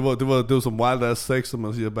var som wild ass sex, som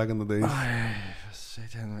man siger back in the days.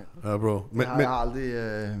 Satan, mand. Ja, bro. Men, jeg har aldrig...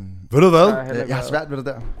 Ved du hvad? Jeg har svært ved det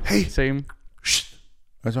der. Hey! Same.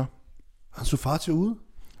 Hvad så? Ansu Fati er ude.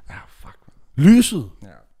 Ja, fuck. Lyset Ja.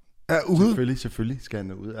 er ude. Selvfølgelig skal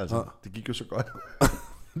han ud. Altså, ja. Det gik jo så godt.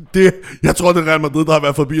 Jeg tror, det er Real Madrid, der har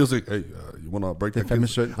været forbi og sagt, hey, you wanna break that? Det er fandme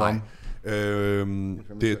synd for ham.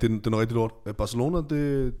 Det er noget rigtig lort. Barcelona,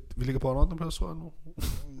 vi ligger på en 8. plads, tror jeg nu.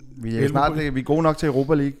 Vi er gode nok til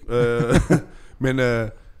Europa League. Men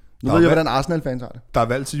nu ved jeg, hvordan Arsenal-fans har det. Der er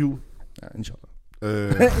valg til jul. Ja,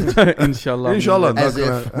 inshallah. Inshallah.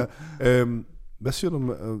 Hvad siger du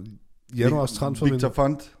med januars transfervindue? Victor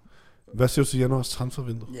Font. Hvad siger du til januars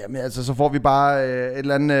transfervindue? Jamen altså, så får vi bare et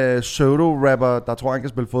eller andet pseudo-rapper, der tror, han kan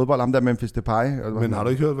spille fodbold. Ham der Memphis Depay. Men har du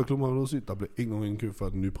ikke hørt, hvad klubben har været ude at sige? Der bliver ikke nogen indkøb, før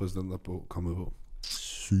den nye præsident er kommet på.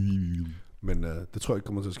 Sygt. Men det tror jeg ikke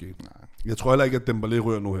kommer til at ske. Nej. Jeg tror heller ikke, at Dembélé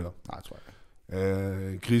rører nu her. Nej, tror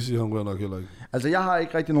jeg ikke. Grisi, han rører nok heller ikke. Altså, jeg har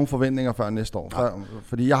ikke rigtig nogen forventninger før næste år.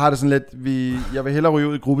 Fordi jeg har det sådan lidt, jeg vil hellere ryge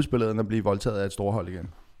ud i gruppespillet, end at blive voldtaget af et storhold igen.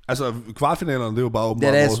 Altså, kvartfinalerne, det er jo bare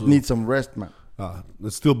åbenbart. That ass needs some rest, man. Ja, it's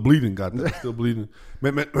still bleeding, goddamn. Still bleeding.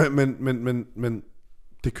 Men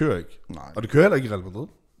det kører ikke. Nej. Og det kører heller ikke i Real Madrid.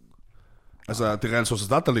 Altså, det er Real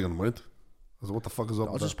Sociedad, der ligger nummer 1. Altså, what the fuck is up? Det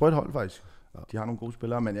er også et sprødt hold, faktisk. Ja. De har nogle gode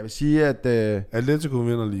spillere, men jeg vil sige, at... Atletico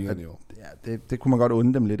vinder ligaen i år. Ja, det kunne man godt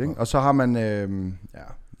unde dem lidt, ikke? Og så har man...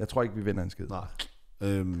 jeg tror ikke, vi vinder en skid. Nej.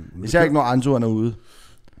 Især ikke, når Antoine er ude.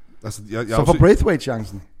 Altså, så får Braithwaite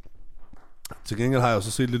chancen. Til gengæld har jeg jo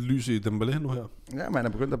så set lidt lys i Dembélé nu her. Ja, man er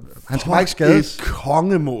begyndt at... Han skal bare ikke skades. Et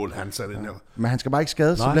kongemål, han satte ind her. Men han skal bare ikke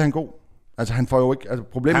skades, så bliver han god. Altså, han får jo ikke... Altså,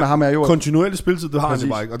 problemet med ham er jo... Kontinuerlig spilletid, det har han jo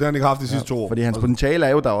bare ikke. Og det har han ikke haft de sidste 2 år. Fordi hans potentiale er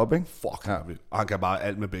jo deroppe, ikke? Fuck, og han kan bare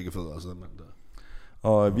alt med begge fødder. Altså,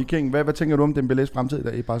 og Viking, hvad tænker du om Dembélés fremtid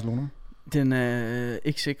der i Barcelona? Den er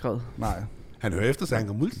ikke sikret. Nej. Han hører efter, så han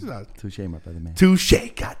kan multitask. Touché, my brother, man.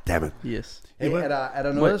 Touché, goddammit. Yes. Hey, er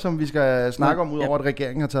der noget, som vi skal snakke om, udover at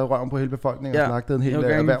regeringen har taget røven på hele befolkningen og slagtet en hel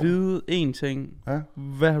erhverv? Jeg vil gerne vide én ting. Ja?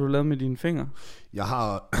 Hvad har du lavet med dine fingre? Jeg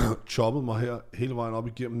har choppet mig her hele vejen op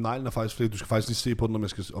igennem. Neglen er faktisk flere. Du skal faktisk lige se på den, om jeg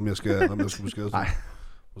skal beskade. Nej.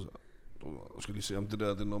 Du skal lige se, om det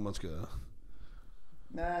der det er noget, man skal...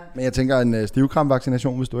 Nej. Men jeg tænker en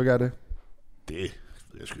stivkramvaccination, hvis du ikke er det. Det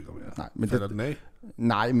jeg sgu ikke om jeg. Nej, men falder den af?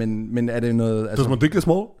 Nej, men er det noget... Altså... Does my dick get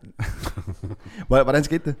small? Hvordan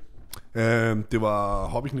skete det? Det var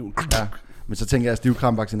hobbykniven. Ja, men så tænker jeg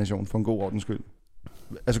stivkramvaccination for en god ordens skyld.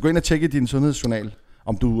 Altså gå ind og tjekke din sundhedsjournal,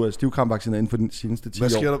 om du er stivkramvaccineret inden for de seneste 10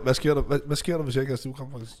 år. Hvad sker der, hvis jeg ikke er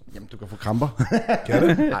stivkramvaccineret? Jamen, du kan få kramper. Kan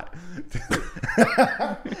det? Nej.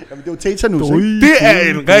 Jamen, det er jo tetanus, ikke? Det er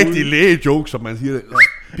en rigtig læge-joke, som man siger det.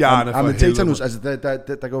 Bjarne for helvede. Tetanus, altså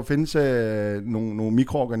der kan jo findes nogle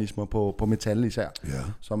mikroorganismer på metal især,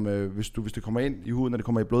 som hvis det kommer ind i huden, når det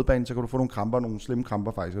kommer i blodbanen, så kan du få nogle kramper, nogle slemme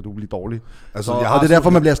kramper faktisk, og du bliver dårlig. Altså, og det er derfor,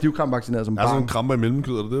 man bliver stivkramvaccineret som barn. Er sådan nogle kramper i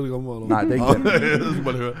mellemkød, er det kommer? Eller? Nej, det er ikke det. Det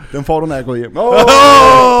skal høre. Den får du, når jeg går hjem.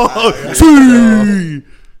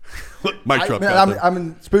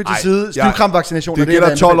 Men spøg til side, stivkramvaccination. Det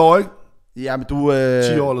gælder 12 år, ikke? Ja, men du er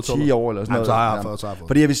 10 år eller 12 10 år eller sådan noget. Så har jeg fået.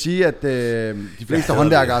 Fordi jeg vil sige, at de fleste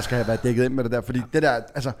håndværkere skal have været dækket ind med det der. Fordi det der,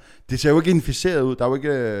 altså, det ser jo ikke inficeret ud. Der er jo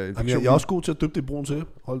ikke infektion. Jeg er også god til at dyppe det i brun sæbe.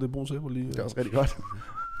 Holde det i brun sæbe lige. Det er også rigtig godt.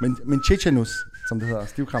 Men tetanus, som det hedder,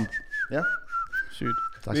 stivkramp. Ja. Sygt.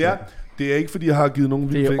 Ja, det er ikke fordi, jeg har givet nogen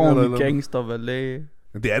vilde fingre. Det er ordentlig gangster at være læge.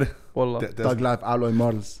 Det er det. Dog Life Alloy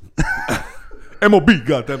Models. MOB,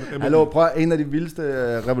 goddammit. Hallo, prøv, en af de vildeste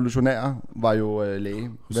revolutionære var jo læge.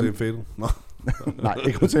 Hussein Fadel. Nej,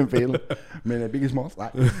 ikke Hussein Fadel, men Biggie Smalls. Nej,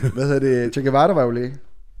 hvad hedder det? Che Guevara var jo læge.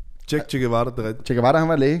 Che Guevara, det er rigtigt. Che Guevara, han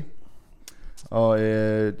var læge. Og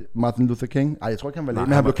Martin Luther King. Ej, jeg tror ikke, han var læge,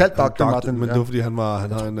 men han blev kaldt Dr. Martin. Men det var, fordi han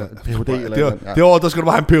har en... Ph.D. eller noget. Derovre, der skal du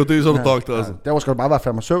bare have en Ph.D., så er du doktor. Altså. Derovre skal du bare være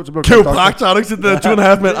farmaceut, så bliver du kaldt doktor. Kiropraktor, har du ikke set det?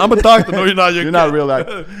 2.5 man. I'm a doctor. No, you're not. You're not real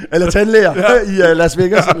doctor. Eller tandlæger i Las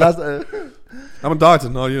Vegas. I'm a doctor.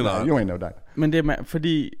 No, you're not. You ain't no doctor.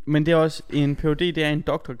 Men det er også en Ph.D., det er en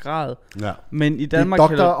doktorgrad. Ja. Men i Danmark...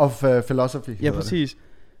 Doctor of Philosophy. Ja, præcis.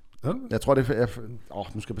 Jeg tror det er...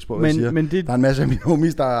 nu skal jeg passe på, hvad jeg siger. Der er en masse af mine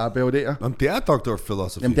homies, der er Ph.D.'er. Jamen, det er Doctor of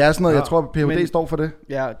Philosophy. Jamen, det er sådan noget, jeg tror, Ph.D. står for det.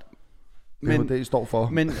 Ja. Ph.D. står for.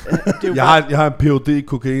 Men det er jo jeg har en Ph.D. i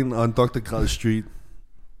kokain og en doktorgrad i street.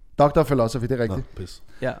 Doctor of Philosophy, det er rigtigt. Pis.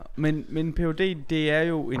 Ja, men Ph.D. det er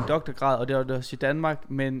jo en doktorgrad, og det er det også i Danmark.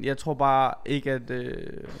 Men jeg tror bare ikke, at...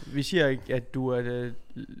 vi siger ikke, at du er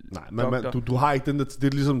nej, men du har ikke den der... Det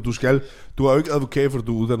er ligesom, du skal... Du er jo ikke advokat, fordi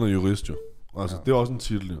du er uddannet jurist, jo. Altså, det er også en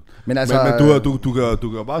titel, jo. Men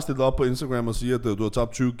du kan bare stille op på Instagram og sige, at du har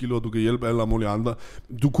tabt 20 kilo, og du kan hjælpe alle mulige andre.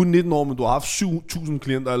 Du er kun 19 år, men du har haft 7.000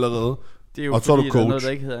 klienter allerede. Det er jo og så er fordi, du der er coach. noget, der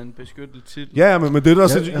ikke hedder en beskyttet titel. Ja, men det er der,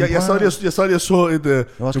 jeg så et,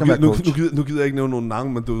 nu gider jeg ikke nævne nogen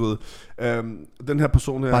navn, men du ved, den her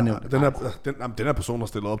person her, den her person har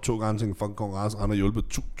stillet op 2 gange til en fucking konkurrence, og han har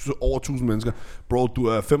hjulpet over 1000 mennesker. Bro, du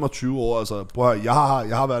er 25 år, altså, prøv at, jeg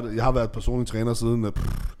har været personlig træner siden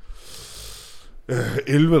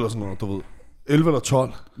 11 eller sådan noget, du ved. 11 eller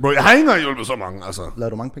 12. Bro, jeg har ikke engang hjulpet så mange, altså.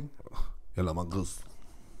 Lavede du mange penge? Jeg lavede mange gris.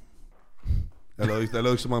 Jeg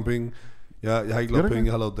lavede ikke så mange penge. Jeg har ikke lavet penge,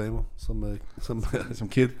 jeg har lavet damer som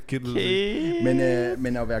kid.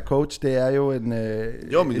 Men at være coach, det er jo en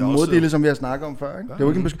moddele, som vi har snakket om før. Ikke? Det er jo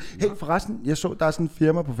ikke en Hey, forresten, jeg så, der er sådan en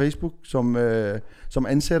firma på Facebook, som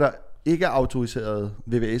ansætter ikke autoriserede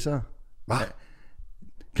VVS'ere. Hvad?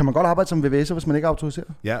 Kan man godt arbejde som VVS'er, hvis man ikke er autoriseret?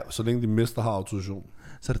 Ja, så længe de mister har autorisation.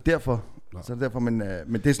 Så er det derfor. Så er det derfor, men det er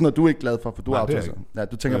sådan noget, du er ikke glad for du er autoriseret. Ja,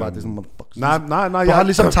 du tænker bare, det er sådan... Nej. Du har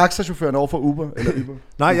ligesom taxachaufføren over for Uber, eller Uber.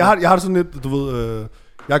 Nej, jeg har det sådan lidt, du ved...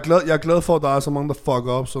 Jeg er glad for, at der er så mange, der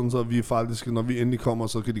fucker op, sådan så vi faktisk, når vi endelig kommer,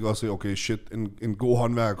 så kan de godt se, okay, shit, en god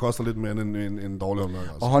håndværker koster lidt mere end en dårlig håndværker.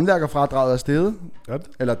 Altså. Og håndværkerfradraget er steget. Ja, det.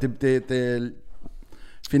 Eller det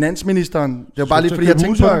finansministeren, det er jo bare lige fordi, jeg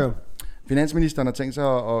tænkte på, finansministeren har tænkt sig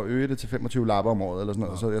at øge det til 25 lapper om året, eller sådan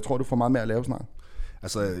noget, så jeg tror, du får meget mere at lave snart.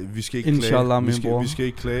 Altså, vi skal ikke klage. Vi skal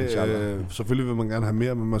ikke klage. Selvfølgelig vil man gerne have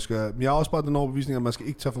mere, men jeg har også bare den overbevisning, at man skal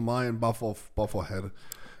ikke tage for meget ind, bare for at have det.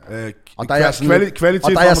 Og der er jeg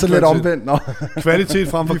sådan lidt omvendt. Kvalitet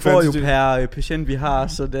frem for kvantitet. Vi får jo per patient, vi har,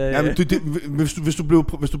 så det... Ja, men hvis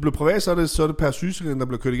du blev privat, så er det per sygesikring, der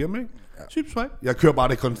bliver kørt igennem, ikke? Ja. Jeg kører bare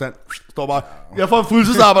det konstant. Står bare, jeg får en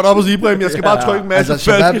fuldtidsarbejde op hos Ibrahim, jeg skal bare trykke en masse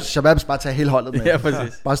altså, Shababs bare tage hele holdet med. Ja,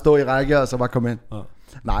 præcis. Bare stå i række, og så bare komme ind. Ja.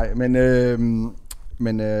 Nej, men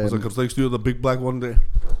og så kan du så ikke styre The Big Black One Day.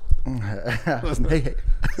 Sådan, hey.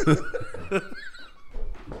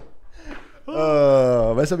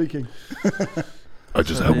 Hvad så, Viking? I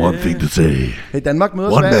just have one thing to say. Hey, Danmark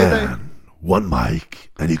møder Sverige i dag. One mic,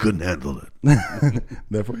 and he couldn't handle it.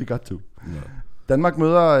 Therefore he got to. Danmark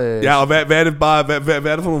møder... Ja, og hvad er det bare? Hvad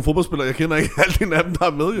er det for nogle fodboldspillere? Jeg kender ikke halvdelen af dem, der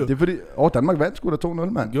er med, jo. Det er fordi... Danmark vandt sgu da 2-0,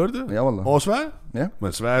 mand. Gjorde det? Ja, over Sverige? Ja.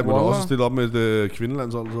 Men Sverige må også stille op med et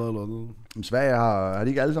kvindelandshold, så eller noget. Men Sverige har de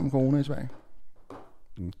ikke alle sammen corona i Sverige?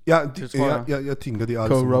 Ja, jeg tænker, de er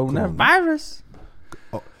alle sammen coronavirus.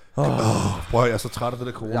 Prøv, jeg er så træt af det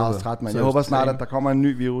der corona. Jeg er også træt, man. Jeg håber snart, at der kommer en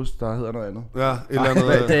ny virus, der hedder noget andet. Ja, et eller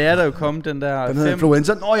andet. Det er der jo kommet, den der... Den hedder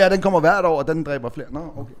influenza. Nå ja, den kommer hvert år, og den dræber flere.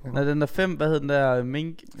 Nå, okay. Nej, den der 5, hvad hed den der?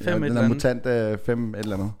 Mink 5 ja, den der mutant 5 et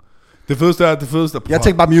eller andet. Det fedeste er... Jeg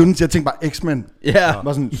tænkte bare Mutants, jeg tænkte bare X-Men. Ja.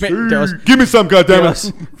 Var sådan, det også, give me some,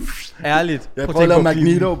 goddammit. Ærligt. Jeg prøvede at lave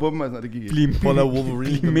Magneto på dem, og sådan, det gik ikke. Prøv at lave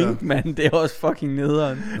Wolverine. Minkman, det er også fucking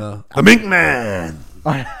nederen. Ja. The Minkman!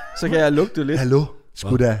 Så kan jeg lugte lidt. Hallo?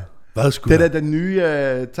 Sgu da. Hvad skulle det er den nye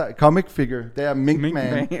comic figure, det er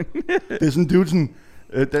Minkman. Det er sådan en dude, sådan...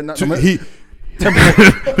 det er sådan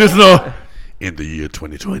noget... In the year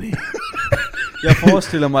 2020. Jeg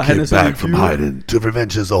forestiller mig, han er sådan back from hiding to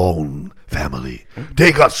revenge his own family.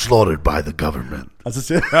 They got slaughtered by the government. Altså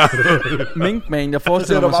siger Minkman, jeg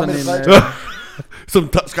forestiller mig sådan en... Som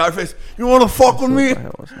Scarface. You wanna fuck with me?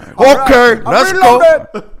 Okay, let's go.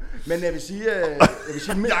 Men jeg vil sige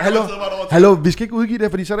hallo, vi skal ikke udgive det,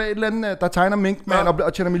 fordi så er der et eller andet, der tegner Minkman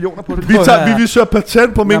og tjener millioner på det. Vi vil søge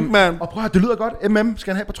patent på Minkman. Og prøv at det lyder godt. MM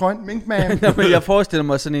skal han have på trøjen. Minkman. Jeg forestiller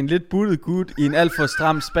mig sådan en lidt buttet gut i en alt for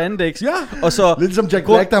stram spandex. Ja, og så lidt som Jack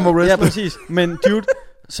Black, der var wrestler. Ja, præcis. Men dude,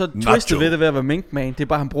 så twistet ved det ved at være Minkman. Det er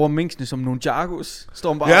bare, han bruger minksene som nogle jargos.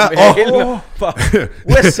 Står bare med hælene.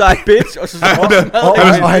 Westside bitch. Og så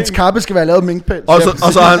og hans kappe skal være lavet minkpels. Og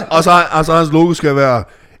så hans logo skal være...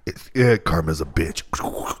 Karma's a bitch.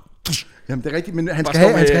 Jamen det er rigtigt, men han skal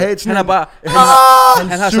have et sådan... Han er bare...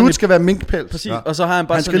 Hans suit skal være minkpels. Præcis, og så har han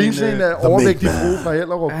bare han skal lige sådan en overvægtig frue fra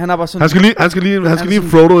Hellerup. Han har bare sådan... Han skal lige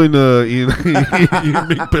Frodo i en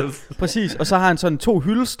minkpels. Præcis, og så har han sådan 2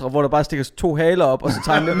 hylstre, hvor der bare stikker 2 haler op, og så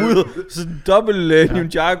tager han dem ud. Så dobbelt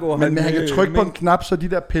Ninjago. Men han kan trykke på en knap, så de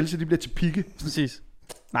der pelse, de bliver til pigge. Præcis.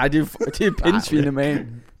 Nej, det er pindsvinde, man.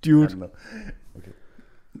 Dude.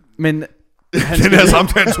 Men... Den her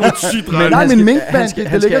samtale tog et sygt ret. Nej, men Minkman,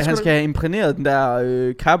 han skal have imprægneret den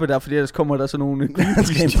der kappe der, fordi ellers kommer der sådan nogle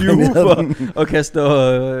tyver og kaster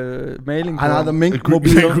maling på. Han har The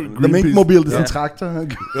Minkmobil, det er sådan en traktor.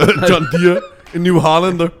 John Deere, en New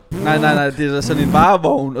Highlander. Nej, det er sådan en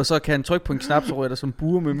varevogn, og så kan han trykke på en knap, så ryger der sådan en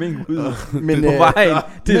bure med mink ud på vejen.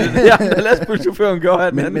 Det er det, lastbilchaufføren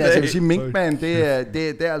gjorde den anden dag. Men altså, jeg vil sige, Minkman,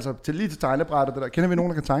 det er altså lige til tegnebrættet, det der. Kender vi nogen,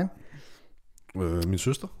 der kan tegne? Min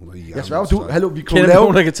søster. Jeg sværger, du, hallo, vi kunne Kender lave...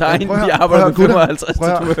 nogen, der kan tegne, de arbejder med 55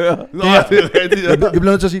 tatovører. Nå, det er rigtigt. Ja. Vi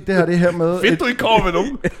bliver nødt til at sige, det her med... Fedt, du ikke kommer med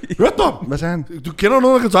nogen. Hørte du? Hvad sagde han? Du kender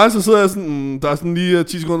nogen, der kan tegne, så sidder jeg sådan, der er sådan lige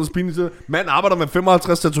 10 sekunder spænding til. Mand arbejder med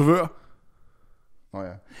 55 tatovører. Nå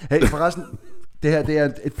ja. Hey, forresten, det her, det er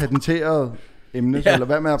et patenteret emne, Ja, så lad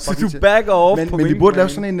være med at så fucking du backer off på men vi Minkman. burde lave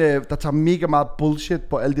sådan en, der tager mega meget bullshit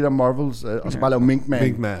på alle de der Marvels, og så bare lave Minkman.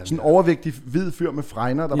 Minkman. Sådan en overvægtig hvid fyr med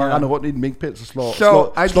fregner, der bare render rundt i en minkpels og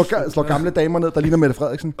slår gamle damer ned, der ligner Mette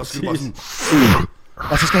Frederiksen. Og så bare sådan,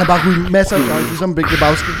 Og så skal han bare ryge masser af gange, ligesom Big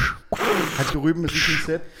Lebowski. Han skal ryge dem med sådan en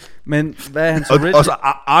sæt. Men hvad er hans og så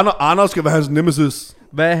Anders skal være hans nemesis.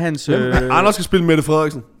 Hvad er hans... Anders skal spille Mette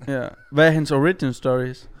Frederiksen. ja. Hvad er hans origin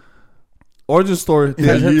stories? Origin story.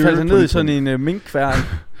 Faldt han ned i sådan en minkkværn?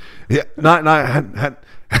 Yeah,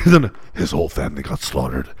 han his whole family got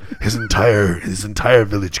slaughtered. His entire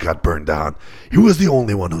village got burned down. He was the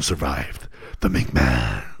only one who survived. The Minkman.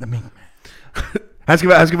 Han skal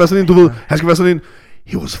være sådan en, du ved. Han skal være sådan en.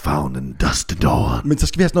 He was found in dust and dawn. Men så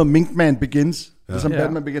skal vi have sådan noget Minkman Begins. Ja. Ligesom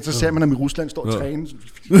Batman Begins. Så ser man ham i Rusland stå og træne.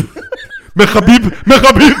 Med Khabib.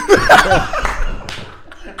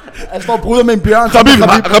 Han står og bryder med en bjørn.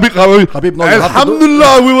 Khabib.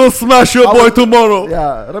 Alhamdulillah, we will smash your boy tomorrow.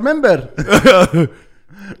 Ja, remember.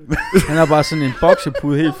 Han har bare sådan en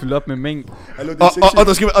boksepude helt fyldt op med mink. Og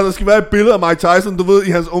der skal være et billede af Mike Tyson, du ved, i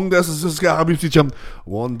hans unge der, så skal Khabib sige til ham,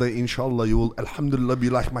 one day, inshallah, you will, alhamdulillah, be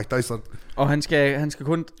like Mike Tyson. Og han skal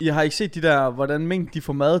kun... Jeg har ikke set de der, hvordan mink de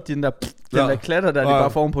får mad, den der klatter der, de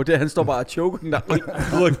bare får på det. Han står bare og choker den der.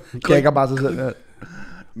 Kækker bare sig selv. Ja.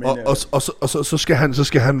 Men, og så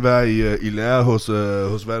skal han være i lære hos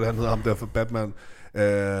hvad det, han hedder ham der for Batman.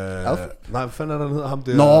 Nej, hvad fanden er der, han hedder ham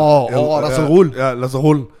der? Lasse Rull. Ja, Lasse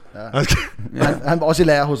Rull. Ja. Han var også i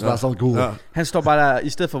lære hos Lasse Rull. Ja. Han står bare der, i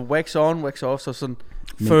stedet for wax on, wax off, så sådan...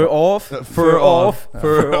 Fur off, fur off,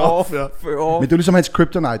 fur off, fur off. Men det er ligesom hans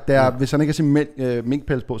kryptonite. Det er, hvis han ikke har sin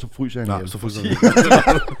minkpels på, så fryser han ihjel. Så fryser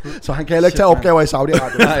han. Så han kan heller ikke tage opgaver i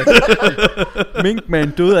Saudi-Arabien. Nej. Minkman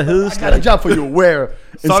døde af hedeslag. I got a job for you. Where?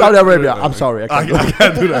 In Saudi Arabia. I'm sorry. I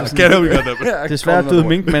can't do that. Can't help you that. Desværre døde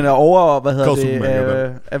Minkman over,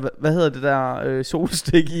 hvad hedder det der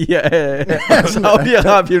solstik i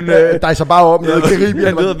Saudi-Arabien. Der er så bare op nede i Karibien.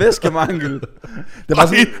 Han døde af væskemangel. Det var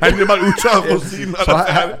sådan, han er bare utør rosinen.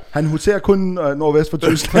 Han huserer kun nordvest for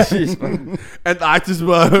Tyskland. Antarktis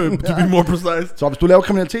var, to be more precise. Så hvis du laver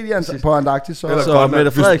kriminalitet på Antarktis, så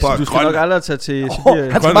Mette Frederiksen, du skal nok aldrig tage til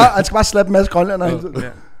Sibirien. Han skal bare slappe en masse grønlænder hele tiden.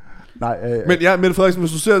 Nej, men ja, Mette Frederiksen,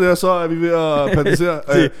 hvis du ser det her, så er vi ved at patentere.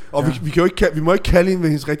 Og vi må ikke kalde hende ved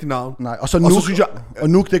hendes rigtige navn. Nej, og så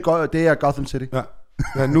Nuuk, det er Gotham City.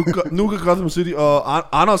 Ja, Nuuk er Gotham City,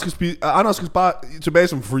 og Anders skal bare tilbage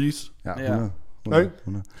som Freeze. Ja, 100.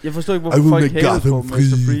 Jeg forstår ikke, hvorfor folk hater på Mr.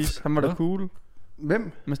 Freeze. Han var da cool.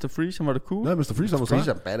 Hvem? Mr. Freeze, han var da cool. Ja, Mr. Freeze, han var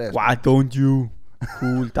Freeze er badass. Why don't you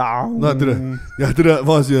cool down? Nå, det der,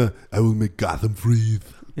 hvor han siger, I will make Gotham freeze.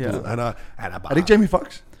 Ja. Han er bare... Er det ikke Jamie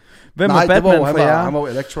Foxx? Hvem er Batman for jer? Han var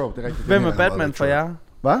Electro, det er rigtigt. Hvem er Batman for jer?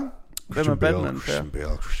 Hvad? Hvem er Batman for jer?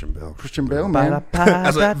 Christian Bale, man.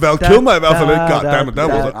 Altså, Val Kilmer i hvert fald ikke. Goddammit, that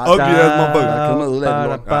was an ugly ass motherfucker. Val Kilmer ødelagde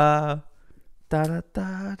lort.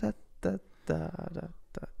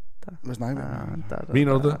 Hvad snakker vi?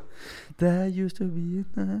 Mener du det? There used to be a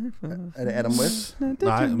knife. Er det Adam West?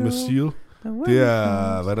 Nej, med Seal. Det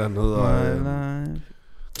er, hvad der han hedder...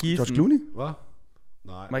 George Clooney? Hvad?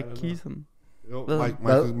 Nej. Mike Keaton. Jo,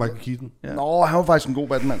 Michael Keaton. Ja. Nå, han var faktisk en god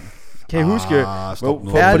Batman. Kan I huske?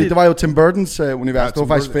 Fordi det var jo Tim Burtons univers, det var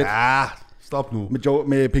faktisk fedt. Ja, stop nu.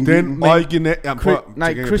 Med pingvinen. Den original...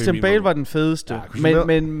 Nej, Christian Bale var den fedeste.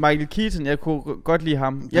 Men Michael Keaton, jeg kunne godt lide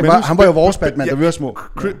ham. Han var jo vores Batman, da vi var små.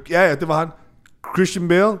 Ja, det var han. Christian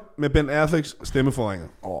Bale med Ben Afflecks stemmeforringer.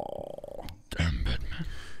 Damn Batman.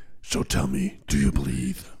 So tell me, do you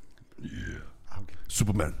believe? Yeah.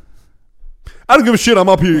 Superman. I don't give a shit, I'm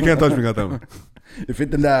up here, you can't touch me, goddammit. Jeg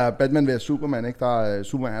finder den der Batman ved Superman, ikke? Der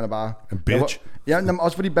Superman, han er bare... En bitch.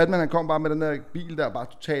 Også fordi Batman, han kom bare med den der bil der, bare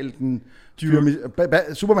totalt den...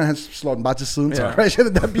 Superman, han slår den bare til siden, så crasher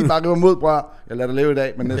den der bil bare river mod, bror. Jeg lader dig leve i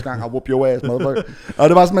dag, men næste gang, I'll whoop your ass, motherfucker. Og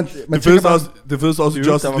det var sådan, det føles også i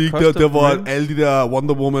Justice League, der hvor alle de der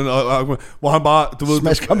Wonder Woman, hvor han bare, du ved...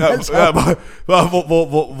 Smasker dem altså.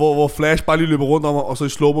 Hvor Flash bare lige løber rundt om, og så i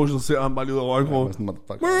slow motion, så ser han bare lige ud af øjenkrogen.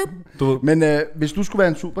 Men hvis du skulle være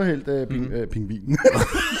en superhelt, pingvin.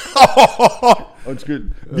 Undskyld.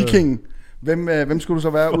 Vikingen. Hvem skulle du så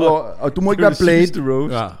være? Udover, og du må ikke være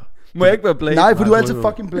Blade. Ja. Må jeg ikke være Blade? Nej, for du er altid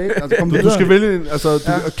fucking Blade. Altså, kom Du skal vælge en, altså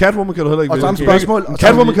Catwoman kan du heller ikke og vælge. samme spørgsmål.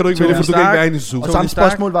 Catwoman kan du ikke vælge, for du kan ikke være inde i Suzuki. Og samme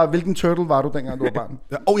spørgsmål var, hvilken turtle var du, dengang du var barn?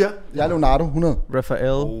 Ja. Jeg er Leonardo, 100.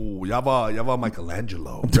 Raphael. Jeg var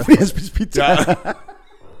Michelangelo. Det er fordi, jeg spiste pizza.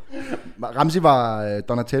 Ramsey var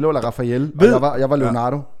Donatello eller Raphael, og jeg var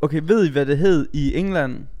Leonardo. Okay, ved I, hvad det hed i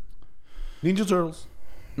England? Ninja Turtles.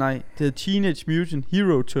 Nej, det hed Teenage Mutant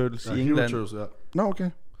Hero Turtles i England. Hero Turtles, ja. Nå, okay.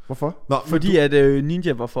 Hvorfor? Nå, Fordi at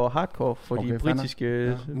ninja var for hardcore for de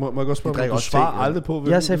britiske... Må jeg godt spørge, du også svarer te, aldrig på...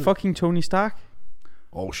 Jeg sagde fucking Tony Stark.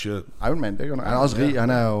 Oh shit. Iron Man, det er han er også rig, han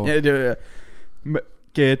er jo... Ja, det var...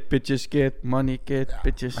 Get bitches, get money, get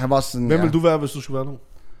bitches. Han var sådan, Hvem vil du være, hvis du skulle være nogen?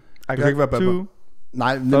 I kan ikke være Batman. two.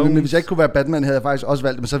 Nej, men hvis jeg ikke kunne være Batman, havde jeg faktisk også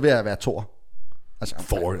valgt det, men så ville jeg være Thor. Altså,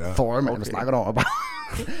 Thor, ja. Thor, man, Okay. hvad snakker du om?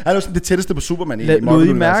 Han er jo sådan det tætteste på Superman i Lod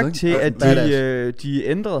I mærke ikke? til, at Badass. de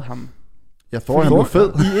ændrede ham? Ja, Thor, han blev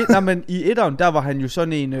fed. I etteren, der var han jo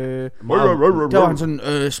sådan en... der var han sådan,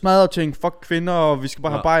 smadret ting, fuck kvinder, og vi skal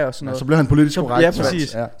bare have bajer og sådan noget. Så blev han politisk korrekt. Ja,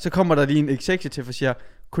 præcis. Ja. Så kommer der lige en executive og siger,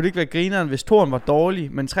 kunne det ikke være grineren, hvis toren var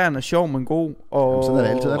dårlig, men træerne er sjov, men god? Og, jamen, sådan er det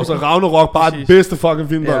altid, Og så Ragnarok, bare den bedste fucking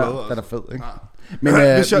film, der er lavet. Det er da fed, ikke?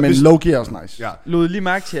 Men Loki er også nice. Ja. Lod lige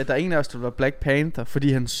mærke til, at der er en af os, der var Black Panther,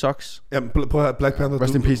 fordi han sucks. Jamen, prøv at have Black Panther.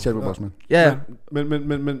 Rest in peace, Chadwick Boseman. Ja, Men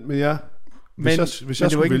ja. Hvis jeg det var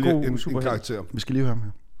skulle ikke en vælge god en superhelt. karakter, Vi skal lige høre ham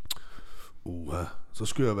her. så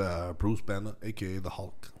skulle jeg være Bruce Banner, a.k.a. The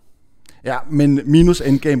Hulk. Ja, men minus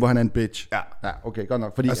Endgame, hvor han er en bitch. Ja. Ja, okay, godt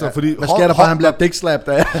nok. Fordi, Altså, fordi hvad sker der for, at han bliver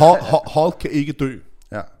dickslapped af? Hulk kan ikke dø.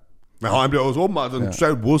 Ja. Men han bliver også åbenbart en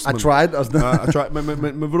totalt wuss. I tried og sådan noget. I tried,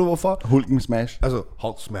 men ved du hvorfor? Hulken smash. Altså,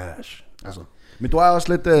 Hulk smash. Altså, Men du har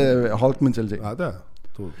også lidt Hulk-mentalitet. ja, der.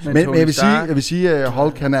 Men jeg vil sige,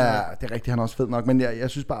 Hulk, han er, det er rigtigt, han er også fed nok, men jeg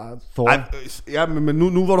synes bare, Thor... Ej, ja, men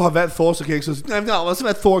nu hvor du har valgt Thor, så kan jeg ikke så sige, nej, jeg har også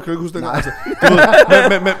valgt Thor, kan jeg ikke huske det. Altså,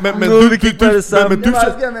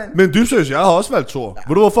 men dybt seriøst, jeg har også valgt Thor.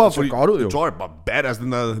 Ved du hvorfor? Så godt ud jo. Thor er bare badass,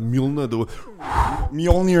 den der Mjolnir, du.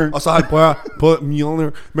 Mjolnir. Og så har han, på Mjolnir,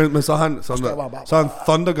 men så har han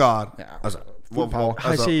Thunder God. Ja. Altså,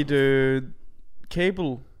 Har I set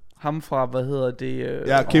Cable? Ham fra, hvad hedder det?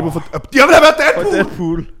 Ja, Cable for... Jeg vil have været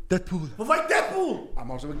Deadpool! Deadpool. Hvorfor ikke Deadpool?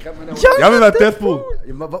 Jeg vil være Deadpool.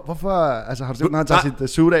 Jamen, hvorfor, altså har du set, når han tager sit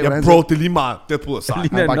suit af? Ja, bro, det er lige meget. Deadpool er sej.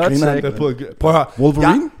 Ligner en bare griner, nutsack. Deadpool, prøv at høre.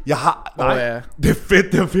 Wolverine? Jeg har... Nej, ja. det er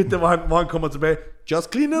fedt, det hvor han kommer tilbage.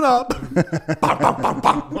 Just clean it up. Bam, bam, bam,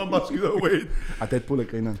 bam. Han bare skyder away. Deadpool er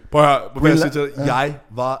grineren. Prøv at høre, hvad jeg siger til dig. Jeg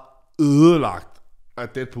var ødelagt af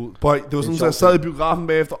Deadpool. Prøv at, det var sådan, at jeg sad i biografen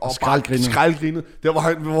bagefter og bare skraldgrinede. Der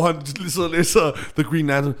hvor han lige sidder og læser The Green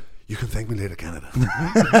Lantern. You can thank me later, Canada.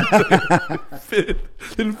 Fedt.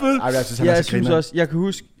 Det er fedt. Ej, jeg synes, Jeg synes også, jeg kan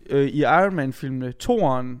huske i Iron Man-filmene,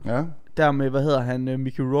 toeren, Ja. der med, hvad hedder han,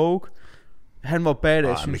 Mickey Rourke, han var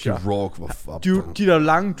badass, synes jeg. Mickey Rourke var fuck. De der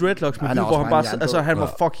lange dreadlocks med Han er liv, hvor også han meget bare, jern altså på. han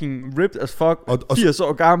var fucking ripped as fuck, Og 80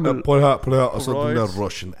 år gammel. Ja, prøv at høre. Og så den Royce. der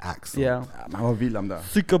Russian accent. Ja. Ja, man var vild om der.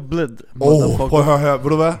 Thicker blood, Prøv at høre her. Ved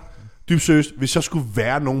du hvad? Dybt seriøst. Hvis jeg skulle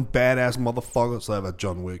være nogen badass motherfucker, så havde jeg været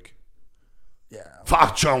John Wick. Ja.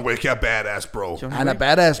 Fuck John Wick, jeg er badass, bro. Han er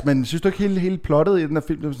badass, men synes du ikke hele plottet i den her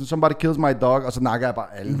film? Det var sådan, somebody kills my dog, og så nakker jeg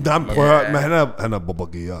bare alle. Nej, prøv at høre. Men han er Baba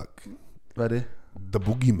Giak. Hvad er det? The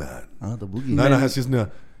Boogeyman. The Boogie. Nej, han siger sådan her.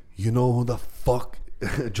 You know who the fuck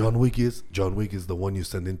John Wick is? John Wick is the one you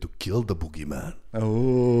send in to kill the Boogeyman. Men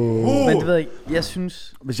det ved jeg ikke, jeg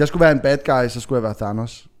synes... Hvis jeg skulle være en bad guy, så skulle jeg være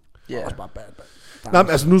Thanos. Yeah. Også bare bad. Nej,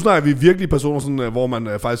 men altså nu snakker vi virkelig personer, sådan, hvor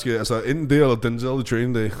man faktisk, altså enten det eller Denzel i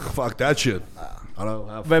Training Day. Fuck that shit.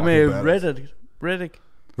 Hvad med Riddick?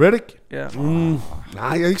 Riddick? Ja. Nej,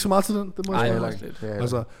 jeg er ikke så meget til den. Det må jeg Nej, sige. heller ikke.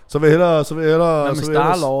 Altså, så vil jeg hellere... Hvad med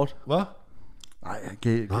Star-Lord? Hvad?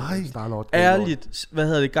 Nej, Star-Lord. Ærligt, hvad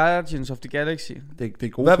hedder det? Guardians of the Galaxy? Det er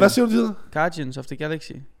gode Hvad siger du, de hedder? Guardians of the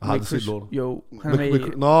Galaxy. Har aldrig set lortet. Jo, han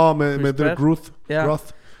er med i... Med det der Groot. Ja.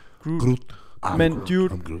 Groot. Men dude,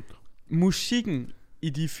 Groot. musikken i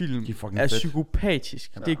de film De er fucking er fedt.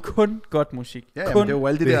 psykopatisk. Det er kun godt musik. Ja, men kun det er jo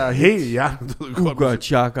alle de Det er der helt, ja. Uga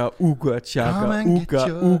chaka, uga chaka, Come and get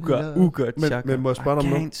your uga love. chaka. Men må jeg spørge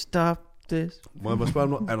dig om I noget? can't stop this. Må jeg bare spørge om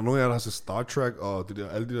noget? Er der nogen af jer, der har set Star Trek og det der,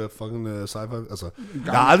 alle de der fucking sci-fi? Altså,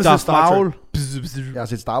 jeg har aldrig set Star Trek. Jeg har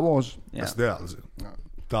set Star Wars, Ja. Altså, det har jeg aldrig set. Det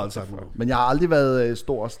har jeg aldrig sagt mig. men jeg har aldrig været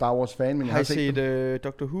stor Star Wars fan, men jeg Har I har set det. set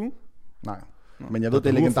Doctor Who? Nej, men jeg ved, Dr. det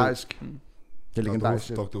er Who er legendarisk. Det er legendarisk.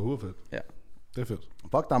 shit. Dr. Who er fedt. Ja. Det er fedt.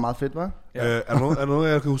 Fuck, der er meget fedt, hva'? Ja. Er der nogen af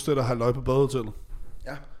jer, der kan huske det, der har løg på badehotellet?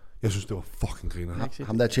 Ja. Jeg synes, det var fucking griner.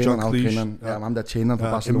 Ham der tjeneren, John af Cleese. grinderen. Ja, ham der tjeneren fra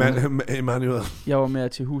Ja, Barcelona. Emmanuel. Jeg var med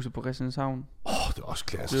til huset på Christianshavn. Det er også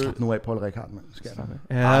klassisk. Slap nu af, Paul Rickard, mand. Skal der.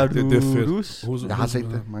 Er det er fedt. dus? Huset- Jeg har huset-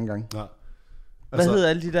 set det mange gange. Ja. Hvad hedder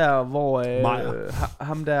alle de der, hvor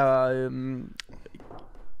ham der...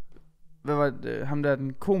 hvad var det, ham der,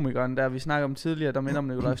 den komikeren, der vi snakker om tidligere, der minder om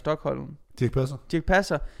Nikolaj Stockholm. Dirch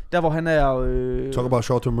Passer. Der, hvor han er... Talk about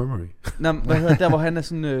short-term memory. Hvad hedder der, hvor han er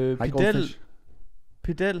sådan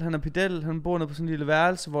pedel. Han er pedel. Han bor nede på sådan en lille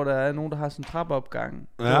værelse, hvor der er nogen, der har sådan en trappeopgang.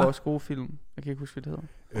 Ja. Det var også gode film. Jeg kan ikke huske, hvad det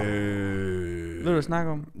hedder. Ved du, hvad du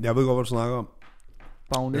snakker om? Jeg ved godt, hvad du snakker om.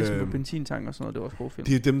 Bagnæsen på benzintank og sådan noget, det var også gode film.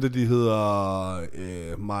 Det er dem, der de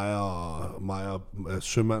hedder Maja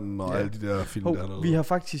Sømanden og alle de der film der. Vi har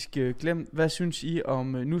faktisk glemt, hvad synes I om,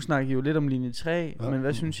 nu snakker I jo lidt om linje 3, men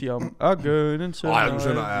hvad synes I om Ørken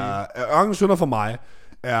Sønder? Ørken Sønder for mig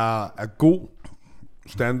er god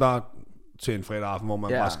standard til en fredag aften, hvor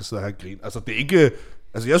man bare skal sidde og have grin. Altså det er ikke...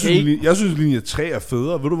 Altså jeg synes linje 3 er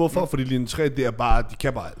federe. Ved du hvorfor? Fordi linje 3, det er bare, de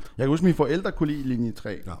kan bare alt. Jeg kan huske, mine forældre kunne lide linje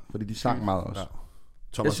 3, fordi de sang meget også. Ja.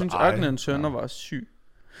 Jeg synes, Ørken Sønder var syg.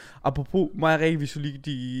 Apropos mig og Rikke, vi så lige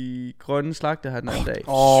de grønne slagter her den anden dag. Det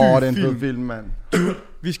er en fed film, mand.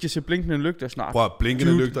 Vi skal se Blinkende Lygter snart. Prøv at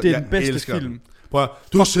Blinkende Lygter, det er den bedste film. Prøv at,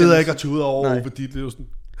 du sidder ikke og tuder over fordi det er jo sådan...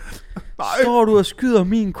 Står du og skyder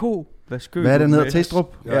min ko? Hvad er den hedder?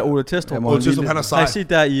 Testrup? Ja, Ole Testrup. Ole Testrup, han er sej. Vi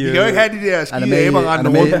kan jo ikke have de der skide aber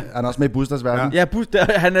rendende rundt. Han er også med i Busters verden. Ja,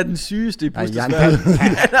 han er den sygeste i Busters verden.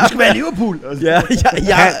 Du skal være Liverpool.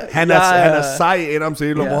 Han er sej i Adam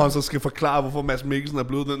Sælum, hvor han så skal forklare, hvorfor Mads Mikkelsen er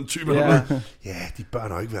blevet den type. Ja, de bør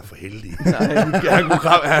nok ikke være for heldige.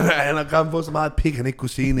 Han har kramt på så meget pik, han ikke kunne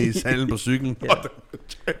se ned i salen på cyklen.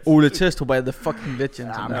 Ole Testrup er the fucking legend.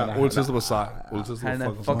 Ole Testrup er sej. Han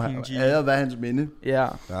er fucking G. Æder hvad hans minde. Ja.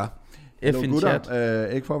 Hello, gutter.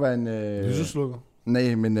 Ikke for at være en... Lyseslukker.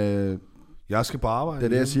 Nej, men... jeg skal på arbejde. Det er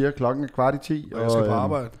det, jeg siger. Klokken er 9:15. Og jeg skal på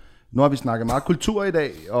arbejde. Nu har vi snakket meget kultur i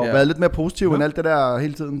dag, og været lidt mere positiv end alt det der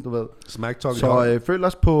hele tiden, du ved. Smack Talk. Så følg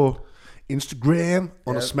os på Instagram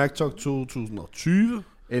under Smack Talk 2020.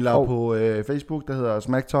 Eller på Facebook, der hedder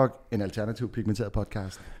Smack Talk, en alternativ pigmenteret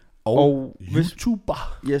podcast. Og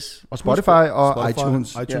YouTuber. Yes. Og Spotify og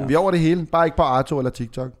iTunes. Vi er over det hele, bare ikke på Arto eller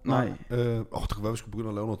TikTok. Nej. Det kan være, vi skulle begynde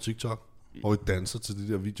at lave noget TikTok. Og vi danser til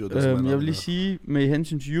de der videoer. Jeg vil lige sige, med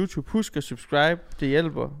hensyn til YouTube, husk at subscribe, det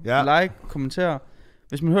hjælper. Like, kommenter.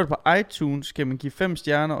 Hvis man hører det på iTunes, skal man give 5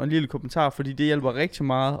 stjerner og en lille kommentar, fordi det hjælper rigtig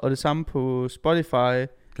meget. Og det samme på Spotify.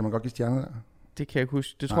 Kan man godt give stjerner der? Det kan jeg ikke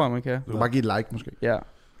huske, det tror jeg man kan. Du kan bare give et like måske. Ja.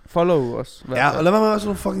 Follow os. Ja, og lad mig være sådan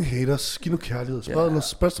nogle fucking haters. Giv nu kærlighed.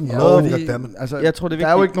 Spørg som love, goddammit. Altså, jeg tror, det er vigtigt.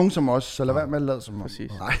 Der er jo ikke nogen som os, så lad være med at lade som os.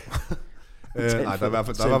 Præcis. Nej. Nej,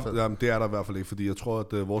 det er der i hvert fald ikke, fordi jeg tror,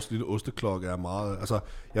 at vores lille osteklokke er meget... Altså,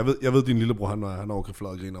 jeg ved din lillebror, han overkan flad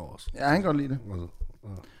og griner over os. Ja, han kan godt lide det.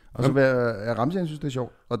 Og så vil jeg Ramsey, synes, det er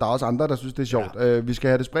sjovt. Og der er også andre, der synes, det er sjovt. Vi skal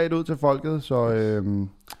have det spredt ud til folket,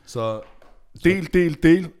 så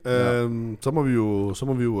del. Så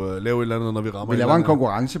må vi jo lave et eller andet, når vi rammer. Vi laver en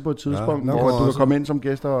konkurrence på et tidspunkt, hvor du kan komme ind som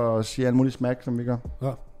gæster og sige alle mulige smack, som vi gør.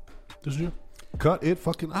 Ja, det synes jeg. Cut it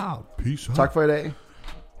fucking out. Peace. Tak for i dag.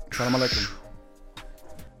 Salam alaikum.